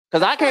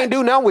 Because I can't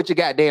do nothing with your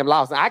goddamn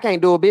loss. I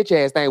can't do a bitch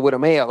ass thing with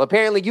them. Hell,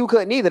 apparently you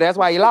couldn't either. That's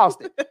why you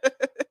lost it.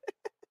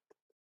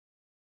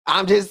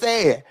 I'm just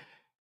saying.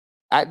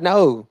 I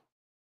know.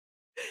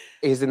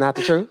 Is it not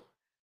the truth?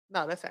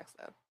 No, that's facts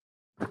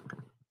though.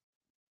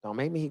 Don't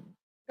make me.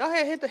 Go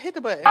ahead, hit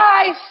the button.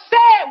 I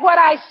said what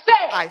I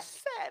said. I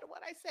said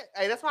what I said.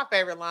 Hey, that's my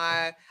favorite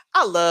line.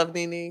 I love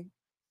Nene.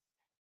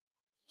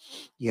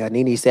 Yeah,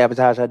 Nene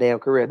sabotaged her damn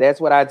career. That's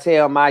what I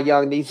tell my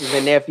young nieces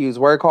and nephews.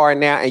 Work hard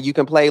now and you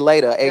can play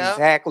later. Yep.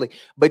 Exactly.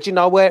 But you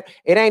know what?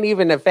 It ain't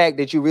even the fact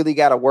that you really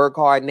got to work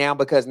hard now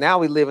because now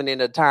we're living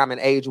in a time and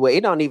age where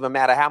it don't even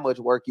matter how much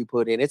work you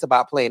put in. It's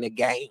about playing a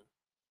game.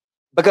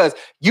 Because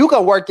you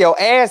can work your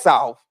ass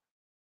off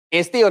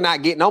and still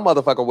not get no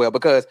motherfucker well.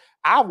 Because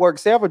I've worked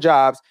several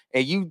jobs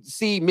and you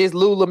see Miss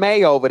Lula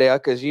May over there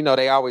because, you know,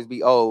 they always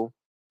be old.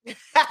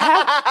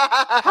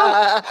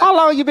 How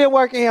long you been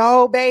working here?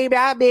 Oh, baby,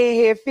 I've been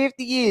here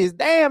 50 years.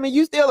 Damn, and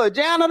you still a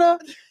janitor?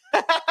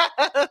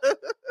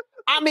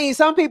 I mean,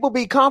 some people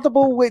be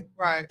comfortable with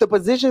the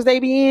positions they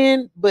be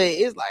in, but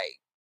it's like,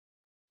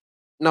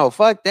 no,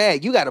 fuck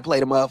that. You got to play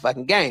the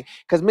motherfucking game.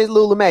 Because Miss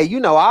Lula May, you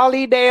know, all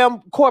these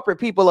damn corporate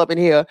people up in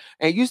here,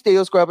 and you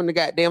still scrubbing the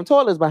goddamn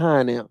toilets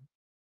behind them.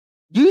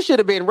 You should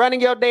have been running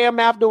your damn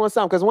mouth doing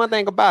something. Because one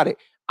thing about it,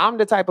 I'm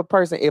the type of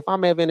person, if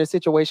I'm ever in a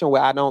situation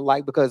where I don't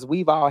like, because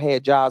we've all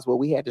had jobs where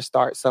we had to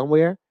start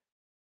somewhere.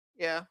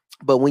 Yeah.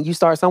 But when you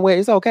start somewhere,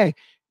 it's okay.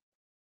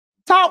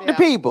 Talk to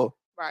people.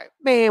 Right.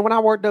 Man, when I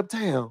worked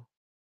uptown,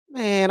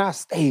 man, I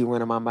stayed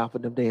running my mouth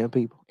with them damn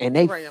people. And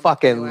they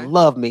fucking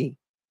love me.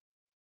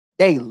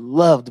 They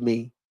loved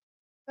me.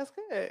 That's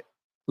good.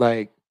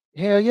 Like,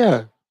 hell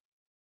yeah.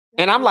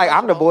 And I'm like,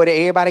 I'm the boy that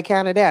everybody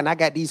counted out. And I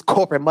got these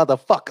corporate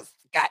motherfuckers,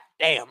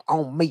 goddamn,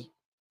 on me.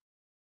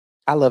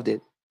 I loved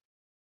it.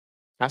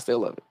 I still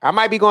love it. I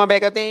might be going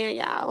back up there,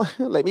 y'all.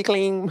 Let me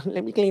clean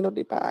up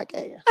the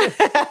podcast.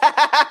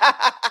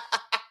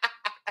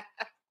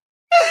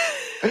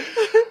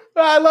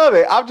 I love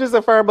it. I'm just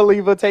a firm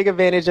believer. Take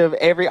advantage of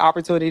every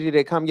opportunity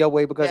that come your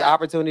way because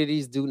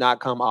opportunities do not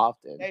come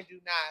often. They do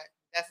not.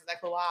 That's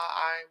exactly why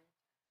I'm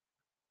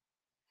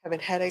having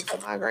headaches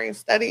and migraines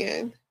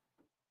studying.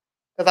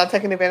 Because I'm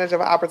taking advantage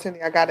of an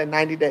opportunity I got in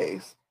 90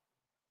 days.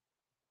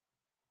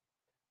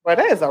 But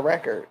that is a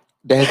record.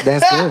 That's good.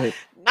 90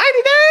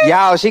 days?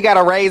 Y'all, she got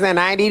a raise in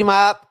 90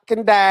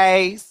 motherfucking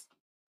days.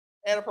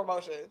 And a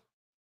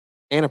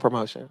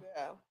promotion.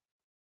 Yeah.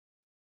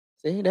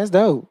 See, that's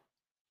dope.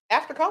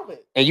 After COVID.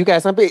 And you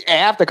got something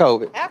after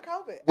COVID. After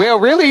COVID. Well,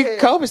 really,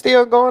 COVID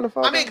still going to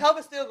fuck. I mean,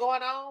 COVID's still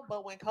going on,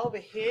 but when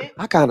COVID hit,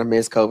 I kind of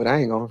miss COVID. I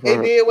ain't going for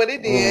it did what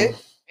it did,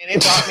 and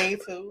it brought me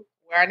to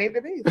where I need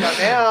to be. So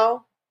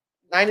now,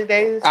 90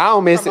 days. I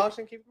don't miss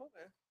promotion, keep moving.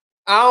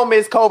 I don't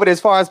miss COVID as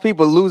far as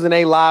people losing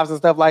their lives and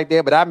stuff like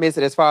that, but I miss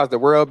it as far as the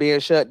world being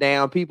shut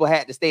down. People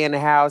had to stay in the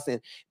house and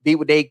be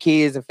with their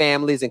kids and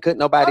families, and couldn't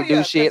nobody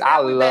do shit. I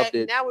loved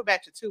it. Now we're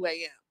back to 2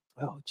 a.m.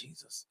 Oh,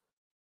 Jesus.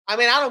 I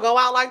mean, I don't go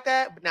out like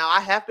that, but now I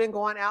have been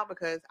going out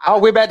because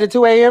we're back to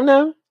 2 a.m.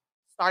 now?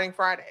 Starting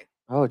Friday.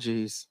 Oh,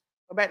 jeez.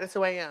 We're back to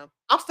 2 a.m.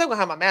 I'm still gonna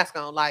have my mask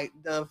on. Like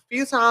the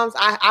few times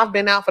I've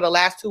been out for the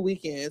last 2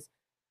 weekends,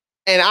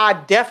 and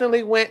I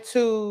definitely went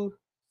to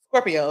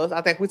Scorpios.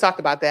 I think we talked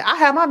about that. I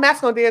had my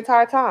mask on the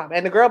entire time,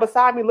 and the girl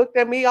beside me looked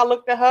at me. I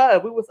looked at her,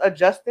 and we was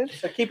adjusting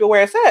to keep it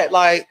where it's at.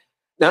 Like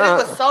there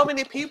was so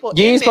many people.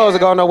 You ain't supposed to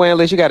go nowhere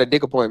unless you got a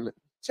dick appointment.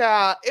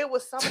 Child, it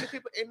was so many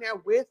people in there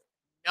with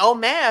no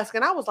mask,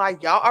 and I was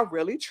like, y'all are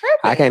really tripping.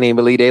 I can't even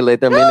believe they let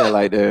them in there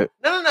like that.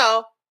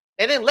 No.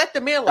 They didn't let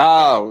them in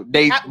like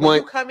that. When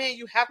you come in,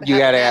 you have to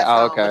have a mask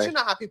on. Okay. But you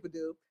know how people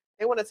do.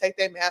 They want to take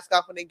their mask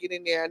off when they get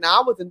in there.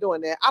 Now, I wasn't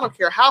doing that. I don't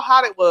care how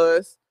hot it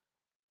was.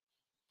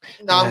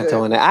 No, I'm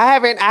doing that.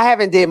 I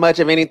haven't did much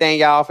of anything,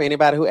 y'all. For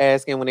anybody who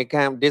asking, when it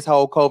comes this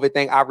whole COVID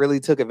thing, I really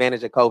took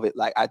advantage of COVID.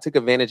 Like I took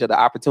advantage of the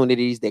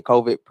opportunities that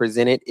COVID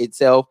presented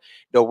itself.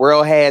 The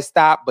world had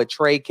stopped, but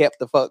trade kept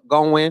the fuck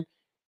going.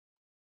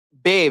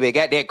 Baby,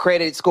 got that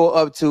credit score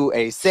up to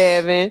a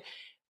 7.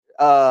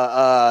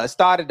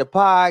 Started the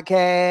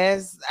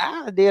podcast.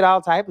 I did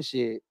all type of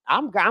shit.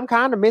 I'm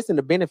kind of missing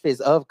the benefits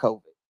of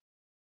COVID.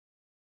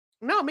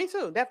 No, me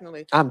too.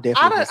 Definitely. I'm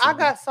definitely. I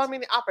got so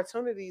many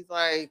opportunities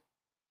like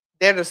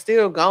that are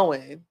still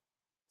going.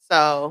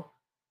 So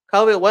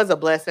COVID was a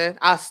blessing.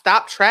 I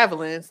stopped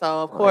traveling,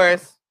 so of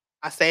course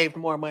I saved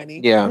more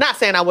money. Yeah. I'm not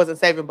saying I wasn't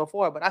saving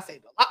before, but I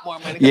saved a lot more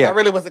money because I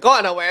really wasn't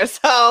going nowhere.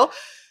 So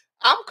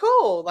I'm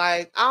cool.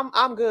 Like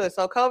I'm good.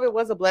 So COVID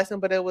was a blessing,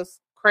 but it was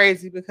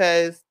crazy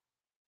because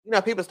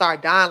people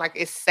start dying. Like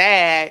it's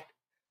sad,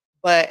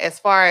 but as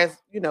far as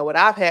what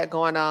I've had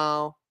going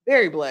on,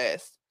 very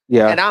blessed.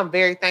 Yeah, and I'm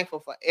very thankful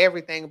for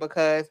everything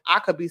because I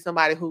could be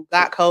somebody who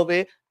got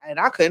COVID and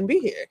I couldn't be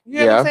here. You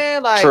know what I'm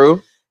saying? Like,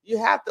 true. You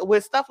have to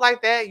with stuff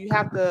like that. You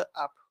have to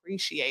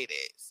appreciate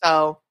it.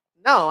 So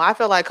no, I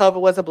feel like COVID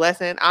was a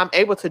blessing. I'm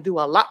able to do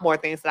a lot more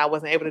things that I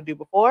wasn't able to do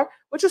before,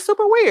 which is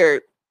super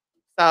weird.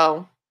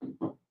 So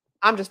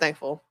I'm just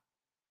thankful.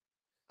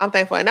 I'm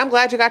thankful. And I'm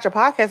glad you got your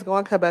podcast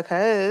going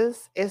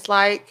because it's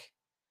like,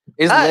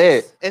 it's us.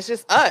 lit. It's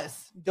just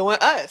us doing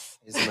us.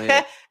 It's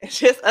lit. It's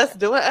just us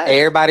doing us.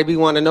 Everybody be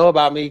wanting to know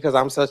about me because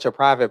I'm such a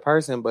private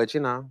person, but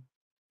here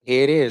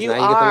it is. You now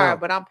you are, get to know.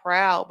 But I'm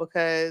proud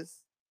because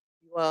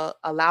you are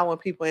allowing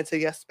people into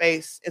your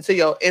space,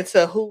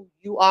 into who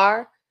you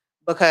are,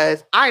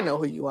 because I know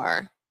who you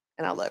are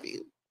and I love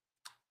you.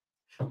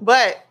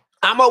 But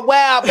I'm a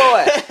wild boy.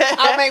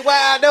 I make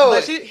wild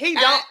noise. But he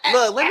don't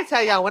look. Let me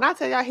tell y'all. When I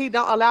tell y'all he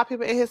don't allow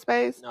people in his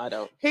space, no, I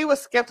don't. He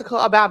was skeptical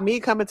about me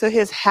coming to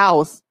his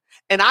house,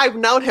 and I've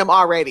known him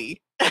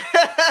already.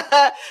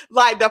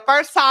 Like the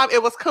first time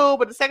it was cool,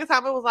 but the second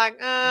time it was like,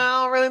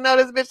 I don't really know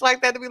this bitch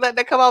like that to be letting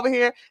that come over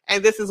here.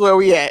 And this is where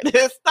we at.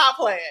 Stop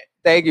playing.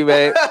 Thank you,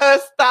 man.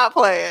 Stop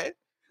playing.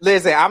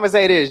 Listen, I'm gonna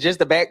say this just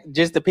to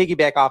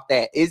piggyback off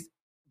that is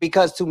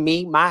because to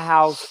me, my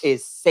house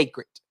is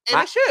sacred. And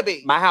it should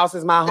be. My house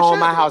is my home.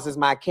 My house is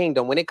my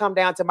kingdom. When it come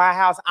down to my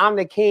house, I'm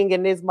the king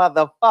in this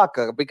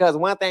motherfucker. Because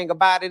one thing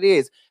about it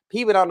is,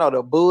 people don't know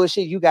the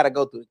bullshit you got to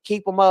go through to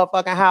keep a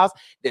motherfucking house,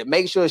 to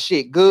make sure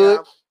shit good,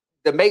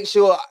 to make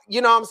sure, you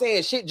know what I'm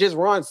saying, shit just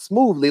runs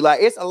smoothly.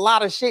 Like, it's a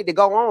lot of shit to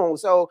go on.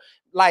 So,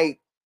 like,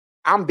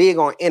 I'm big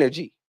on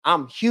energy.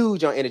 I'm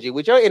huge on energy,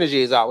 which your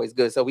energy is always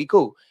good. So we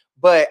cool.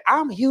 But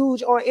I'm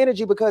huge on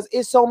energy because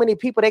it's so many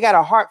people, they got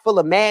a heart full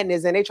of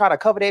madness and they try to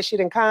cover that shit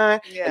in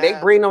kind. Yeah. And they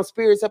bring them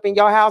spirits up in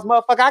your house.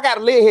 Motherfucker, I got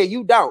to live here.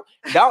 You don't.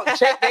 Don't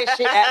check that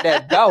shit at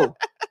the door.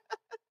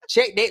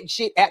 Check that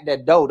shit at the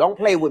door. Don't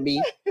play with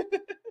me.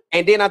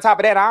 And then on top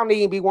of that, I don't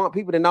even be want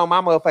people to know my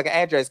motherfucking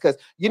address. Because,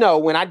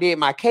 when I did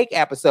my cake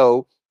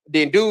episode,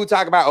 then dude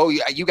talk about, oh,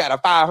 you got a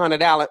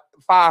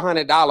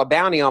 $500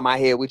 bounty on my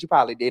head, which you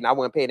probably didn't. I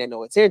wasn't paying that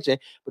no attention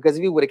because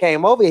if he would have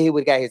came over here, he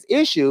would have got his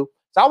issue.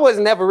 So I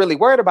wasn't never really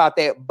worried about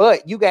that.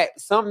 But you got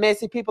some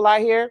messy people out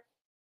here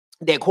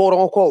that quote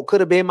unquote could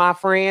have been my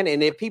friend,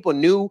 and if people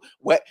knew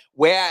where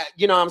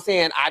you know what I'm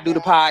saying, I do the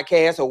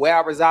podcast or where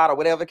I reside or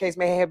whatever the case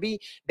may have be,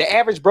 the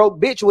average broke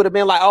bitch would have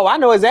been like, oh, I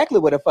know exactly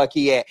where the fuck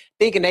he at,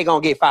 thinking they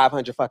gonna get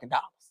 $500 fucking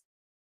dollars.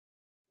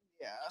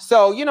 Yeah.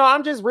 So, you know,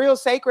 I'm just real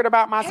sacred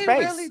about my He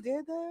space. really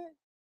did that?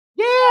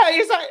 Yeah,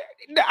 it's like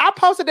I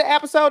posted the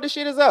episode. The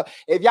shit is up.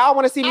 If y'all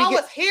want to see me, I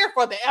was here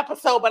for the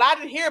episode, but I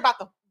didn't hear about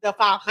the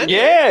 500.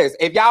 Yes,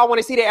 if y'all want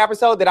to see the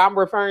episode that I'm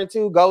referring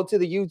to, go to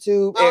the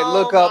YouTube and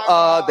look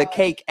up the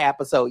cake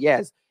episode.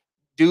 Yes,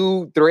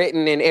 dude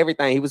threatened and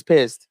everything. He was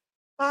pissed.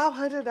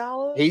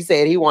 $500. He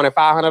said he wanted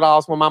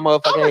 $500 for my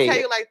motherfucking I'm gonna head. tell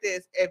you like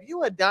this: if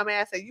you a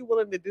dumbass and you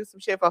willing to do some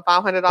shit for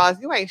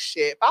 $500, you ain't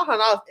shit.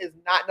 $500 is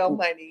not no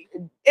money.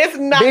 It's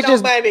not no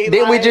money.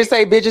 Didn't we just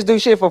say bitches do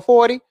shit for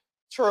 40?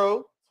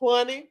 True.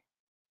 20.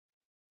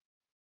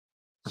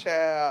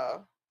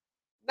 Child.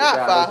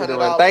 Not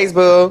 $500. Thanks,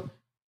 boo.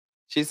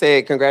 She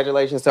said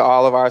congratulations to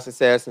all of our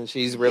success, and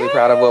she's really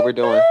proud of what we're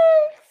doing.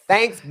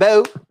 Thanks,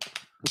 boo.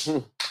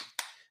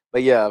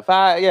 But yeah,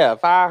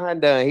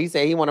 500. He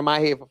said he wanted my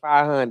head for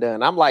 500.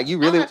 And I'm like, you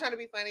really? I'm not trying to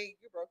be funny.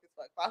 You broke as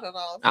fuck.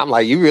 $500. I'm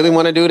like, you really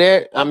want to do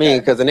that? I mean,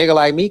 because a nigga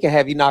like me can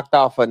have you knocked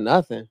off for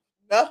nothing.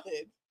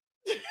 Nothing.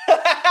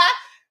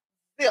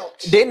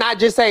 Didn't I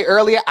just say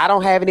earlier, I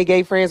don't have any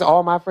gay friends.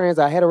 All my friends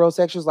are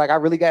heterosexuals. Like, I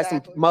really got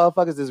some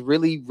motherfuckers that's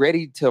really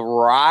ready to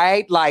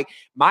ride. Like,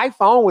 my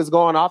phone was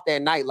going off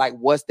that night. Like,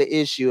 what's the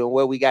issue and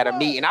where we got to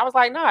meet? And I was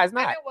like, nah, it's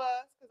not. And it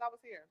was because I was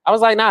here. I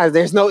was like, nah,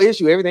 there's no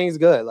issue. Everything's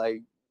good.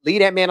 Like,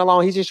 leave that man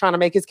alone. He's just trying to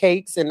make his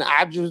cakes. And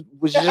I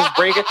was just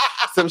bringing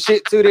some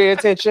shit to their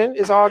attention.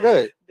 It's all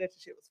good. That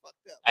shit was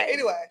fucked up. But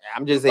anyway,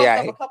 I'm just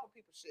saying. A couple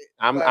people shit.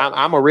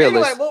 I'm a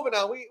realist. Anyway, moving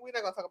on. We're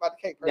not gonna talk about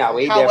the cake. Yeah,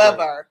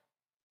 however,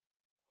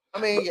 I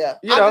mean, yeah,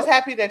 I'm just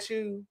happy that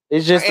you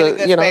it's just are in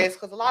a good space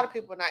because a lot of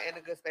people are not in a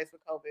good space with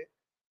COVID.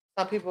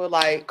 Some people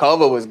like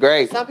COVID was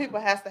great. Some people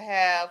has to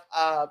have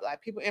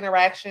like people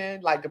interaction,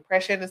 like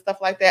depression and stuff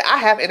like that. I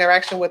have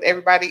interaction with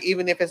everybody,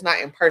 even if it's not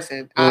in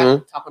person.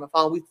 I talk on the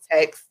phone, we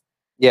text.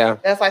 Yeah,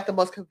 that's like the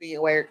most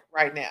convenient way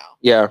right now.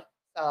 Yeah.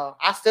 So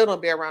I still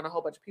don't be around a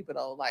whole bunch of people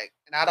though. Like,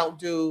 and I don't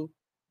do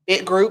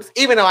big groups,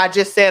 even though I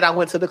just said I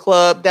went to the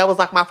club. That was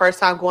like my first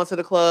time going to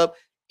the club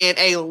in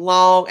a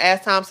long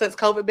ass time since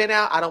COVID been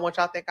out. I don't want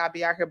y'all to think I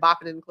be out here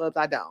bopping in the clubs.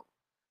 I don't.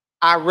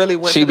 I really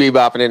went. She be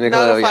bopping in the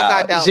club, the fuck y'all.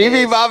 I don't. She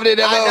be bopping in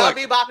the club. I don't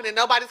be bopping in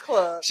nobody's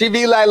club. She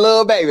be like,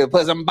 little baby,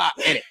 put some bop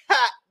in it.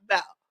 No.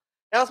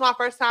 That was my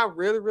first time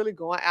really, really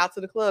going out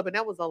to the club. And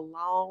that was a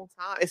long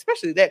time,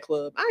 especially that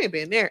club. I ain't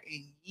been there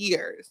in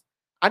years.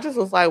 I just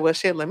was like, well,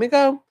 shit, let me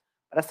go.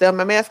 But I still have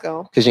my mask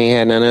on. Because you ain't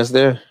had none else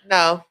there?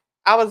 No.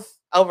 I was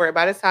over it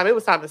by this time. It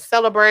was time to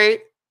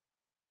celebrate.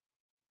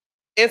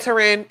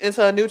 Entering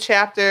into a new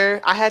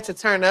chapter. I had to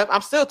turn up.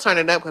 I'm still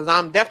turning up because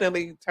I'm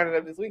definitely turning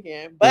up this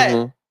weekend.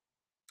 But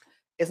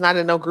it's not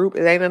in no group.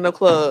 It ain't in no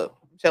club.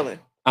 I'm chilling.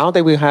 I don't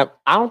think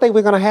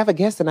we're gonna have a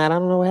guest tonight. I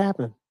don't know what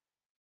happened.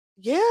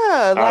 Yeah.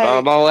 I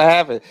don't know what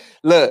happened.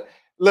 Look,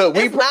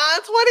 it's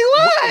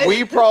 9:21.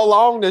 We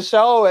prolonged the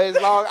show as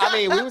long. I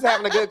mean, we was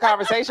having a good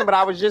conversation, but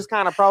I was just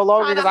kind of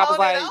prolonging because I was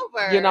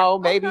like, you know,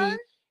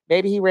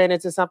 maybe he ran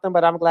into something,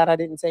 but I'm glad I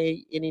didn't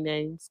say any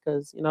names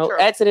because, you know,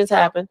 accidents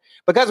happen.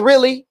 Because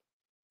really,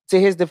 to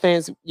his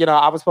defense, you know,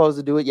 I was supposed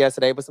to do it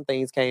yesterday, but some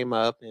things came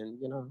up and,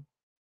 you know,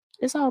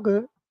 it's all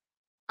good.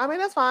 I mean,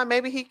 that's fine.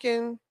 Maybe we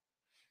can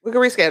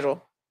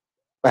reschedule.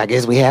 I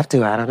guess we have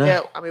to. I don't know.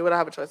 Yeah, I mean, we don't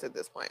have a choice at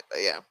this point, but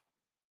yeah.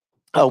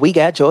 Oh, we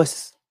got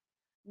choices.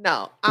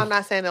 No, I'm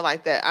not saying it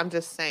like that. I'm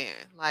just saying,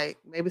 like,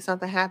 maybe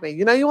something happened.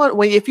 You know,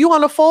 if you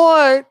want to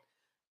Ford,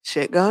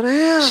 shit go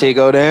down. Shit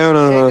go down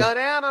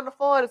on the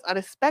Ford. It's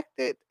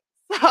unexpected.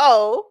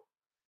 So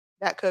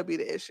that could be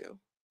the issue.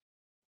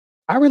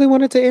 I really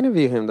wanted to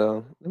interview him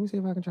though. Let me see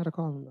if I can try to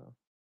call him though.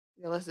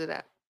 Yeah, let's do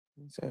that.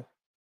 Let me see.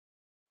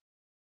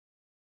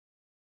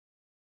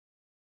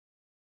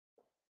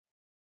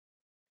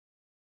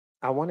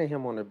 I wanted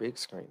him on the big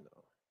screen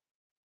though.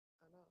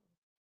 I know.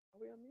 Are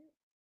we on mute?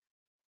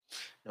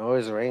 No,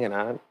 it's ringing.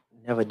 I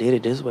never did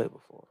it this way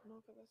before. No,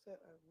 because I said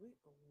a week.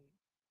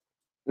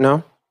 No?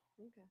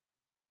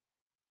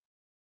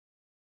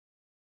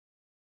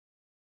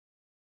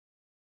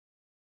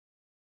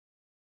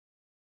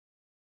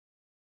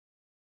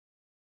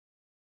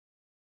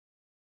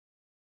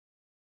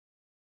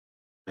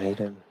 Okay. He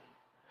didn't.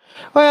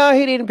 Well,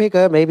 he didn't pick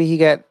up. Maybe he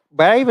got.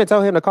 But I even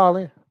told him to call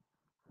in.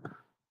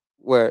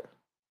 What?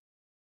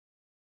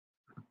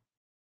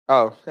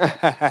 Oh.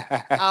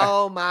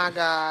 Oh my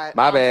God.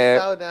 My bad.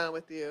 I'm so done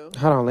with you.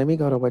 Hold on. Let me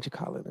go to what you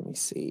call it. Let me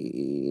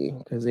see.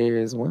 Because there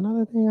is one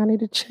other thing I need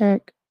to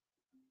check.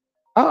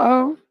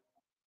 Uh-oh.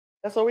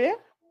 That's where we at?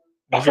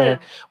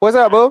 What's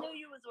up, boo? I knew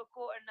you was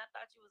recording. I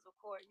thought you was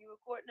recording. You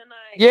recording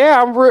tonight?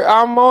 Yeah,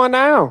 I'm on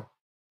now.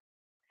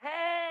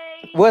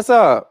 Hey. What's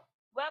up?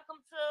 Welcome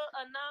to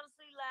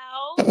Anonymously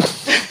Loud.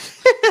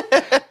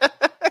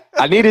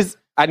 I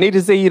need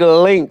to send you the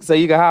link so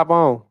you can hop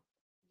on.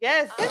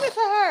 Yes, send it to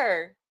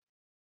her.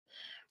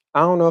 I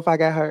don't know if I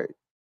got hurt.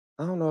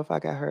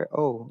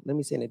 Oh, let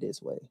me send it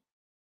this way.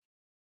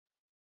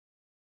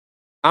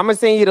 I'm gonna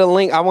send you the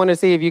link. I want to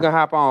see if you can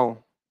hop on.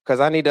 Cause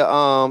I need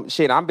to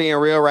shit, I'm being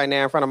real right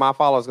now in front of my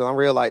followers because I'm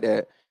real like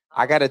that.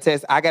 I gotta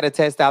test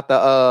out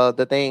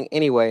the thing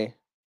anyway.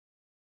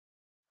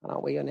 Hold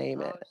on, where your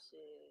name Oh at?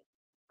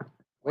 shit.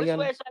 Where Which your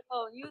way should I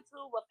go?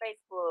 YouTube or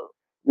Facebook?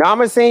 No, I'm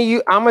gonna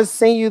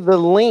send you the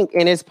link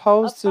and it's A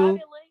supposed private to.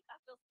 link? I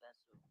feel special.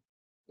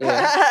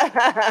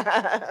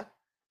 Yeah.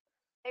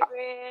 Hey,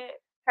 Red.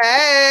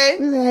 Hey.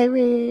 Hey,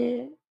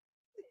 Red.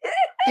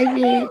 Hey, Red. Let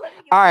me get All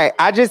my right,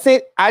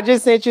 shit. I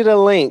just sent you the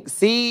link.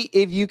 See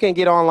if you can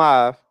get on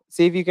live.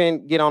 See if you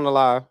can get on the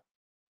live.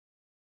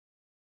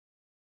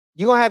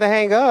 You gonna have to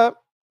hang up.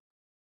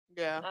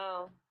 Yeah.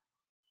 Oh.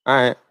 All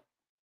right.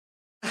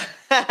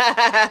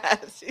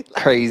 She like,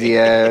 Crazy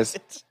ass.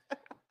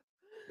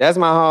 That's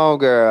my home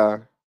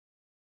girl.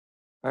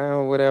 I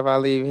don't whatever I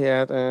leave here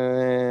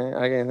after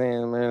I can't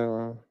say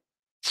man.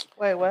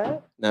 Wait,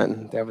 what?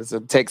 Nothing. That was a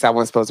text I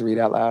wasn't supposed to read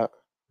out loud.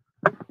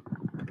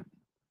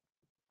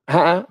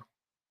 Huh?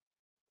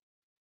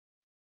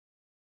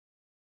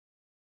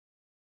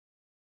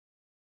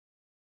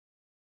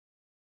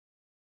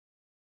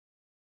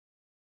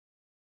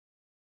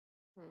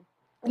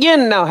 You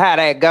know how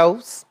that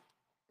goes.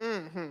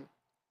 Mm-hmm.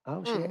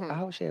 Oh shit! I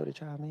hope she able to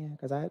chime in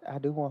because I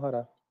do want her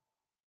to.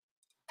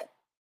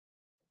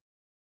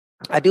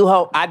 I do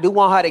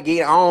want her to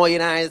get on. You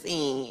know what I'm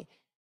saying?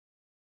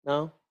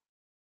 No,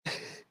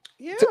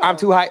 Yeah. I'm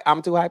too hype.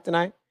 I'm too hyped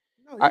tonight.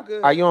 No, you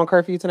good. Are you on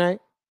curfew tonight?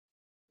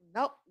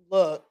 Nope.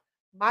 Look,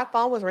 my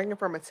phone was ringing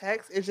from a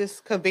text. It's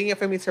just convenient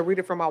for me to read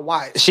it from my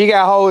watch. She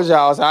got hoes,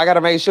 y'all. So I got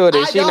to make sure that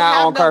I she's don't not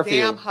have on no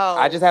curfew. damn hoes.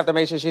 I just have to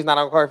make sure she's not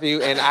on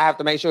curfew, and I have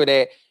to make sure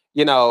that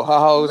her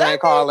hoes Let ain't me-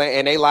 calling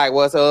and they like,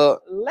 "What's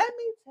up?" Let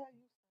me tell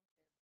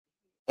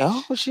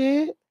you. Oh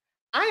shit!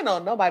 I ain't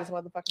on nobody's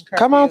motherfucking curfew.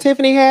 Come on,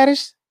 Tiffany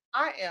Haddish.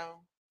 I am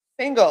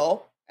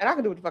single and I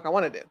can do what the fuck I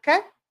want to do. Okay?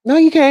 No,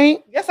 you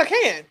can't. Yes, I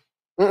can.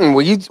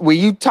 When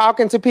you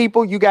talking to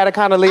people, you got to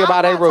kind of live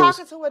by their I'm rules. not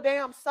talking to a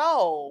damn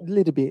soul. A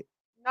little bit.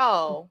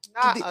 No,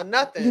 not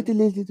nothing.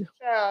 Little.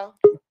 Child.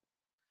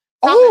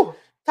 Oh,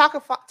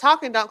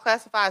 Talking don't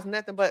classify as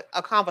nothing but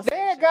a conversation.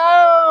 there it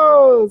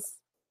goes.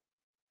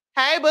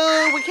 Hey,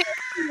 boo, we can't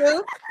see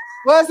you.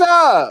 What's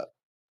up?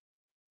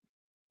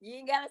 You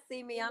ain't gotta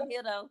see me. I'm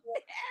here though.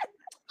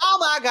 Oh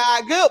my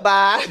God,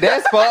 goodbye.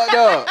 That's fucked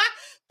up.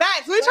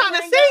 Facts, we Well, trying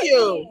to ain't see gotta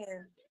you.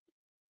 in.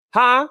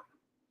 Huh?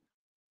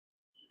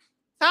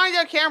 Turn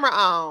your camera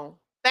on.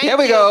 Thank There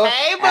we you. go.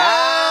 Hey, boo.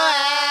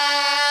 Ah.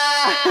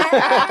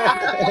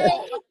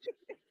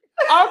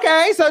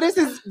 Okay, so this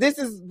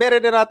is better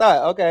than I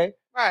thought. Okay,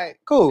 Right.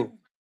 cool.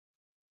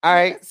 All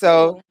right, That's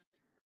so cool.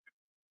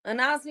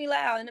 Announce me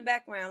loud in the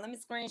background. Let me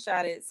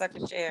screenshot it so I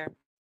can share.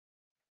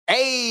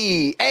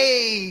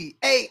 hey.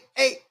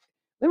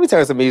 Let me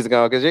turn some music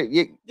on because Let's no,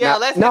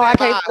 hear I that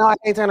can't. vibe. No, I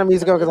can't turn the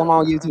music on because I'm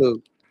on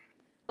YouTube.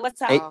 What's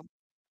Hey. up?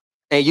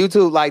 And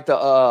YouTube like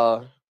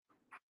the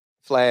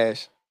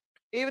flash.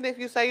 Even if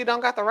you say you don't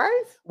got the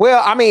rights?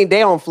 Well, I mean,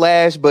 they on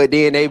flash, but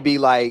then they be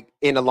like,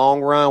 in the long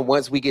run,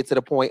 once we get to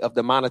the point of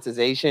the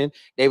monetization,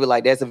 they be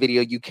like, that's a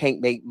video you can't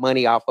make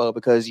money off of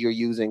because you're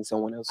using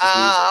someone else's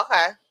music.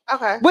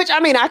 Okay. Which I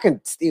mean, I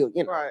can still,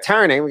 Right.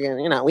 turn it. We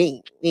ain't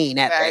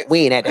at Facts. we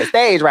ain't at that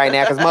stage right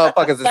now because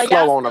motherfuckers is So slow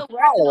y'all on the still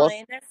working follow. on it,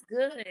 and that's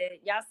good.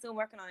 Y'all still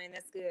working on it, and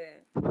that's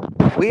good.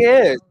 We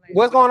is.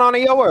 What's going on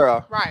in your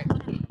world? Right.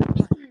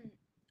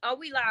 Oh,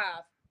 we live.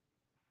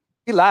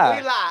 We live.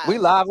 We live. We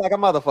live like a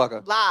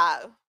motherfucker.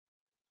 Live.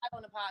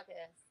 On the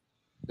podcast.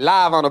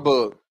 Live on the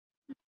book.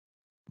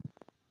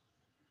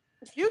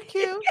 You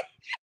cute.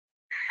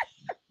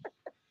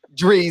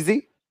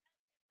 Dreezy.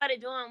 What are they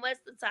doing?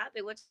 What's the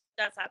topic? What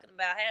y'all talking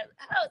about?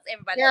 How's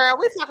everybody? Girl,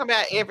 we talking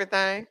about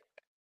everything.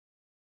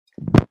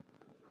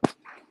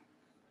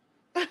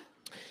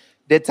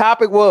 The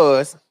topic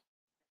was.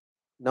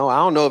 No, I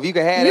don't know if you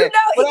can have You that. know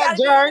he What up, got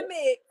to be Jern? in the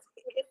mix.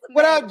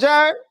 What up,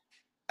 Jern?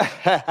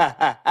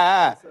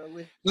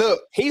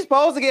 Look, he's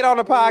supposed to get on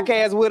the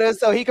podcast with us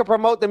so he can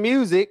promote the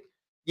music.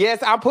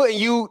 Yes, I'm putting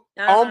you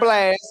on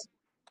blast.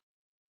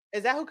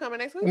 Is that who coming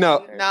next week?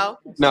 No.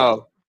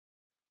 No.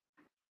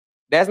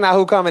 That's not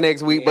who coming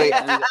next week, but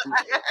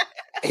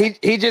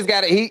he just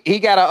gotta he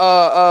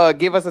gotta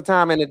give us a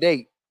time and a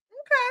date.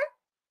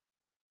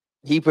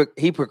 Okay.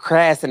 He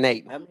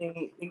procrastinating. I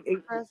mean,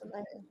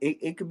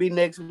 it could be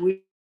next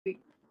week. Just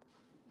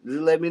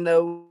let me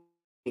know.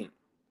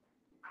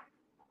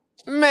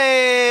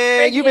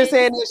 Man, you've been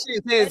saying this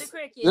shit since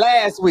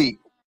last week.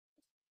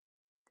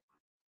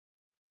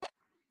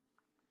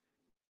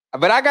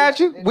 But I got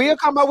you. We'll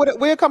come up with a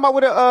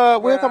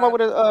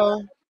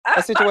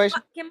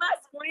situation. Can my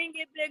screen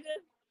get bigger?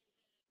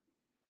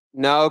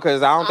 No,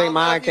 because I don't think know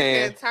mine if you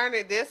can. Turn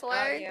it this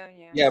way.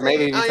 Yeah,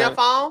 maybe on your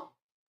phone.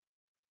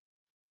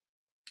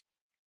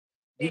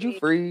 Did you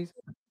freeze?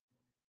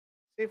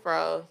 She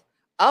froze.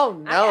 Oh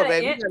no,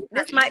 baby.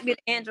 This might be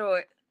the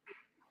Android.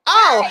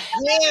 Oh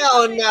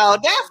hell no.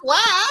 That's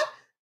why.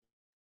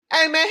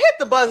 Hey man, hit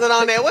the buzzer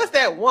on that. What's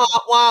that?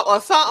 Womp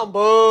or something,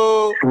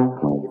 boo.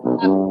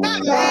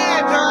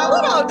 Man, girl,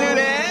 we don't do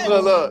that.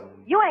 Look.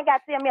 You ain't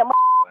got to tell me a thing.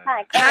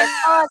 And as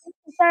far as it's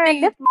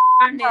concerned, this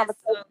conversation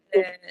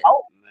is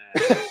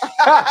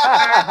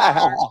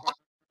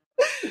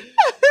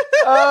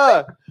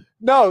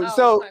No, Oh,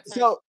 so it's my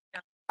so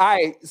all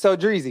right, so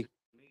Dreezy,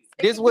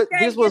 this was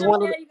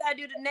one of the, you gotta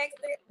do the next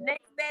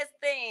best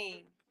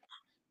thing.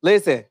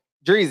 listen,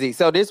 Dreezy.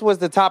 So this was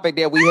the topic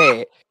that we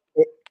had,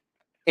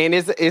 and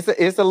it's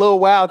a little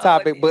wild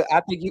topic, but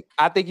I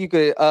think you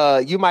could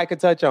you might could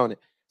touch on it.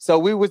 So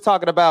we were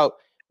talking about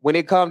when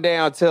it come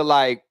down to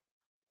like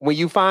when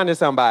you finding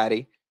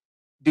somebody,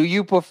 do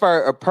you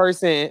prefer a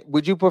person?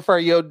 Would you prefer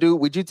your dude?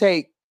 Would you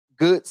take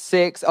good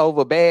sex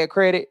over bad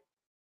credit?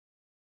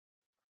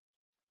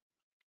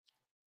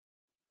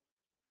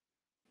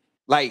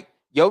 Like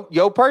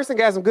your person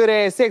got some good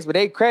ass sex, but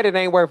they credit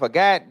ain't worth a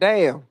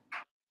goddamn.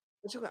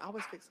 But you can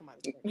always pick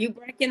somebody. You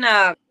breaking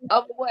up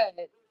over what?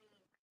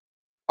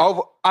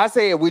 Over, I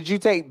said, would you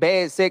take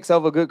bad sex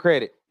over good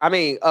credit? I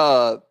mean,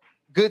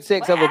 good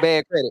sex over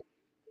bad credit.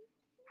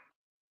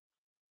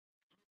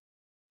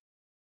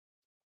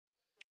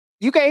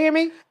 You can't hear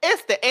me?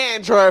 It's the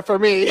Android for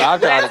me. I'm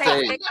trying to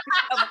tell you.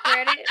 Over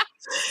credit.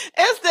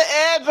 It's the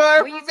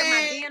Android When you for talking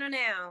about me. then or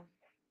now?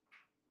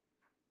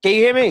 Can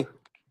you hear me?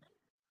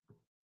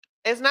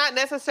 It's not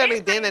necessarily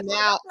then and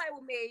now. Don't play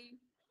with me.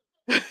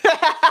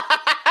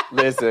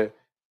 Listen,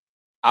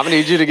 I'm gonna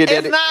need you to get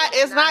that.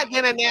 It's not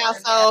then and now.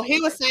 So he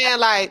was saying,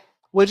 like,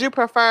 would you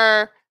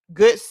prefer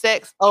good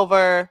sex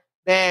over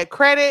bad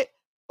credit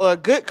or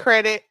good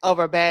credit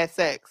over bad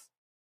sex?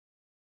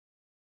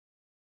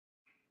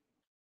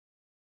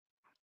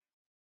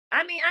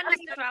 I mean, I know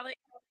you're probably.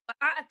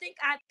 I think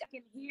I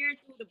can hear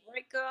through the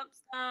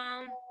breakups.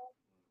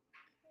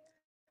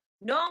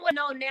 No one would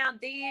know now.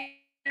 Then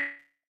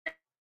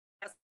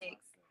sex.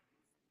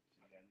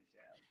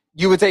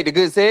 You would take the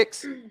good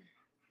sex?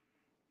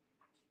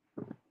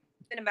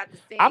 About the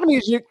sex. I'm gonna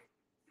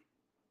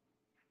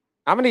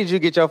need you to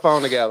get your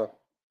phone together.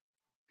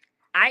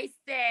 I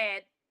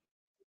said,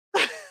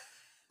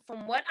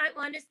 from what I'm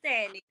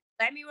understanding,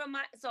 let me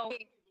remind. So,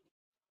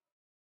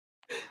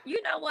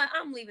 you know what?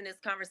 I'm leaving this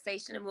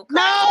conversation and we'll come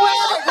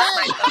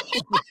back.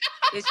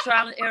 It's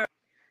trial and error.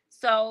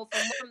 So,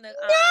 from the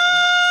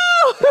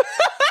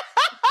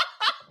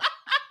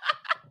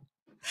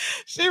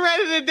she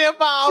ready to dip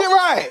off. She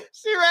right.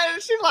 She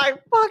ready. She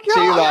like, fuck y'all.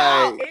 She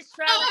like, it's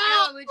trial and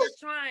error. We're just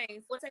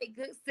trying. We'll take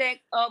good sex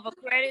over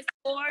credit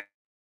score.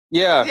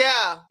 yeah.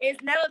 Yeah.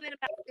 It's never been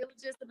about. It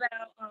was just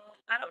about.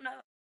 I don't know.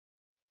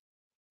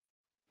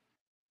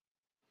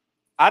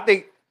 I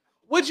think.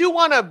 Would you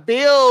want to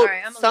build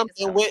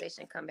something with?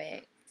 Come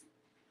back.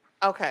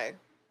 Okay.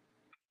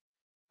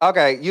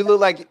 Okay. You look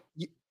like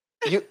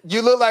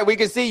you look like we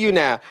can see you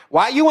now.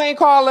 Why you ain't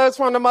call us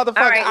from the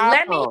motherfucking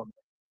iPhone?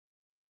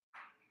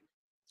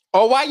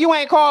 Or why you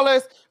ain't call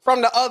us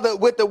from the other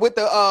with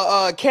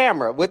the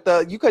camera with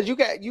the because you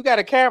got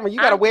a camera, you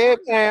got a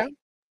webcam.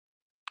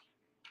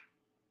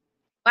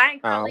 I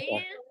ain't call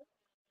in.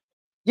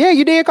 Yeah,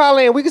 you did call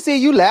in. We can see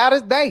you loud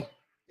as day.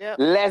 Yep.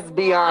 Let's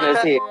be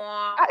honest here.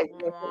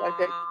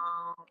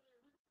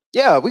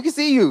 Yeah, we can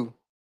see you.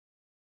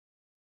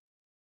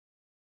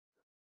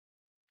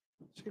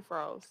 She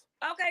froze.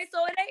 Okay,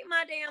 so it ain't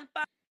my damn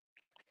fault.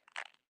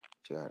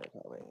 She gotta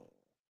call in.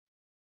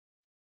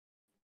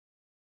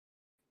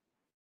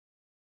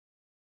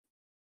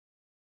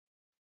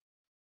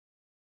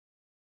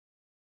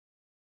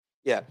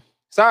 Yeah.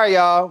 Sorry,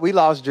 y'all. We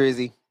lost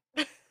Drizzy.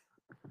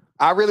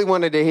 I really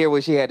wanted to hear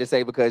what she had to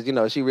say because, you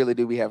know, she really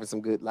do be having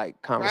some good,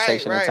 like,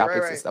 conversation and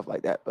topics and stuff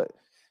like that. But,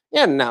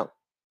 yeah, no.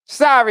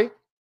 Sorry.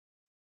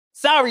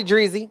 Sorry,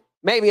 Drizzy.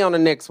 Maybe on the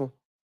next one.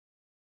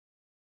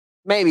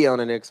 Maybe on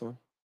the next one.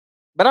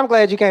 But I'm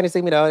glad you came to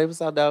see me, though. It was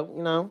so dope,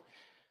 you know.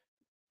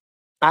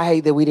 I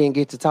hate that we didn't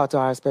get to talk to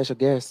our special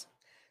guest.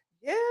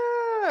 Yeah.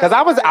 Because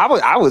I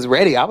was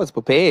ready. I was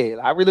prepared.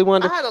 I really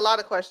wanted I had a lot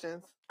of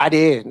questions. I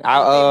did.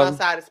 On my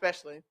side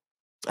especially.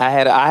 I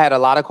had a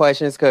lot of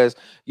questions because,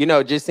 you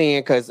know, just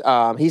seeing because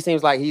he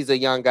seems like he's a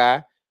young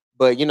guy,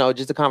 but you know,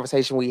 just the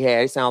conversation we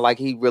had, it sounded like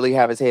he really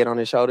have his head on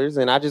his shoulders.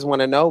 And I just want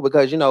to know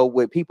because, you know,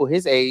 with people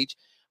his age,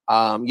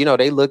 you know,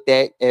 they looked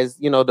at as,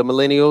 you know, the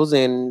millennials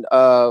and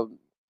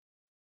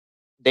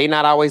they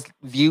not always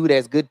viewed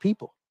as good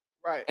people.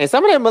 Right. And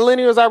some of them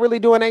millennials are really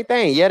doing their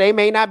thing. Yeah, they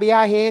may not be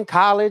out here in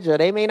college or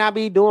they may not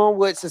be doing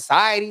what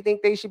society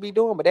think they should be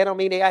doing, but that don't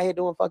mean they out here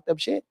doing fucked up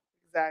shit.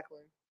 Exactly.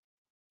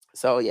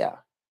 So yeah.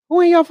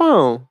 Who in your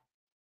phone?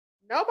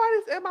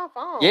 Nobody's in my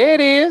phone. Yeah,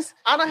 it is.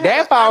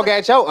 That phone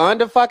got your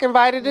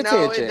under-fucking-invited attention.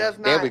 No, it does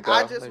not. There we go.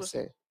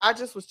 I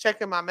just was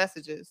checking my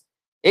messages.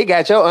 It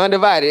got your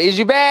undivided. Is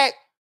you back?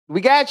 We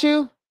got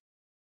you?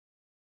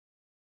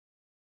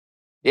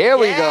 There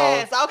we go.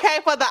 Yes, okay,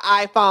 for the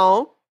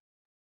iPhone.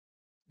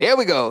 There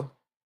we go.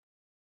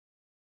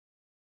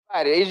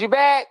 All right, is you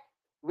back?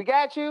 We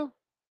got you?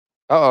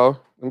 Uh-oh.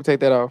 Let me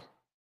take that off.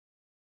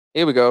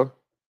 Here we go.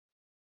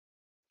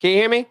 Can you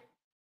hear me?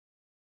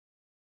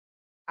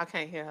 I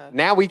can't hear her.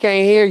 Now we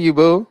can't hear you,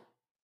 boo.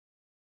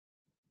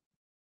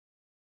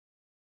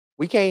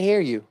 We can't hear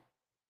you.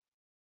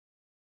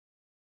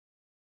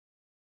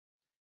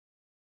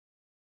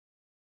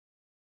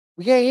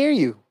 We can't hear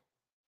you.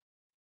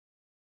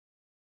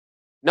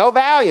 No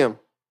volume.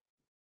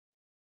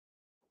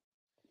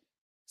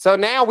 So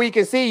now we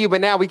can see you,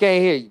 but now we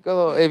can't hear you.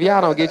 Go, if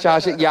y'all don't get y'all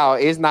shit, y'all,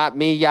 it's not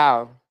me,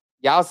 y'all.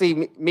 Y'all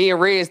see me and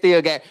Red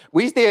still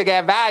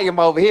got volume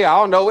over here. I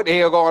don't know what the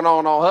hell going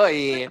on her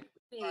end.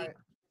 Right.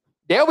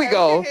 There we Okay,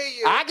 go. we can hear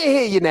you. I can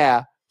hear you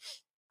now.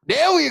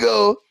 There we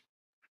go.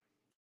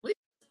 We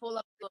pull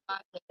up the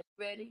podcast.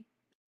 Ready?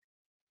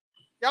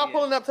 Y'all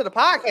pulling up to the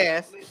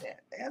podcast.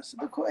 Answer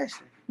the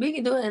question. We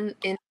can do it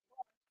in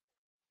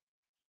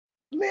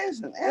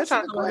Listen, You're answer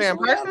trying the to come here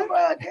question. in We on the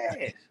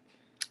broadcast.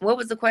 what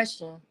was the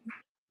question?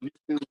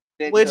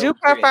 Would you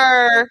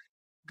prefer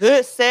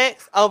good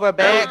sex over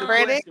bad the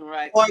credit question,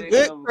 right? or Sex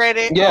good over-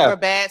 credit Yeah. over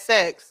bad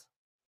sex?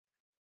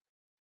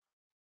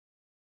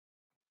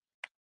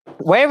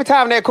 Well, every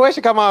time that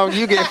question come on,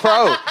 you get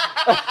froze.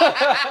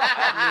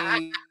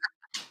 I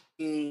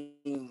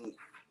mean,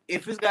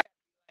 if it's got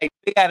like,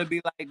 it got to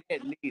be like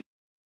that, neither.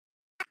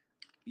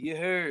 You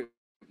heard?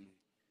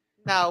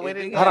 No, we If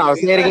didn't. Hold on,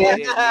 say it again.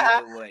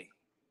 Neither way.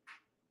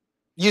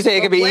 You say it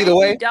But could be what either if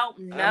way? you don't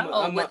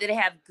know whether they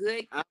have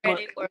good I'm a-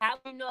 credit or how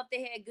do you know if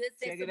they had good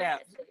sex Check or it bad out.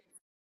 sex?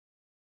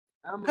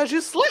 Because you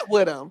slept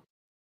with them.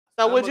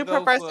 So would I'ma you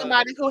go prefer for-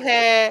 somebody who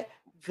had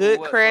good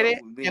what- credit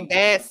for being and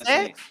bad 100%.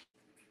 sex?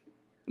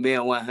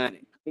 Being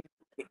 100.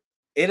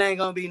 It ain't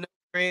gonna be no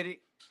credit.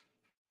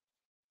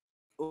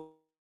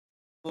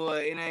 Or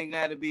it ain't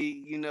gotta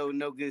be,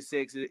 no good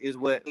sex is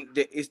what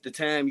it's the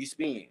time you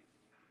spend.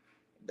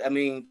 I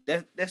mean,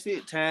 that's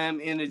it. Time,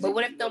 energy. But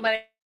what if nobody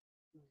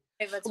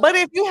But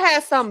if you had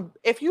I can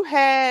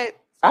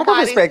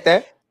somebody, respect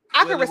that.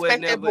 I Well, can it wasn't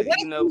respect that. never, But what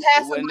if you it had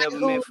wasn't somebody never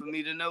who meant for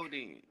me to know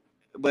then.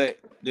 But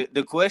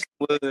the question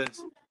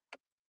was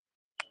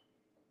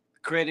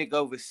credit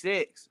over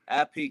sex.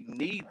 I picked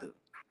neither.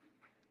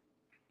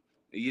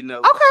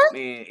 Okay.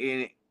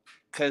 Man,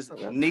 because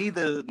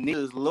neither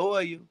is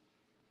loyal.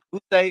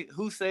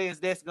 Who says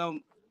that's gonna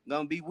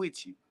be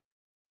with you?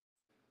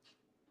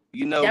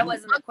 that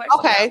wasn't a question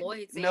Okay. about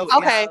loyalty. No,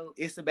 Okay.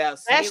 it's about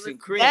sex and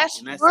credit. That's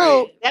and I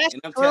true. said, That's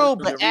and I'm true. telling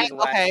But the reason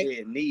why okay, I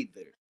said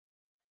neither.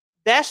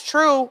 that's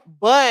true.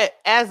 But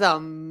as a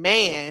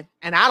man,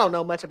 and I don't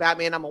know much about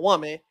men, I'm a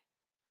woman.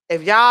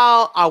 If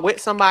y'all are with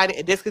somebody,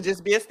 and this could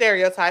just be a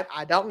stereotype,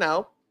 I don't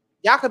know.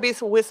 Y'all could be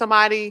with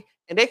somebody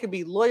and they could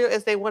be loyal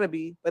as they want to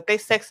be, but their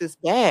sex is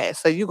bad.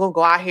 So you gonna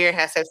go out here and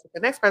have sex with the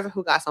next person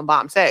who got some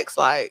bomb sex.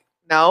 Like,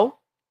 no.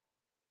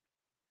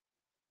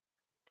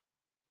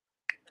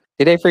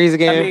 Did they freeze I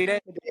again? mean,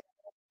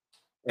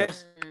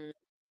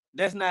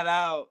 that's not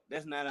all.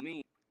 That's not I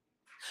mean.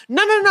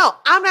 No.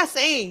 I'm not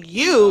saying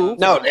you.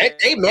 No,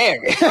 they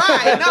married.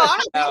 Right. No, I'm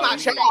not talking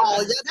about Yeah.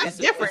 y'all. Yeah, that's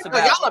different. No,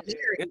 y'all are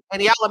married.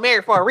 And y'all are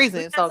married for a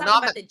reason. We're So not no, talking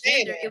I'm not about the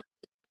saying gender. that. It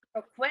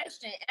was a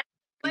question. Ask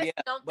the question.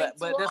 Yeah, Don't but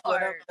think too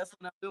hard. that's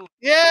what I'm doing.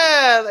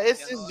 Yeah, it's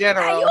just Hey,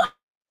 general. you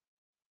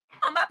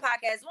on my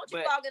podcast? Won't you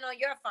But log in on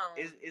your phone?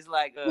 It's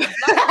like yeah,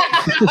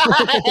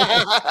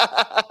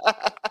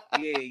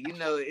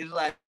 it's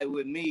like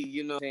with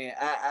me, what I'm saying,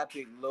 I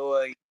pick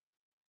loyal.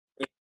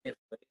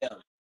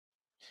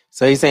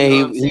 So he's saying You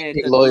know what I'm he saying?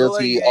 picked 'Cause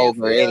loyalty loyal ain't over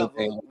forever.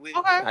 anything. With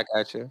Okay. I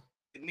got you.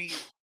 me,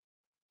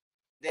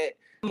 that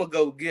I'm gonna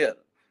go get her.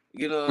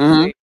 You know what Mhm.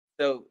 I'm saying?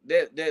 So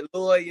that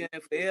loyal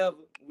and forever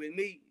with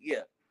me,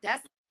 yeah.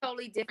 That's a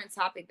totally different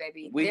topic,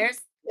 baby. We- It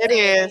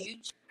is.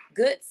 You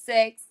good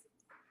sex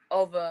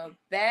over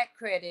bad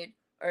credit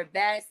or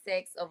bad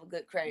sex over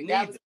good credit.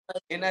 That was Neither.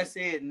 And I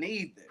said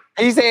neither.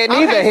 He said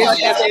neither. Okay, His, so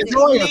that's y'all his said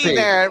loyalty.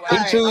 neither, He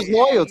right. choose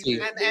loyalty.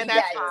 And you that's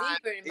got fine.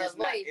 deeper in the It's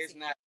not. loyalty. It's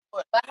not.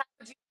 But how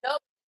would you know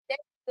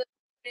that's good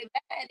credit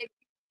bad?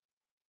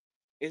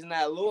 It's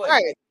not loyal.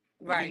 Right.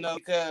 Right.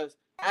 Because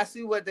I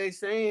see what they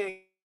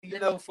saying.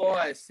 Far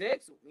as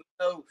sex,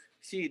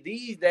 shit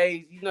these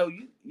days,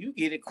 you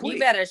get it quick. You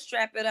better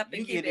strap it up and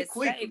You keep get it it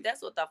quick. safe.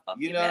 That's what the fuck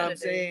You you know what better I'm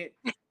saying?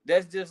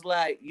 That's just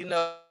like,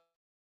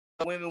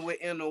 women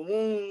with inner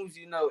wounds,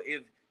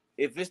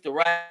 if it's the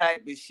right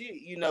type of shit,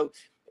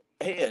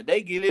 hell,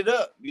 they get it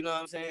up. You know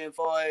what I'm saying? As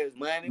far as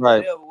money,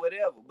 Right.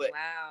 whatever. But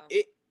wow.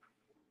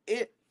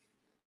 it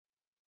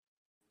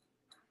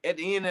at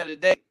the end of the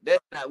day,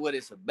 that's not what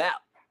it's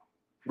about.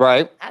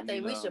 Right. I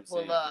think we should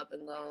pull up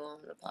and go on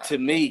the podcast. To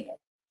me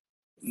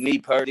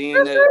per the end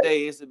of the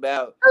day, it's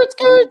about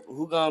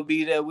who gonna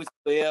be there with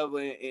you forever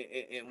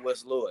and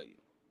what's loyal.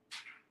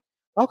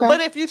 Okay.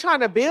 But if you're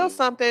trying to build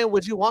something,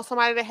 would you want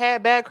somebody that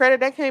had bad credit?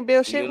 They can't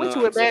build shit You with know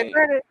you what with bad I'm saying?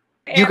 credit.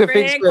 You can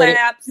fix Hand credit.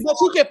 claps. But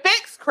you can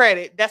fix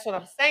credit. That's what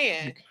I'm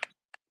saying.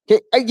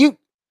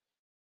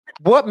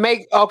 What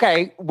make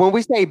okay when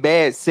we say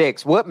bad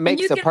sex? What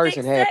makes you a can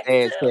person fix have sex,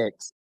 bad too.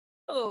 sex?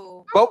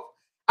 Oh. Well,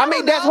 I mean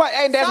don't that's know. why,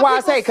 and that's Some why I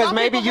people- say because some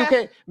maybe people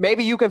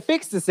you have- can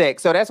fix the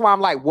sex. So that's why I'm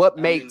like, what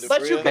makes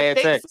But you can bad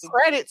fix sex?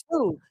 credit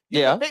too. You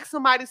Yeah. can fix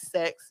somebody's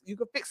sex. You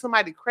can fix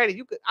somebody's credit.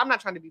 You could. I'm not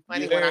trying to be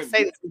funny You when I heard say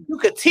me. this. You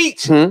could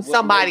teach Hmm?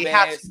 somebody What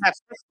how make to bad have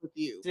sex with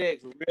you.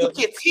 Sex, You real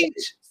can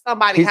teach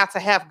somebody He's- how to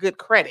have good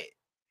credit.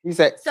 He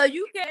said. So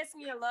you can ask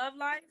me your love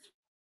life?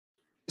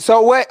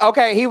 So what?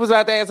 Okay, he was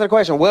about to answer the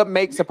question. What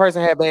makes a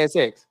person have bad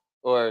sex?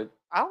 Or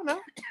I don't know.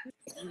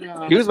 You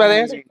know You was about to what I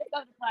answer? mean? Go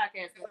to the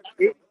podcast.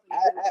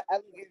 I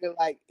look at it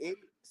like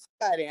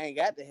somebody ain't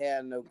got to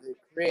have no good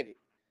credit.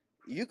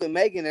 You can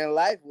make it in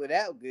life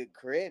without good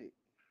credit.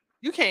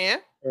 You can.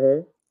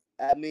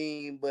 I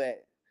mean,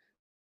 but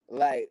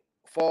like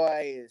far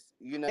as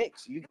you can make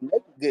a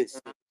good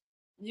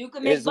You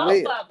can make as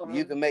both well. of them.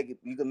 You can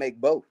make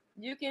both.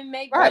 You can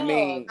make Right. both. I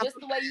mean, Just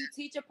the way you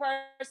teach a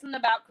person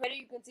about credit,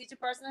 you can teach a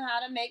person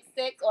how to make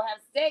sex or have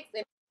sex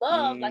and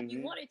love like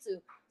you wanted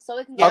to. So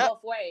it can go Yep.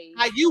 both ways.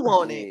 How you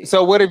want it? yeah.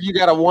 So what if you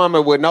got a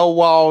woman with no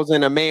walls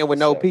and a man with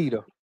no So-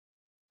 Peter?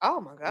 Oh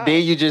my god.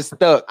 Then you just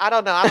stuck. I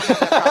don't know. I don't have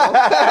that problem.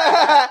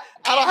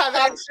 I don't have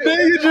that shit.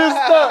 Then you just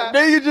stuck.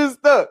 Then you just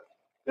stuck.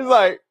 It's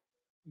like,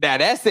 now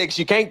that's sex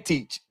you can't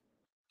teach.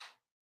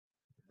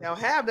 They don't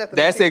have nothing.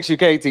 That's to sex you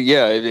can't teach.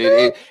 Yeah.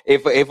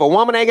 If a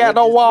woman ain't got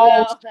no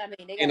walls Well, I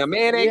mean, they got and a some-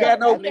 man ain't Yeah, got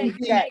no I mean, you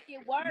Peter, can make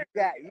it work.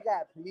 you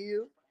got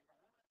pills.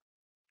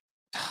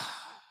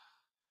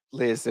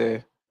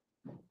 listen.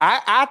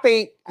 I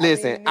think. I mean,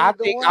 Listen. I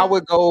neither think I one.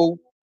 would go.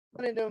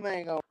 One of them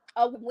ain't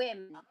gonna.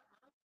 Women.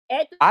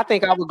 I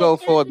think I would go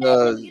for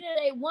the.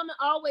 A woman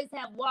always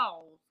have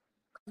walls.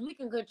 We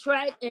can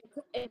contract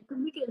and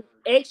we can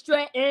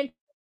extract and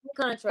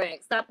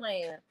contract. Stop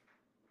playing.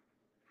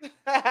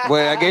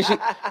 Well, I guess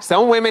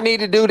some women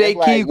need to do their That's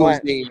like Kegels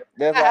one. then.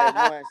 That's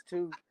like ones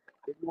too.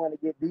 If you want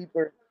to get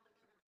deeper,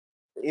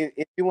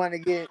 if you want to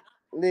get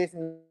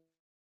listen,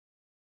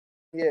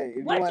 yeah.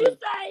 What you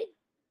say?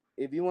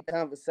 If you want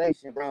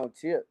conversation around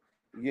tip,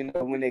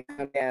 when it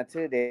comes down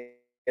to that,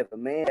 if a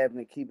man having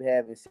to keep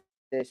having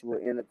sexual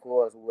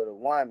intercourse with a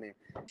woman,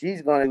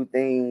 she's gonna do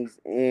things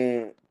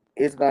and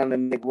it's gonna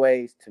make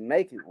ways to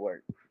make it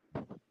work.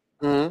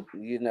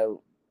 Mm-hmm.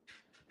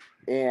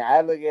 And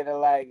I look at it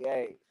like,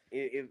 hey,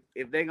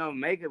 if they're gonna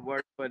make it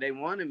work or they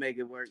want to make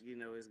it work,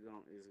 it's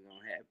gonna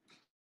happen.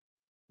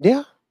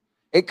 Yeah.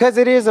 Because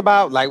it is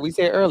about, like we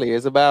said earlier,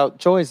 it's about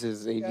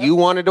choices. If you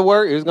want it to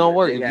work, it's gonna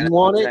work. If you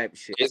want it,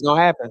 it's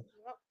gonna happen.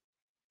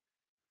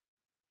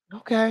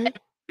 Okay.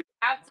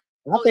 I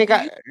think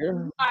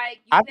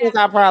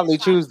I probably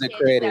choose the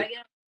credit.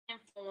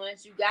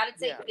 Influence. You gotta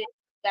take this. You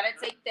gotta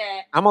take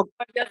that. I'm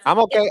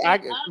okay.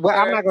 I'm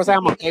not gonna say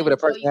I'm okay with a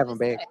person having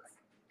bad.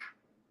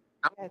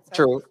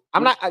 True.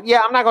 I'm not.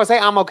 Yeah, I'm not gonna say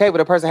I'm okay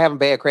with a person having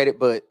bad credit,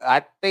 but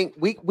I think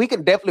we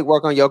can definitely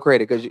work on your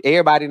credit because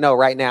everybody know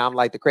right now I'm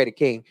like the credit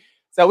king,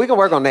 so we can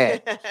work on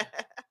that.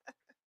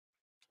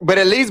 But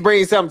at least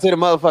bring something to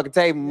the motherfucking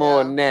table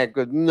more than that,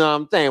 because you know what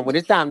I'm saying. When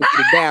it's time to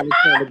get it down, it's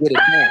time to get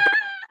it down.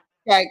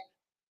 Like,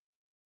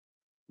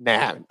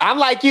 nah, I'm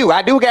like you.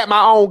 I do got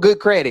my own good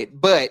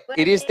credit, but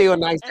it is still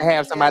nice to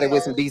have somebody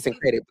with some decent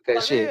credit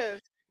because shit.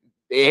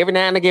 Every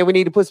now and again, we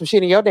need to put some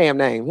shit in your damn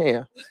name.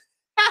 Yeah.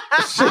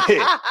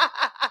 Shit.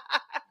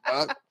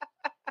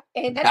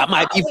 And I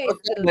might be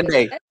fucked up one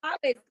day. That's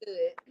always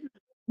good.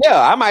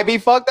 Yeah, I might be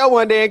fucked up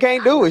one day and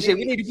can't do it. Shit,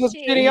 we need to put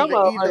some shit in your Either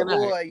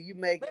motherfucking or name. you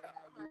make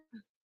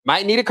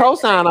Might need a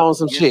cosign on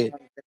some shit.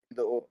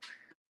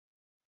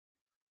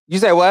 You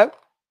say what?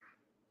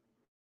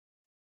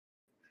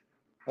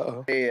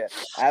 Uh-oh. Yeah,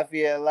 I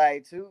feel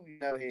like too.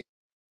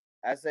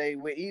 I say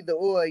with either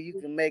or you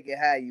can make it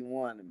how you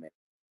want to make it.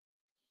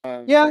 You know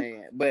what I'm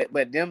saying?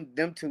 But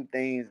them two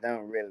things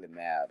don't really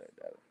matter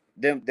though.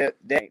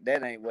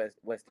 That ain't what's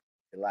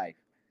the life.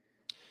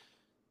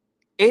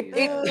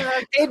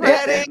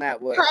 That's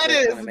not what's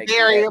gonna make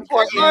very you happy.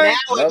 important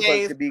Motherfuckers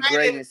nowadays. could be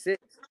great in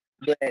sex,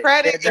 but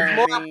Credit that is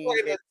more don't mean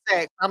important than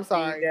sex. I'm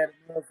sorry. that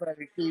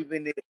motherfucker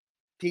keeping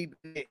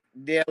it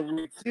there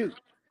with you.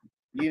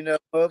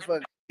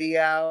 Motherfuckers be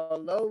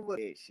all over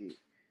that shit.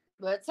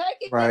 But take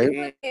it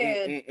Right.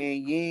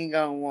 And you ain't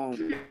gonna want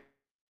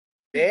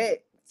that.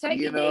 Take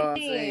You it know what I'm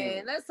in.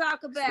 saying? Let's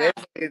talk about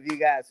Especially if you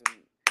got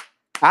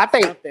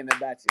something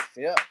about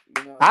yourself.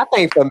 I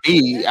think for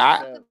me,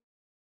 about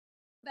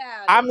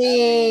I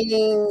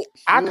mean,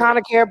 I kind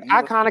of care.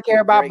 I kind of care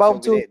about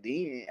both too.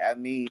 I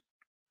mean,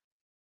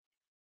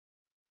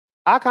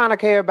 I kind of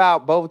care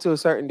about both to a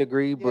certain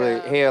degree,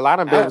 but hell, I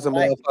done been with some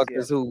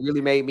motherfuckers who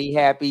really made me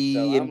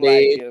happy in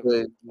bed,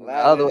 but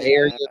other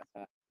areas.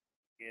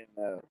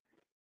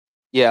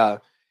 Yeah.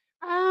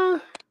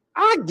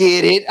 I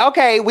get it.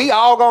 Okay, we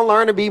all gonna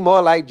learn to be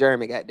more like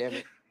Jeremy. God damn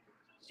it.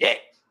 Shit.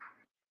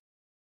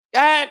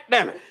 God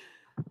damn it.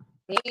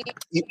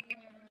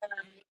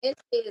 It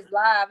is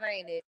live,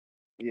 ain't it?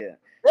 Yeah.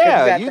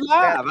 Yeah, you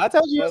live. I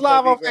told you it's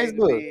live on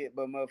Facebook. Bed,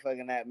 but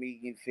motherfucker not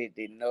meeting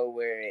 50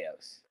 nowhere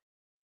else.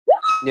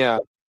 Yeah.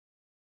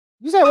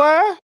 You say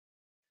what?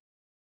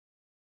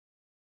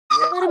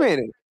 Wait a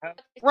minute.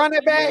 Run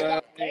it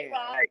back.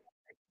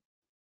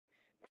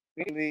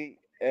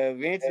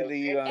 Eventually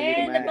you gonna get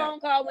and the phone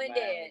call went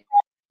dead.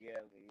 Yeah,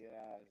 you know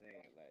what I'm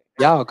saying?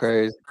 Y'all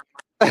crazy.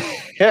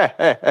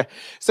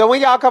 So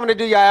when y'all coming to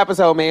do your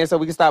episode, man, so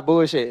we can stop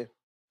bullshit.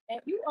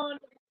 If you on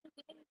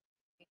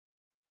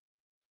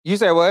You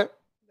say what?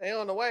 They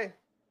on the way.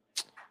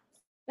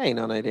 They ain't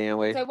on that damn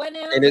way. say what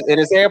now? And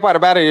the sad part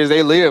about it is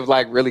they live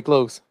like really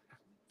close.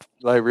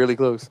 Like really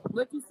close.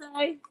 What you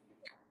say?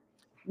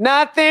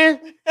 Nothing.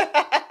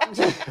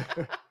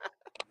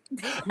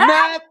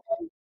 Nothing.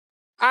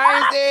 I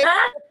ain't said.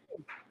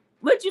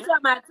 What you talking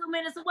about? 2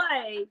 minutes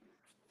away.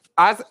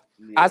 I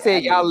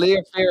said y'all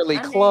live fairly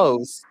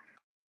close.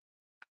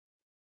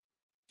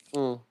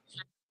 Well,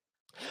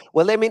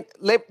 let me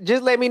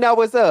know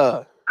what's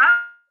up.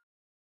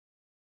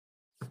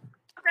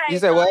 Okay, You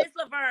said so what? it's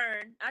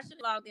Laverne. I should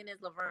log in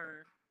as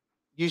Laverne.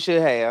 You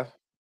should have,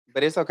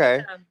 but it's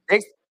okay. Yeah.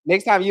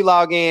 Next time you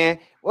log in,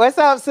 what's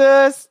up,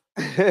 sis?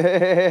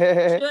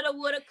 Shoulda,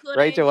 woulda, coulda.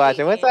 Rachel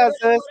watching. What's up,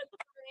 sis?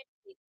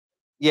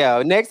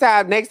 Yo, next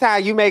time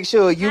you make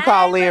sure you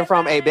call in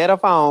from a better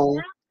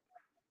phone.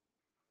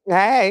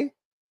 Hey,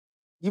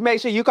 you make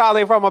sure you call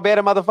in from a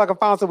better motherfucking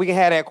phone so we can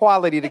have that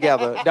quality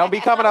together. Don't be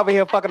coming over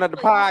here fucking up the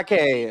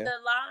podcast. The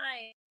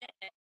line.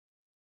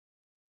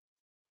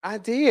 I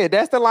did.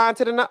 That's the line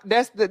to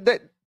the.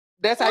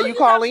 That's how you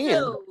call in.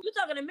 You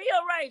talking to me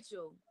or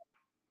Rachel?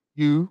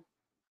 You.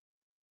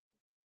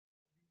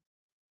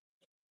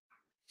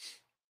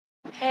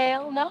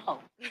 Hell no.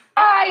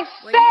 I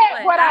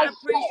said what I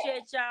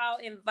appreciate y'all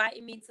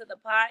inviting me to the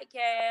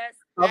podcast.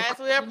 Yes,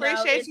 we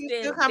appreciate you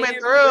still coming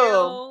through.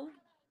 Real.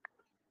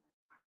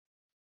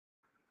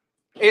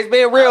 It's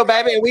been real,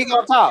 baby, and we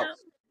gonna talk.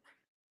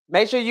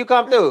 Make sure you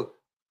come through.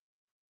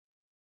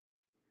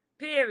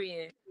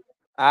 Period.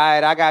 All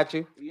right, I got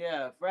you.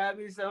 Yeah, fry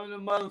me some of the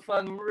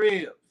motherfucking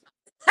ribs.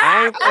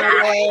 I ain't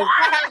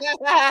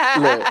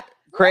look,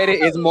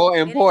 credit is more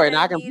important.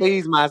 I can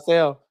please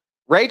myself.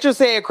 Rachel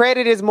said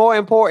credit is more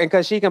important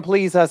because she can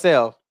please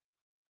herself.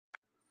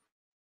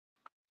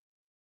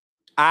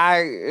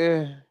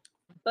 But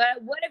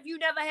what if you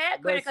never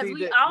had credit? Because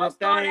we all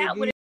started out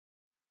with it.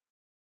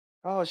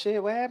 Oh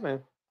shit, what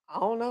happened? I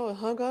don't know. It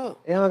hung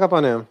up. It hung up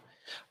on them.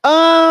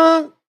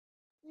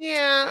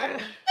 Yeah.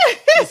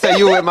 So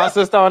you with my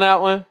sister on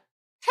that one?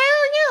 Hell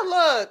yeah,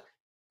 look.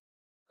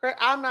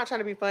 I'm not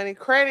trying to be funny.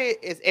 Credit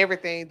is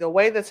everything. The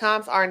way the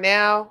times are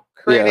now,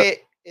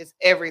 credit is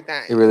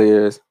everything. It really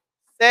is.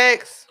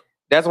 Sex.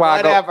 That's why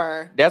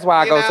whatever. That's why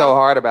I go so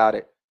hard about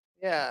it.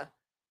 Yeah.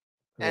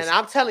 And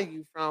I'm telling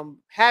you, from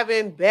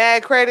having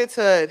bad credit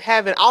to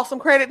having awesome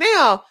credit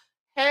now,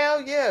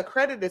 hell yeah,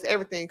 credit is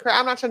everything.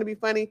 I'm not trying to be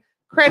funny.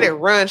 Credit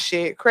runs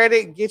shit.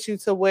 Credit gets you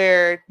to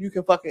where you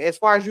can fucking, as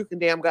far as you can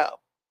damn go.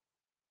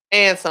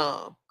 And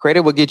some.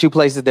 Credit will get you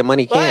places that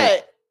money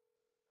can't. But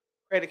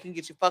credit can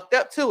get you fucked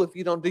up too if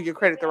you don't do your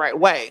credit the right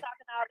way.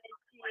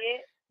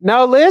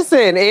 No,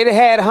 listen, it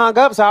had hung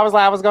up, so I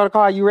was going to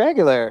call you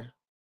regular.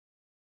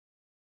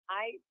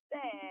 I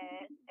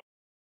said.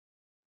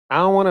 I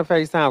don't want to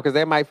FaceTime because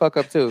that might fuck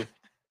up too.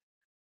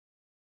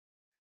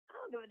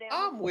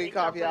 I'm weak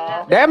off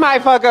y'all. That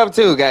might fuck up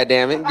too,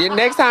 goddammit.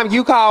 Next time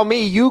you call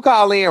me, you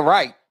call in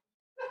right.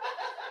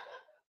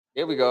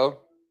 Here we go.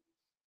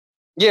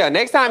 Yeah,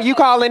 next time you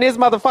call in this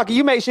motherfucker,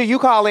 you make sure you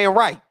call in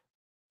right.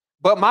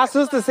 But my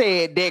sister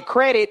said that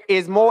credit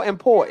is more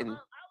important. I was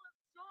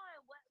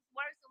showing what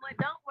works and what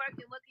don't work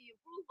and what can you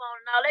improve on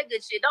and all that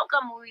good shit. Don't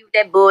come with me with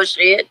that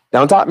bullshit.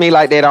 Don't talk to me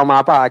like that on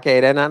my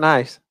podcast. That's not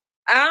nice.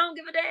 I don't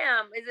give a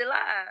damn. Is it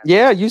live?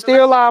 Yeah, you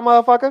still lie,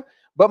 motherfucker.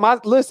 But my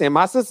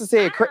sister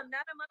said I'm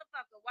not a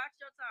motherfucker. Watch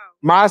your tongue.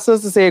 My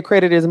sister said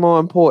credit is more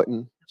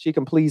important. She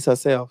can please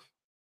herself.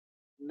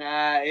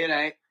 Nah, it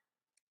ain't.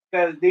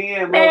 Because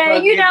then,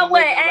 man, you know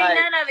what? Ain't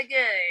none of it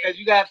good. Because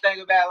you got to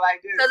think about it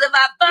like this. Because if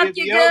I fuck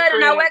you good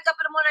and I wake up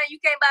in the morning and you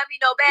can't buy me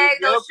no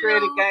bag, no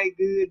shoes,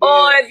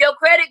 or if your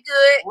credit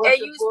good and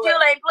you still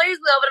ain't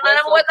pleased with it, then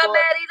I'm going to wake up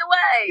mad either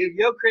way. If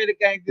your credit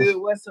ain't good,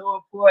 what's so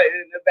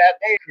important about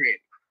their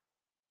credit?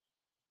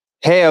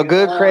 Hell,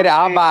 good credit,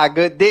 I'll buy a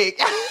good dick.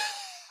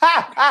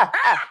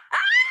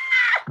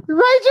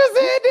 Rachel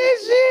said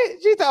this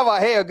shit. She talking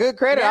about, hell, good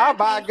credit, I'll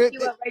buy a good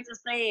dick. What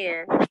Rachel's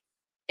saying.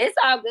 It's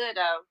all good,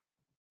 though.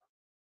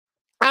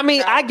 I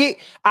mean, I get.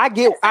 I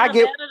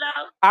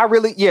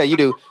really, yeah, you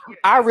do.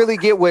 I really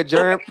get where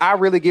Germ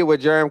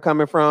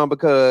coming from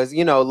because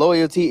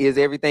loyalty is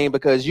everything.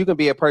 Because you can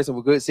be a person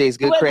with good sex,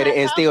 good credit,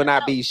 and still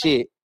not be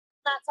shit.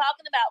 Not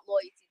talking about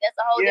loyalty. That's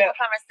a whole different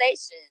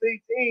conversation.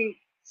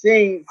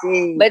 See.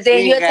 But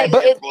then you take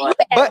it one.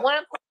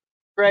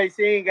 Right,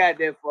 she ain't got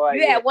that far.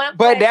 You had one.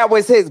 But that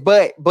was his.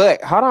 But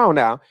hold on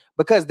now,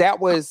 because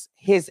that was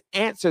his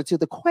answer to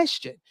the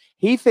question.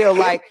 He felt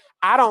like,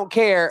 I don't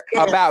care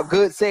about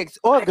good sex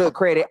or good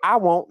credit. I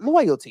want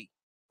loyalty.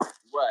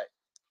 Right.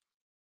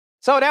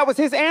 So that was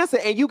his answer.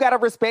 And you got to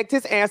respect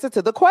his answer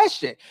to the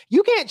question.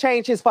 You can't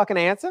change his fucking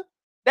answer.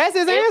 That's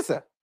his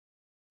answer.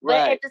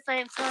 Right. But at the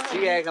same time,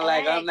 he acting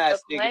like I'm not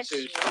sticking to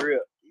the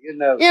script.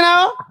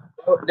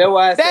 That's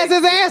why I that's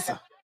his answer.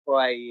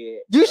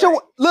 You should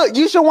look.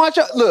 You should want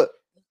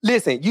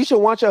listen. You should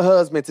want your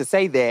husband to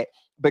say that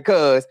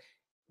because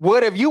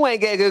what if you ain't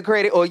get good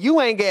credit or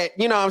you ain't get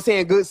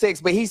good sex?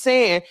 But he's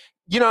saying,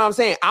 I'm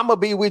gonna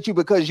be with you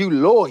because you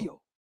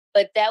loyal.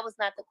 But that was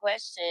not the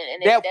question,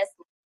 and if that's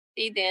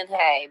then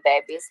hey,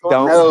 baby, it's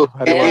optional. The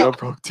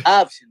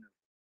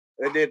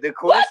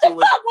question what the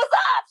fuck was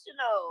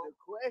optional? The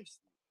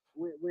question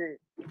when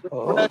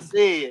Bruh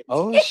said,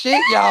 "Oh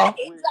shit, y'all."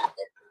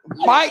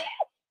 Mike.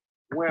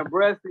 When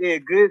Bruh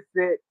said good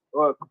sex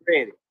or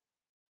credit,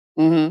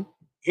 Mm-hmm.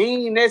 He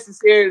ain't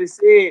necessarily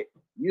said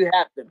you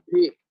have to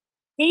pick.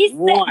 He said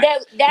one.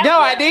 that. No,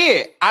 I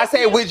did. I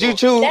said, would you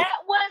choose? That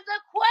was the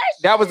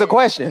question. That was the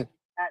question.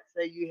 I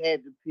say you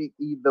had to pick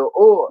either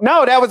or.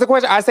 No, that was the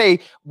question. I say,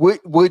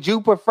 would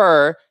you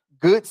prefer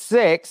good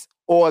sex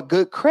or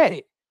good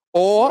credit?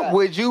 Or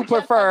would you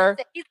prefer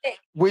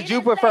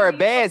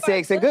bad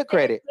sex and good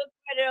credit? Good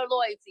credit or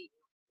loyalty.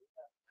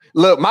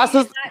 Look, my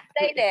sister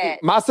say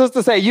that. My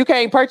sister say you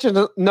can't purchase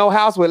no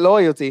house with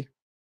loyalty.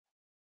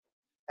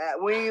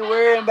 We ain't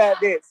worrying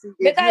about that. See,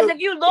 because if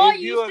you loyal,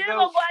 you still gonna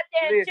go out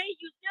there and cheat.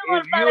 You still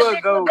gonna find a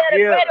bitch with better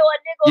credit or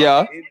a nigga.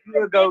 Yeah. If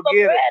you go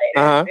get it,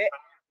 that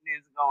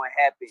is gonna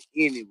happen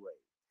anyway.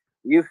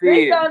 You feel?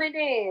 Speak on it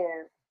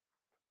then.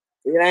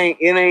 It ain't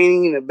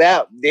even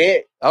about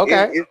that.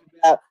 Okay. It's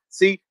about,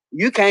 see,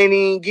 you can't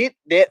even get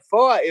that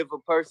far if a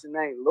person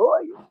ain't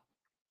loyal.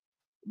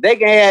 They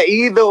can have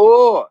either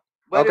or,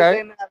 but if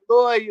they're not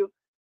loyal,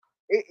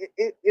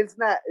 it's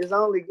not. It's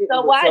only getting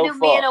so why do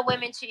far. men or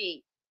women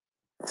cheat?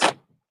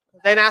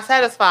 They're not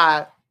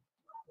satisfied.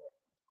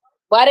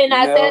 Why they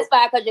not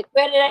satisfied? Because your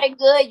credit ain't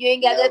good. You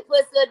ain't got good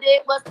pussy or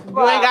dick. What's the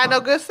problem? You ain't got no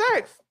good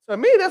sex. To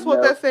me, that's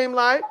what that seemed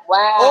like.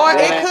 Wow.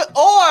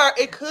 Or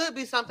it could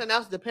be something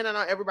else depending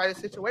on everybody's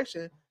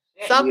situation.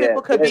 Some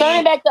people could be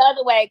turn back the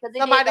other way because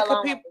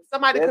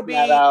somebody could be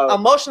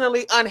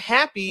emotionally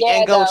unhappy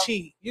and go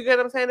cheat. You get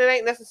what I'm saying? It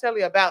ain't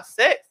necessarily about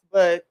sex,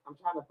 but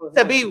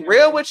to be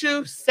real with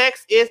you,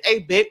 sex is a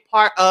big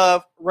part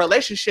of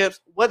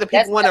relationships, whether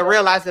people want to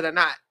realize it or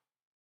not.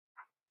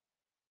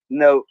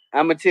 No,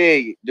 I'm gonna tell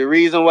you the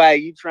reason why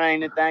you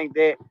trained to think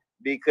that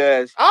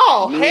because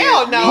hell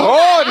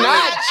no!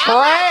 Not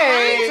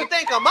trained to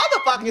think a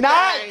motherfucking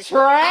not thing. trained.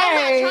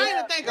 I'm not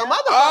trying to think a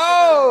motherfucking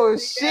Oh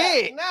thing.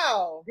 shit!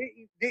 No.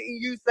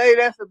 Didn't you say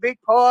that's a big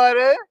part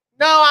of it?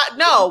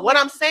 No. What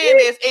I'm saying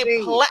is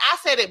I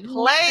said it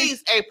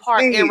plays a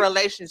part in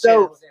relationships.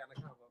 So,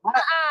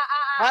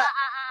 that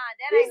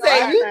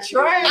ain't you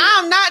trained.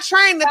 I'm not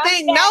trained to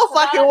think no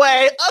fucking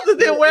way other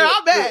than where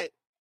I'm at.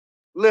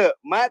 Look,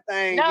 my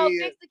thing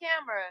is fix the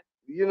camera.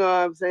 You know what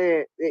I'm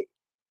saying?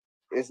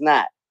 It's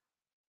not.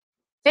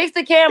 Fix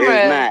the camera.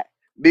 It's not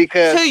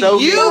because to so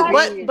you,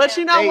 many but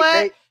you know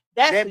what?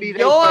 That's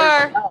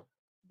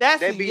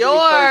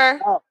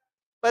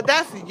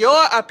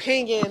your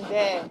opinion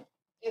that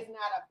it's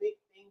not a big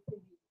thing to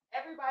you.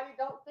 Everybody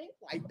don't think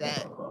like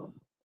that.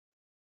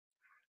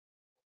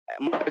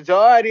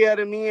 Majority of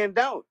the men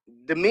don't.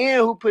 The men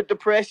who put the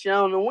pressure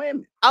on the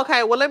women.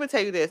 Okay, well, let me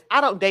tell you this.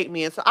 I don't date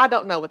men, so I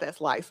don't know what that's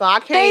like. So I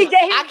can't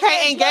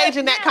engage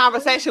in that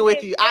conversation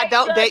with you. I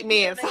don't date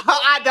men, so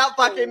I don't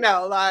fucking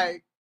know.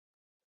 Like,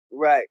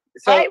 right.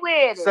 So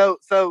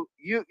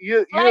you're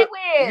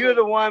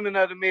the woman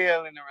or the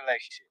male in the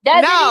relationship.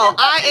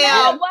 I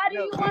am. Why do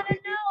you want to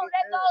know?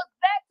 That goes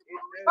back to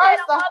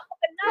first off.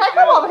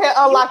 Come over here,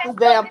 unlock this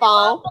damn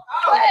phone.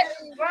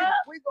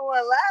 We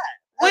going live.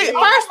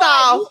 First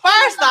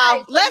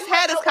off, let's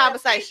have this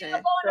conversation. You go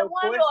in a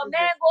woman or a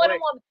man go in a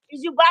woman.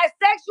 Is you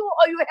bisexual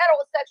or you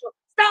heterosexual?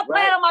 Stop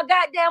playing on my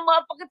goddamn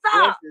motherfucking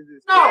top.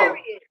 No,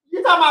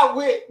 you talking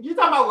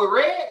about with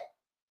red?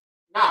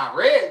 Nah,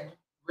 red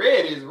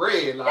is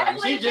red.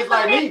 Like she's just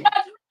like me. You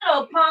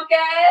punk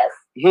ass.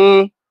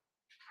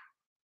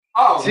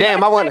 Oh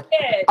damn! I want to.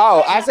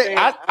 Oh,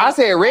 I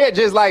said red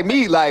just like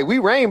me. Like we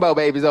rainbow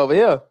babies over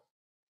here.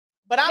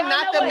 But I'm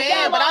not the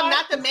man. But I'm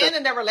not the man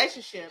in the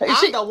relationship.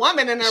 I'm the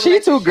woman in the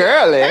relationship. She too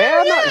girly.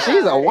 Hell no.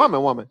 She's a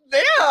woman.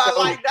 Yeah,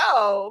 like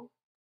no.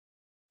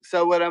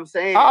 So what I'm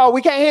saying? Oh,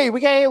 we can't hear you.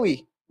 We can't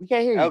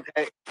hear you.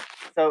 Okay.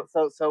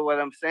 So what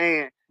I'm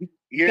saying?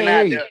 You're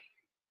not.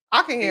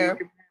 I can hear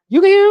him. You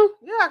can hear him?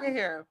 Yeah, I can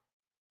hear him.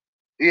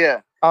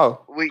 Yeah.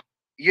 Oh.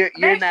 You're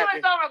Make not. Sure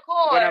it's on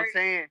record. What I'm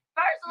saying.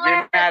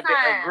 You're not the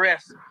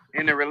aggressor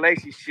in the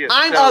relationship.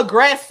 I'm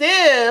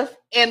aggressive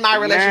in my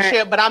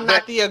relationship, but I'm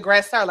not the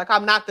aggressor. Like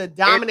I'm not the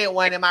dominant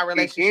one in my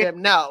relationship.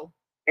 No.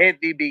 At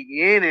the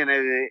beginning of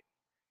it,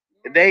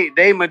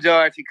 they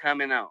majority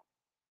coming on.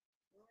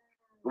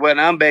 What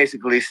I'm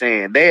basically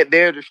saying,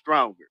 they're the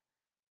stronger.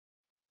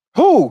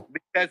 Who?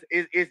 Because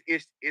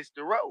it's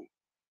the role.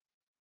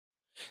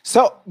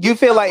 So you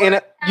feel like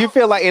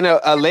in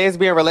a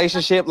lesbian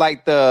relationship,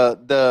 like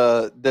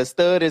the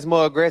stud is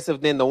more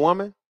aggressive than the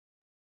woman?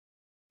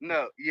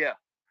 No, yeah.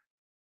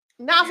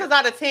 9 times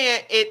out of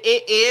 10,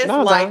 it is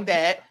like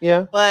that.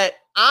 Yeah. But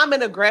I'm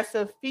an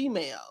aggressive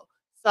female.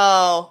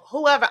 So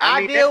whoever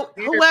I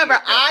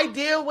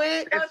deal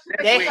with,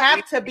 they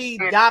have to be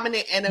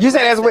dominant and aggressive. You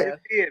say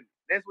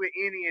that's with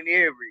any and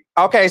every.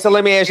 Okay, so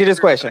let me ask you this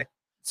question.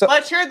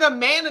 But you're the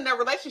man in the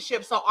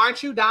relationship, so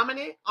aren't you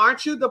dominant?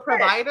 Aren't you the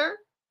provider?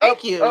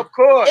 Thank you. Of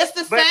course. It's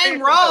the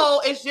same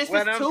role. It's just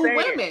it's two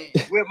women.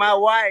 With my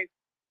wife,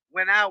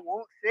 when I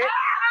want sex,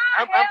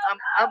 I'm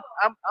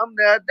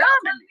the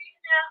dominant.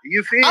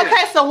 You feel?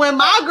 Okay, so when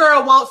my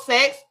girl wants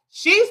sex,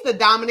 she's the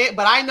dominant,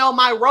 but I know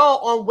my role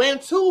on when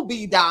to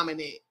be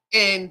dominant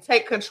and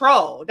take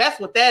control. That's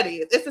what that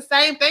is. It's the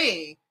same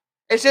thing.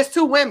 It's just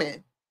two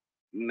women.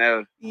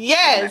 No.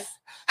 Yes.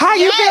 How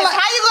you feel like?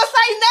 How you gonna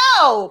say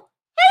no?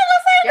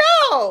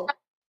 No.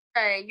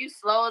 Hey, you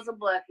slow as a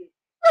bucket.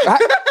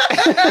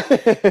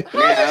 It's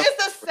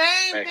the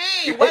same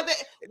thing.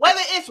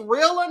 Whether it's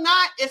real or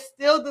not, it's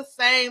still the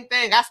same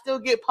thing. I still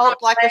get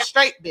poked like a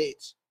straight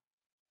bitch.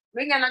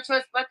 We got no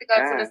choice but to go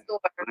to the store.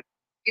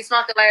 You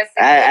smoked the last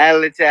I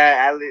let you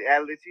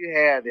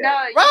have that. No,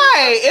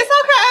 right. It's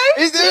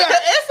okay.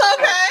 It's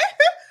okay.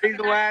 The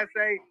reason why I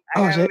say I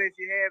gotta let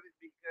you have it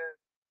because,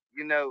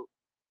 you know,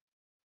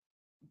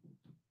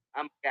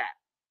 I'm a guy.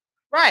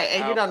 Right,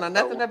 and you don't know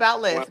nothing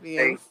about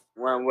lesbians.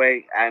 One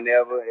way, I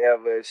never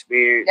ever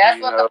experienced. That's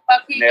what the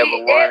fuck he did.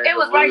 It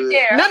was right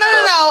there.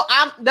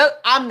 No.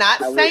 I'm not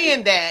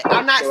saying that.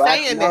 I'm not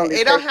saying that.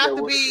 It don't have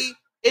to be.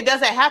 It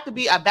doesn't have to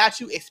be about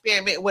you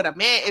experimenting with a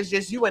man. It's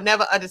just you would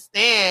never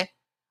understand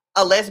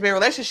a lesbian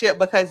relationship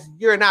because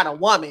you're not a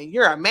woman.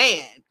 You're a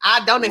man.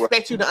 I don't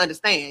expect you to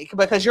understand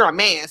because you're a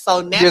man.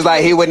 So just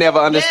like he would never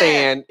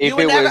understand if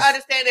it was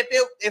understand if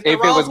the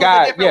roles was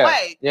a different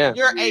way. Yeah.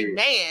 You're a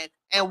man.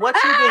 And what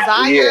you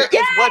desire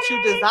is what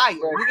you desire.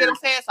 You get what I'm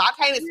saying? So I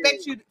can't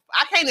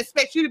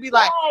expect you to be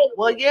like,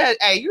 well, yeah,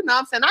 hey, you know what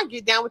I'm saying? I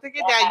get down with it,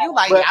 get down. You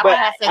like, I don't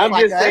have sex I'm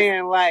like just us.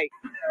 saying, like,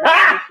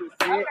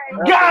 90%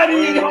 got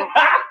it.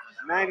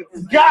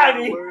 90% got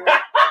of the it. world,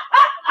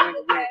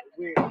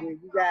 when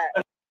you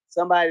got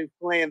somebody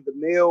playing the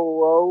male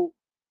role,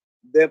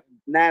 that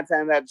 9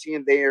 times out of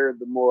 10 they are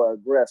the more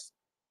aggressive.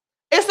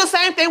 It's the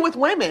same thing with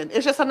women.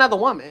 It's just another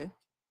woman.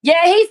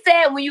 Yeah, he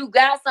said when you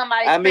got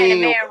somebody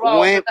playing a man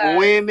role.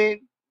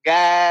 Women,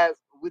 guys,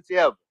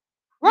 whichever.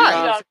 Right. You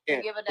know what I'm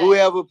saying?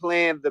 Whoever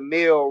playing the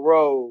male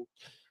role,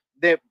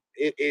 that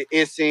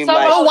it seems so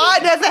like. So why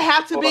does it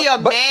have to be a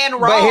man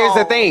role? But here's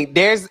the thing: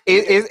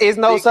 it's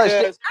no such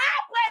thing. I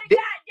play the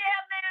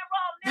goddamn man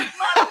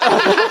role,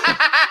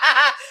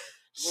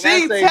 Miss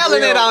She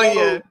telling it on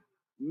you.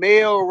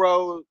 Male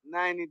roles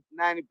 90%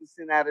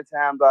 out of the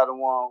time are the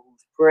one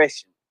who's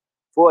pressing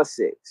for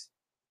sex.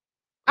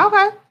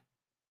 Okay.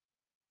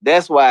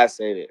 That's why I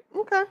say that.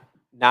 Okay.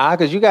 Nah,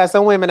 because you got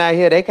some women out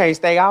here, they can't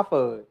stay off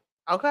of it.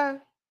 Okay.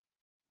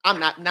 I'm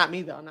not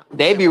me though.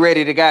 They be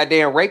ready to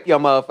goddamn rape your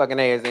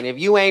motherfucking ass. And if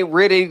you ain't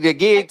ready to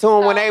give it to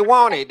them when they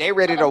want it, they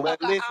ready to.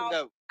 But listen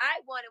though. I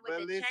want it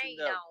with the chain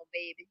on,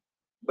 baby.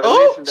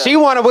 Oh, she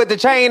wanted with the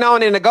chain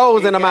on and the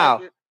goals in the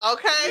mouth.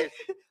 Okay.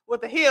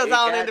 With the heels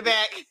on in the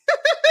back.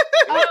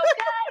 Okay.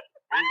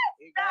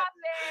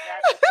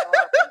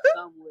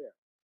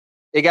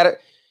 It got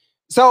it.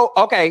 So,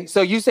 okay.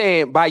 So you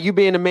saying by you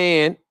being a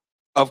man,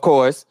 of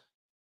course,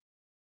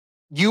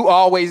 you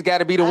always got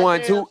to be the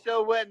one to.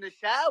 So what in the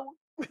shower?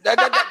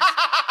 That's what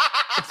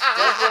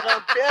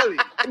I'm telling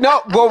you.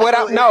 No,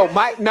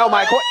 but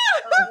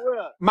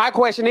my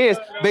question is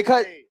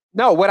because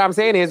what I'm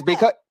saying is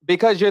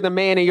because you're the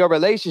man in your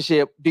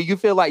relationship, do you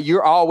feel like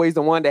you're always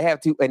the one to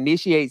have to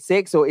initiate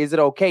sex, or is it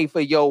okay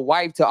for your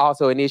wife to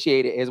also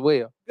initiate it as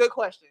well? Good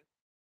question.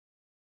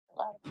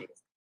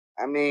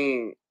 I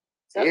mean,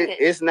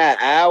 it's not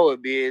our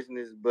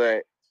business,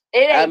 but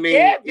it ain't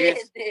their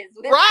business.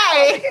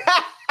 Right.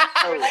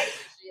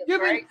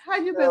 How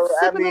you been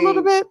sipping a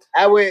little bit?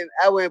 I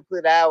wouldn't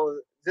put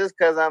our, just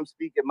because I'm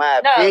speaking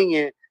my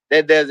opinion,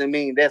 that doesn't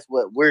mean that's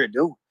what we're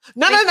doing.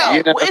 No.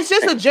 You know? It's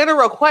just a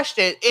general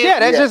question.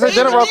 That's just a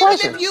general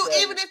question.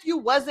 Even if you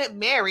wasn't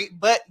married,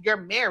 but you're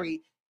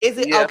married, is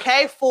it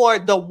okay for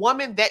the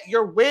woman that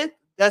you're with?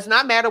 Does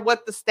not matter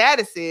what the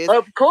status is.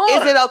 Of course.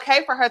 Is it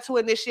okay for her to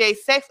initiate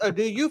sex, or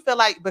do you feel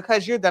like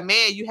because you're the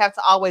man, you have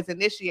to always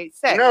initiate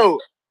sex? No,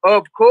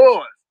 of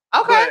course.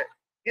 Okay.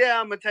 But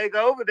I'm gonna take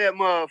over that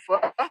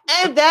motherfucker.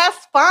 And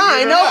that's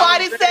fine.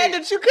 Nobody said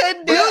that you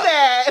couldn't do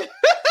that.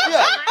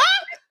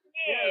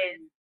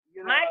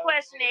 My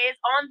question is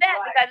on that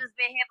because it's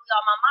been heavily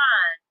on my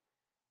mind.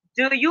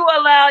 Do you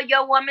allow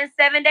your woman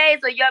 7 days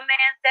or your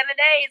man 7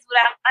 days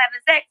without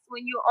having sex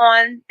when you're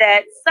on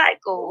that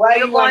cycle?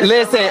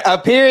 Listen, a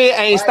period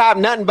ain't stopped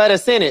nothing but a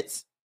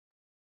sentence.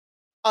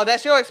 Oh,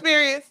 that's your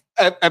experience?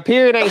 A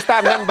period ain't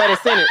stopped nothing but a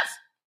sentence.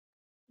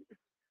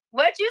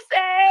 What you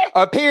said?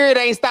 A period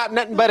ain't stopped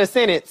nothing but a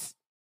sentence.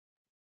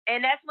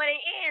 And that's when it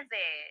ends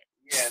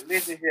at. Yeah,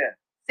 listen here.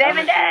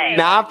 7 days.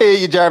 Nah, I feel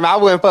you, Jeremy. I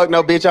wouldn't fuck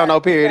no bitch on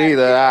no period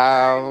either.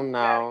 I don't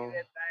know.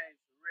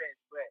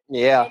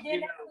 Yeah. And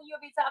then that's when you'll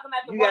be talking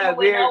about the woman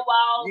with no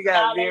walls. You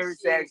got very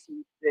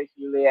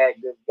sexually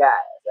active guys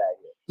out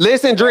here.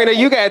 Listen, Drina,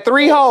 you got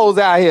 3 holes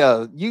out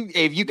here.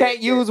 If you can't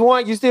use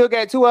one, you still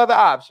got 2 other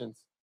options.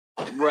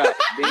 Right.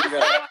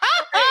 Bingo.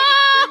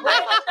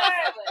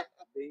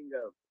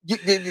 Bingo.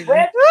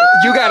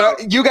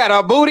 You got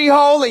a booty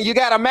hole and you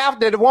got a mouth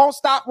that won't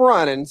stop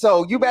running.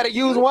 So you better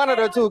use one of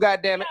the 2,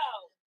 goddammit.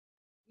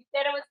 You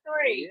said it was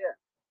 3.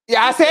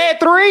 Yeah, I said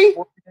 3.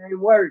 One ain't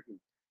working.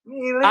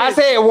 I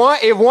said one.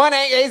 If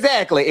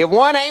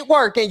one ain't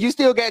working, you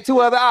still got 2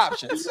 other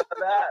options. So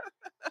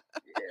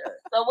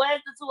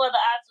where's the 2 other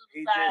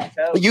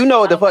options? You know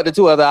what the fuck the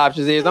 2 other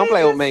options is. Don't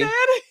play with me.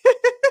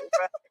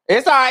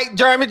 It's all right,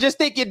 Jeremy. Just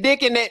stick your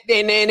dick in it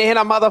and hit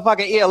a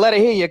motherfucking ear. Let her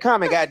hear you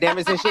coming,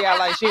 goddammit, since she act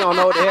like she don't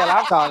know what the hell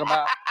I'm talking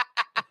about.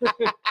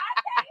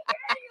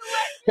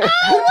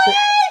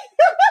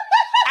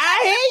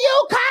 I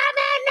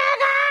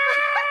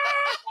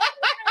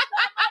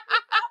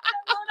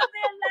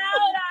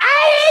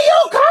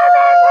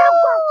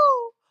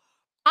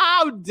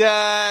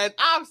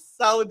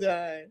so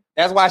done.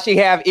 That's why she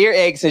have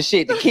earaches and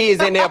shit. The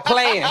kids in there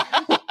playing,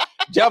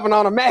 jumping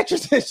on a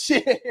mattress and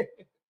shit.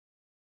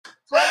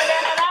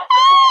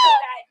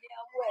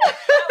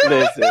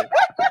 Listen,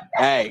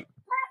 hey.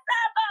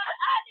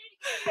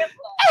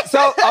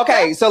 So,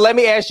 okay, so let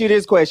me ask you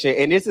this question,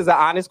 and this is an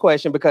honest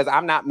question because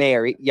I'm not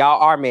married.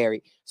 Y'all are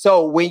married.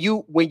 So when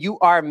you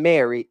are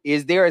married,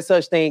 is there a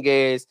such thing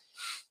as,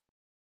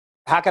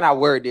 how can I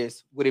word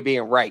this with it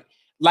being right?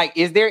 Like,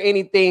 is there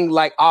anything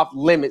like off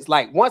limits?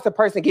 Like once a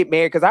person get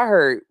married, because I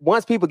heard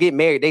once people get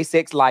married, they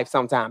sex life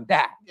sometime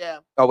die. Yeah.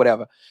 Or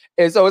whatever.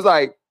 And so it's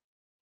like,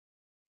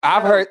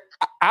 I've heard,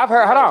 hold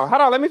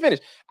on, let me finish.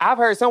 I've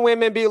heard some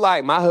women be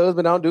like, my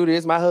husband don't do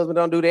this, my husband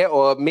don't do that.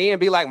 Or men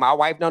be like, my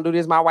wife don't do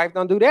this, my wife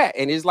don't do that.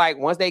 And it's like,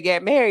 once they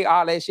get married,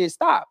 all that shit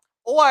stop.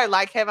 Or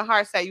like Kevin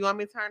Hart say, you want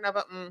me to turn up?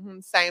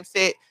 Same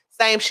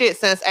shit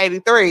since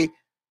 83.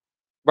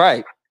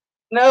 Right.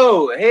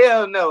 No,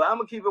 hell no. I'm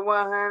gonna keep it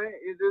 100.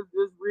 It's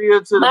real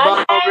to the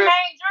bone.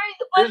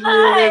 It's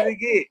real as it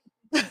get.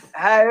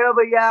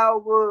 However y'all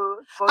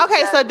was.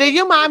 Okay, so do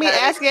you mind me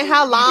asking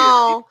how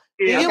long?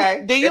 Do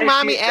you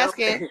mind me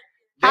asking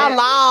how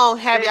long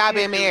have y'all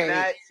been married?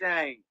 Not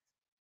change.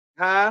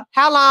 Huh?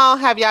 How long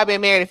have y'all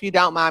been married? If you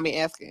don't mind me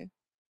asking.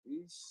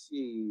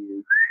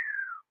 Shit.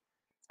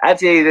 I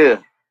tell you this.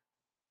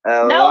 You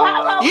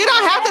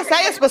don't have to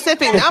say a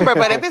specific number,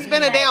 but if it's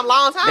been a damn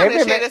long time,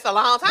 then shit, it's a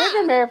long time. They've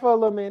been married for a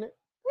little minute.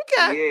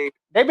 Okay. Yeah.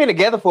 They've been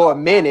together for a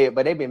minute,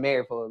 but they've been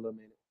married for a little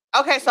minute.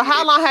 Okay, so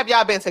how long have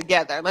y'all been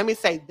together? Let me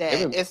say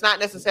that. It's not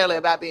necessarily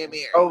about being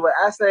married.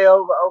 I say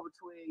over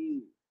 20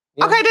 years.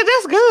 Yeah. Okay, then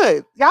that's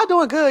good. Y'all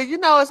doing good. You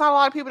know, it's not a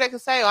lot of people that can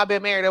say, I've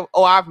been married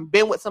or I've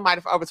been with somebody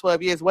for over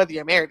 12 years, whether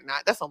you're married or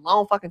not. That's a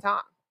long fucking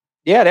time.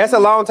 Yeah, that's a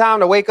long time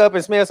to wake up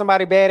and smell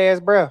somebody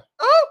badass breath.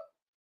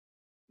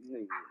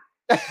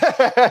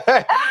 It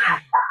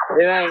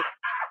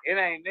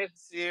ain't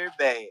necessary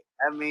bad.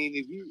 I mean,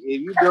 if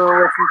you doing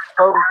what you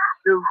supposed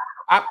to do,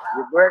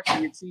 you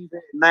brush your teeth at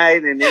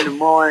night and in the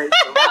morning.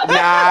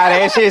 Nah,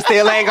 that shit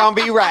still ain't gonna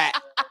be right.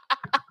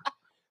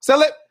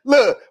 So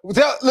look.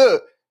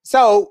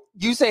 So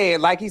you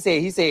saying, like he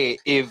said,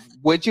 if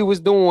what you was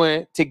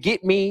doing to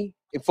get me,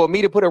 for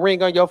me to put a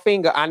ring on your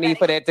finger, I need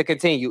for that to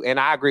continue, and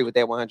I agree with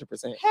that 100%.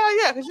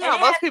 Hell yeah, because you know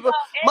most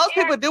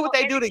people do what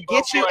they do to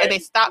get you, and they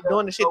stop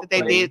doing the shit that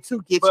they did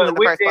to get you in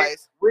the first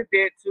place. With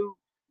that too,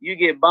 you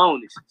get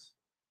bonuses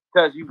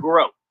because you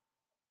grow.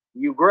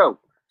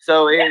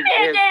 So it's damn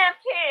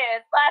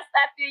kids.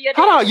 Stop your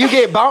hold on, you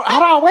get hold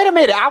on, wait a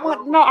minute. I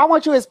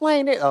want you to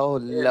explain it. Oh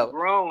Lord.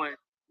 Growing.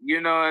 You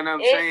know what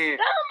I'm saying?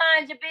 Don't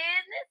mind your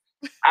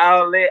business.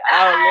 I'll let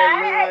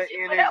little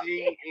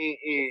energy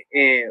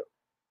and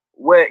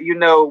what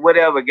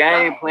whatever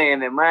game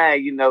plan in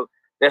mind,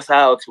 that's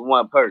all to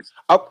one person.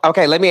 Oh,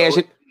 okay, let me ask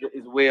you.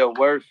 It's well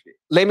worth it.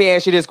 Let me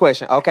ask you this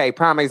question. Okay,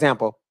 prime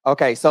example.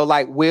 Okay, so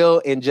like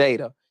Will and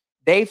Jada,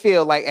 they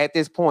feel like at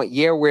this point,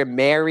 yeah, we're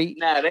married.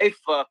 Nah, they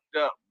fucked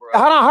up, bro.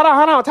 Hold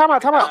on. Time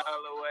out.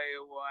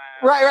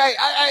 Right.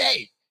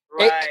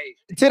 Right.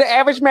 To the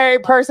average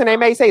married person, they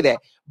may say that.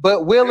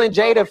 But Will and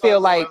Jada feel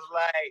like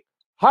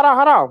hold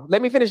on.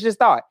 Let me finish this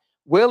thought.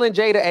 Will and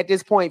Jada at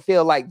this point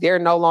feel like they're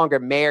no longer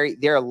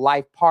married, they're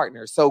life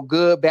partners. So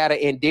good, bad, or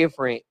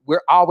indifferent,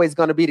 we're always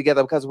going to be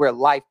together because we're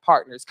life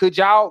partners. Could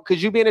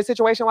you be in a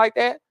situation like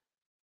that?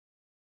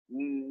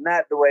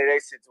 Not the way their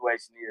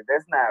situation is.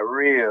 That's not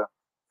real.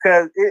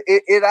 Cause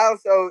it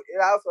also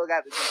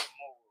got to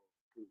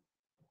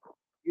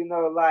be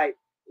more. Like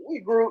we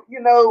grew,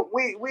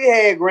 we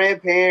had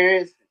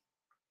grandparents,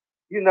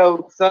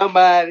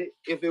 somebody,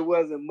 if it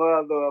wasn't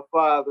mother or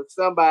father,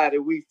 somebody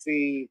we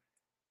seen.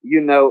 I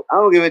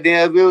don't give a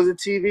damn if it was a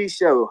TV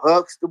show,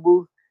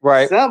 Huxtable.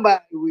 Right.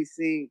 Somebody we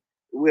seen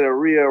with a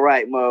real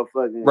right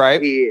motherfucking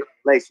head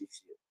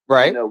relationship.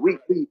 Right.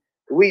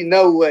 We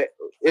know what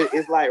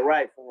it's like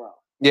right from wrong.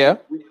 Yeah.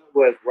 We know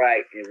what's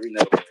right and we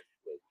know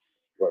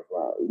what's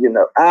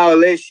wrong. All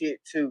that shit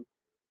too.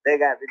 They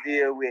got to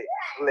deal with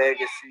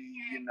legacy,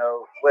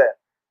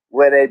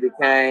 where they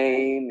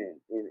became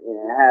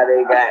and how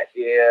they got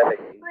there.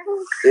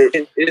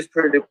 It's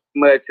pretty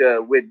much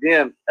with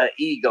them an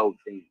ego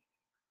thing.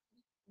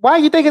 Why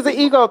do you think it's an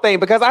ego thing?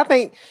 Because I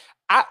think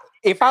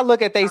if I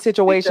look at their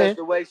situation, because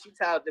the way she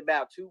talked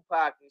about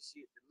Tupac and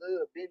shit, the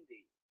love been there.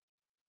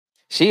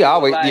 She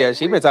always,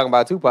 she been talking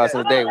about Tupac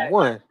since day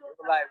one.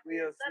 Like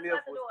Will Smith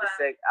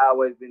was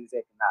always been the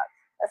second option.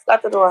 Let's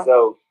start the door.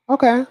 So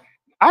okay,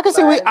 I can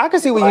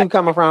see where you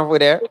coming from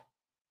with that.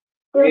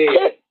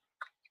 Yeah,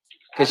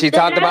 because she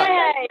talked about.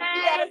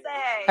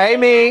 Hey,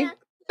 me.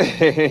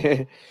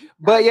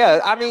 But yeah,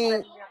 I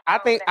mean, I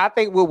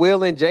think with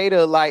Will and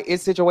Jada, like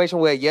it's a situation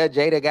where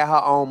Jada got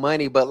her own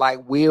money, but like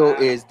Will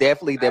is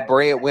definitely the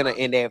breadwinner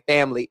in their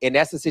family, and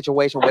that's a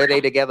situation where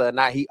they together or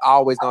not, he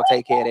always gonna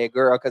take care of that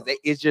girl because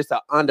it's just an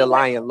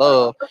underlying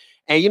love.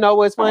 And you know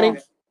what's funny?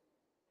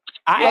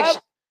 I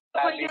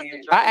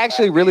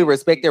actually really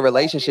respect their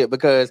relationship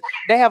because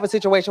they have a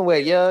situation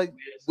where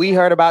we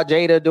heard about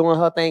Jada doing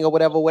her thing or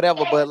whatever,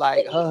 but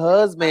like her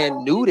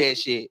husband knew that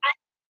shit.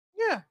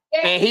 Yeah,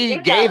 and he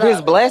gave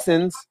his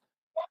blessings.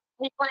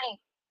 He clean.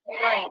 He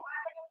clean.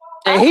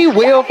 And he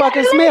Will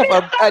fucking Smith,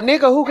 a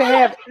nigga who can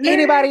have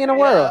anybody in the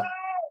world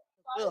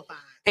Will fine.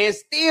 and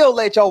still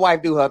let your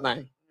wife do her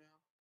thing.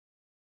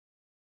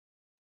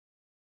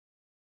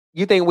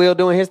 You think Will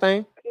doing his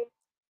thing?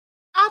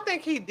 I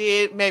think he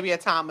did maybe a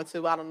time or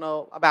two. I don't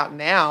know about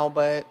now,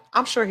 but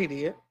I'm sure he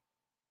did.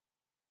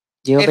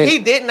 If he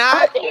did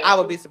not, I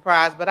would be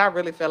surprised. But I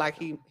really feel like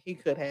he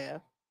could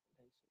have.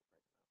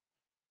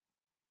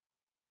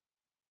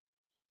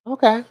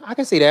 Okay, I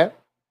can see that.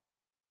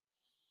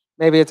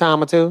 Maybe a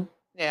time or two.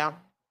 Yeah,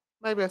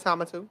 maybe a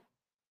time or two.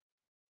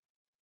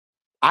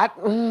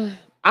 I'm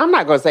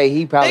not gonna say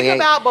he probably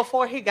think about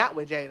before he got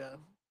with Jada.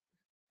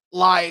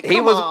 Like he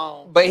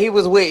was, but he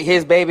was with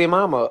his baby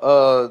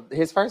mama,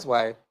 his first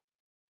wife.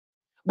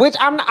 Which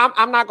I'm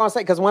not gonna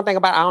say, because one thing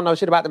about I don't know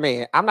shit about the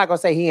man. I'm not gonna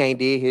say he ain't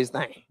did his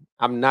thing.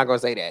 I'm not gonna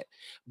say that.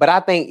 But I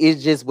think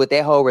it's just with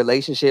that whole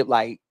relationship,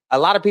 like a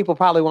lot of people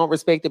probably won't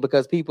respect it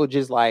because people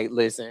just like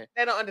listen.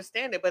 They don't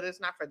understand it, but it's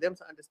not for them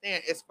to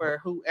understand. It's for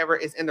whoever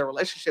is in the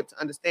relationship to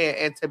understand.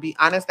 And to be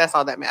honest, that's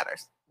all that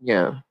matters.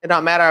 Yeah. It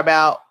don't matter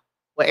about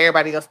what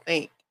everybody else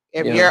think.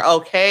 If you're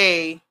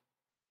okay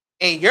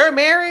in your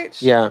marriage,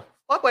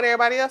 fuck what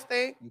everybody else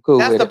think. Cool.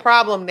 That's the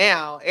problem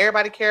now.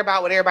 Everybody care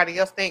about what everybody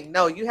else think.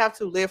 No, you have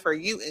to live for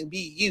you and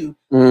be you.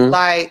 Mm-hmm.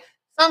 Like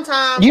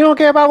sometimes you don't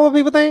care about what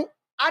people think.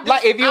 I do,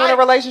 like if you're in a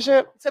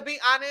relationship. To be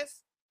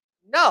honest,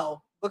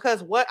 no,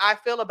 because what I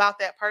feel about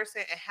that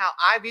person and how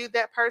I view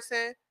that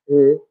person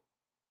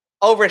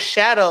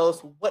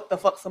overshadows what the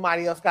fuck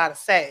somebody else got to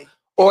say.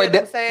 You know what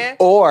I'm saying?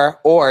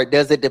 Or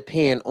does it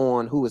depend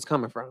on who it's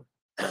coming from?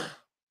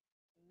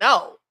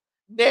 No.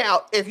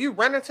 Now, if you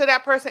run into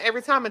that person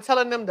every time and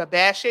telling them the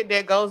bad shit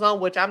that goes on,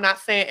 which I'm not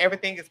saying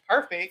everything is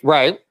perfect,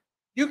 right?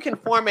 You can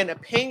form an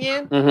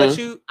opinion, but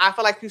I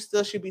feel like you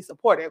still should be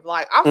supportive.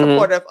 Like I'm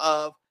supportive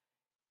of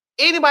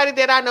anybody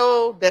that I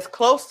know that's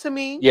close to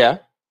me. Yeah.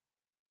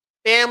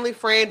 Family,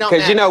 friend, don't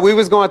matter. Because we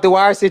was going through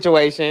our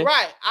situation.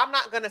 Right. I'm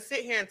not gonna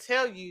sit here and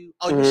tell you,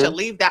 oh, you should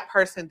leave that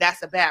person.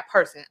 That's a bad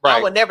person. Right.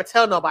 I would never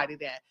tell nobody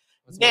that.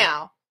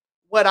 Now,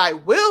 what I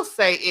will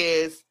say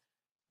is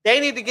they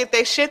need to get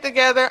their shit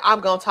together. I'm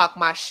going to talk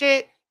my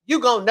shit. You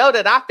going to know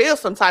that I feel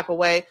some type of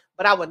way,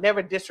 but I would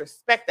never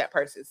disrespect that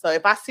person. So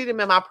if I see them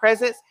in my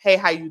presence, hey,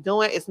 how you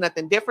doing? It's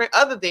nothing different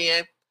other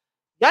than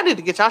y'all need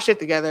to get y'all shit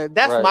together.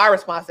 That's my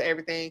response to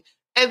everything.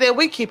 And then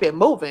we keep it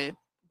moving.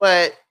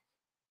 But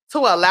to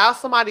allow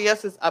somebody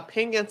else's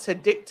opinion to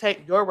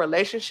dictate your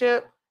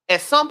relationship,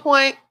 at some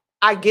point,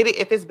 I get it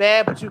if it's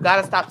bad, but you got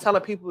to stop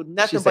telling people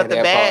nothing but the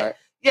bad. Part.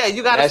 Yeah,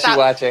 you gotta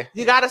stop.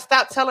 You gotta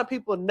stop telling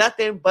people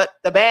nothing but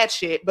the bad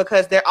shit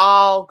because they're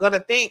all gonna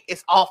think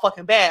it's all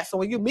fucking bad. So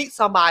when you meet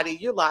somebody,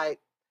 you're like,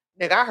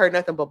 "Nigga, I heard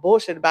nothing but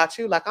bullshit about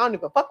you. Like I don't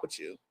even fuck with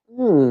you."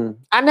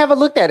 I never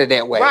looked at it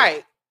that way.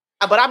 Right,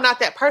 but I'm not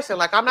that person.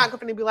 Like I'm not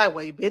gonna be like,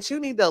 "Well, bitch, you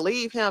need to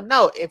leave him."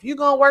 No, if you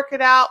gonna work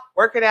it out,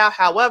 work it out.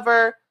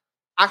 However,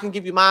 I can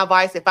give you my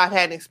advice. If I've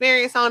had an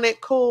experience on it,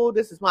 cool.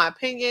 This is my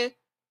opinion.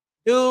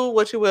 Do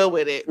what you will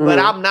with it. But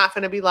I'm not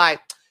gonna be like,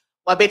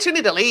 well, bitch, you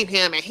need to leave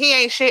him and he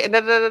ain't shit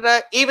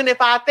and even if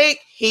I think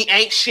he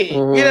ain't shit. You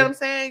know what I'm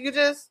saying?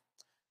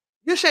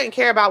 You shouldn't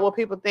care about what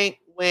people think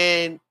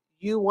when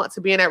you want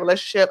to be in that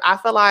relationship. I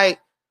feel like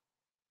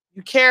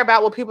you care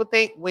about what people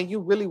think when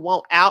you really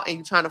want out and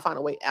you're trying to find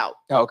a way out.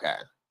 Okay.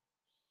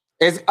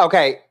 It's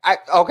okay.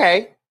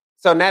 Okay.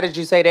 So now that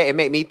you say that, it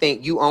made me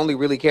think you only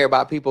really care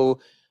about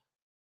people's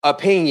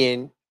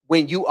opinion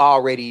when you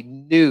already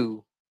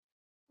knew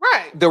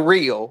the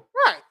real.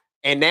 Right.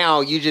 And now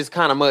you just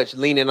kind of much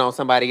leaning on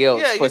somebody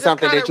else for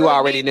something that you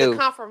already knew. The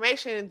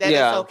confirmation that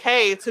it's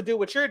okay to do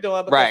what you're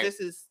doing because this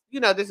is,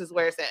 this is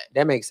where it's at.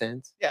 That makes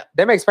sense. Yeah.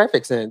 That makes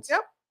perfect sense.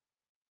 Yep.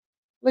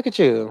 Look at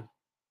you.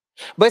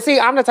 But see,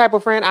 I'm the type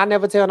of friend, I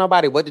never tell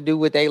nobody what to do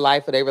with their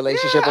life or their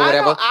relationship or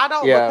whatever. I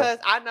don't because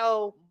I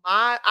know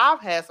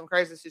I've had some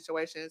crazy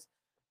situations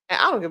and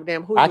I don't give a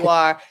damn who you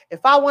are.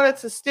 If I wanted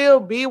to still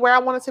be where I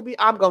wanted to be,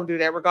 I'm going to do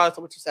that regardless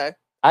of what you say.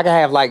 I can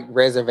have like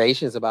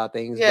reservations about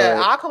things.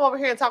 Yeah, I'll come over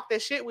here and talk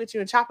that shit with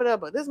you and chop it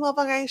up, but this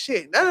motherfucker ain't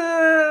shit.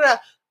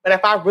 But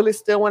if I really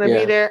still want to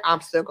be there,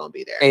 I'm still gonna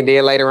be there. And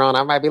then later on,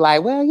 I might be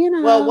like, well,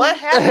 Well, what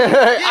happened?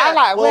 I'm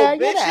like, well,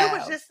 bitch, you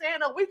was just saying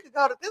a week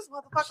ago that this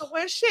motherfucker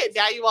was shit.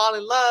 Now you all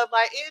in love.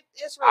 Like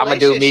it's relationships. I'm gonna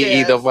do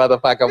me either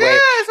motherfucker way.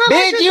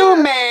 Bitch, you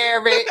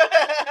married.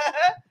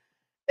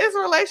 It's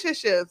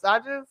relationships.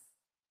 I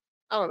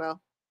don't know.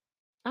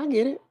 I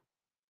get it.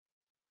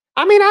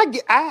 I mean,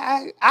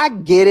 I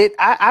get it.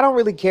 I don't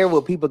really care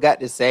what people got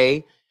to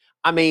say.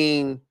 I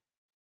mean,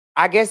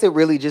 I guess it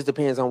really just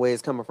depends on where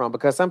it's coming from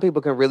because some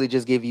people can really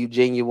just give you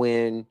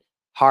genuine,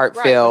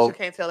 heartfelt. Right, but you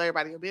can't tell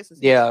everybody your business.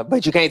 Yeah,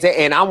 but you can't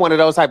say. And I'm one of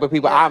those type of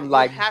people. I'm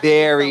like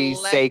very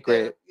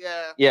sacred.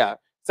 Yeah.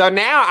 So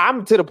now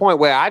I'm to the point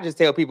where I just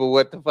tell people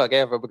what the fuck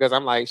ever because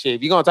I'm like, shit.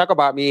 If you're gonna talk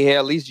about me here,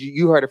 at least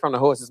you heard it from the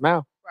horse's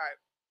mouth. Right.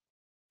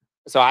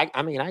 So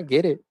I mean, I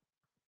get it.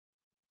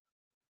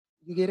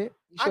 You get it?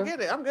 I get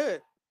it. I'm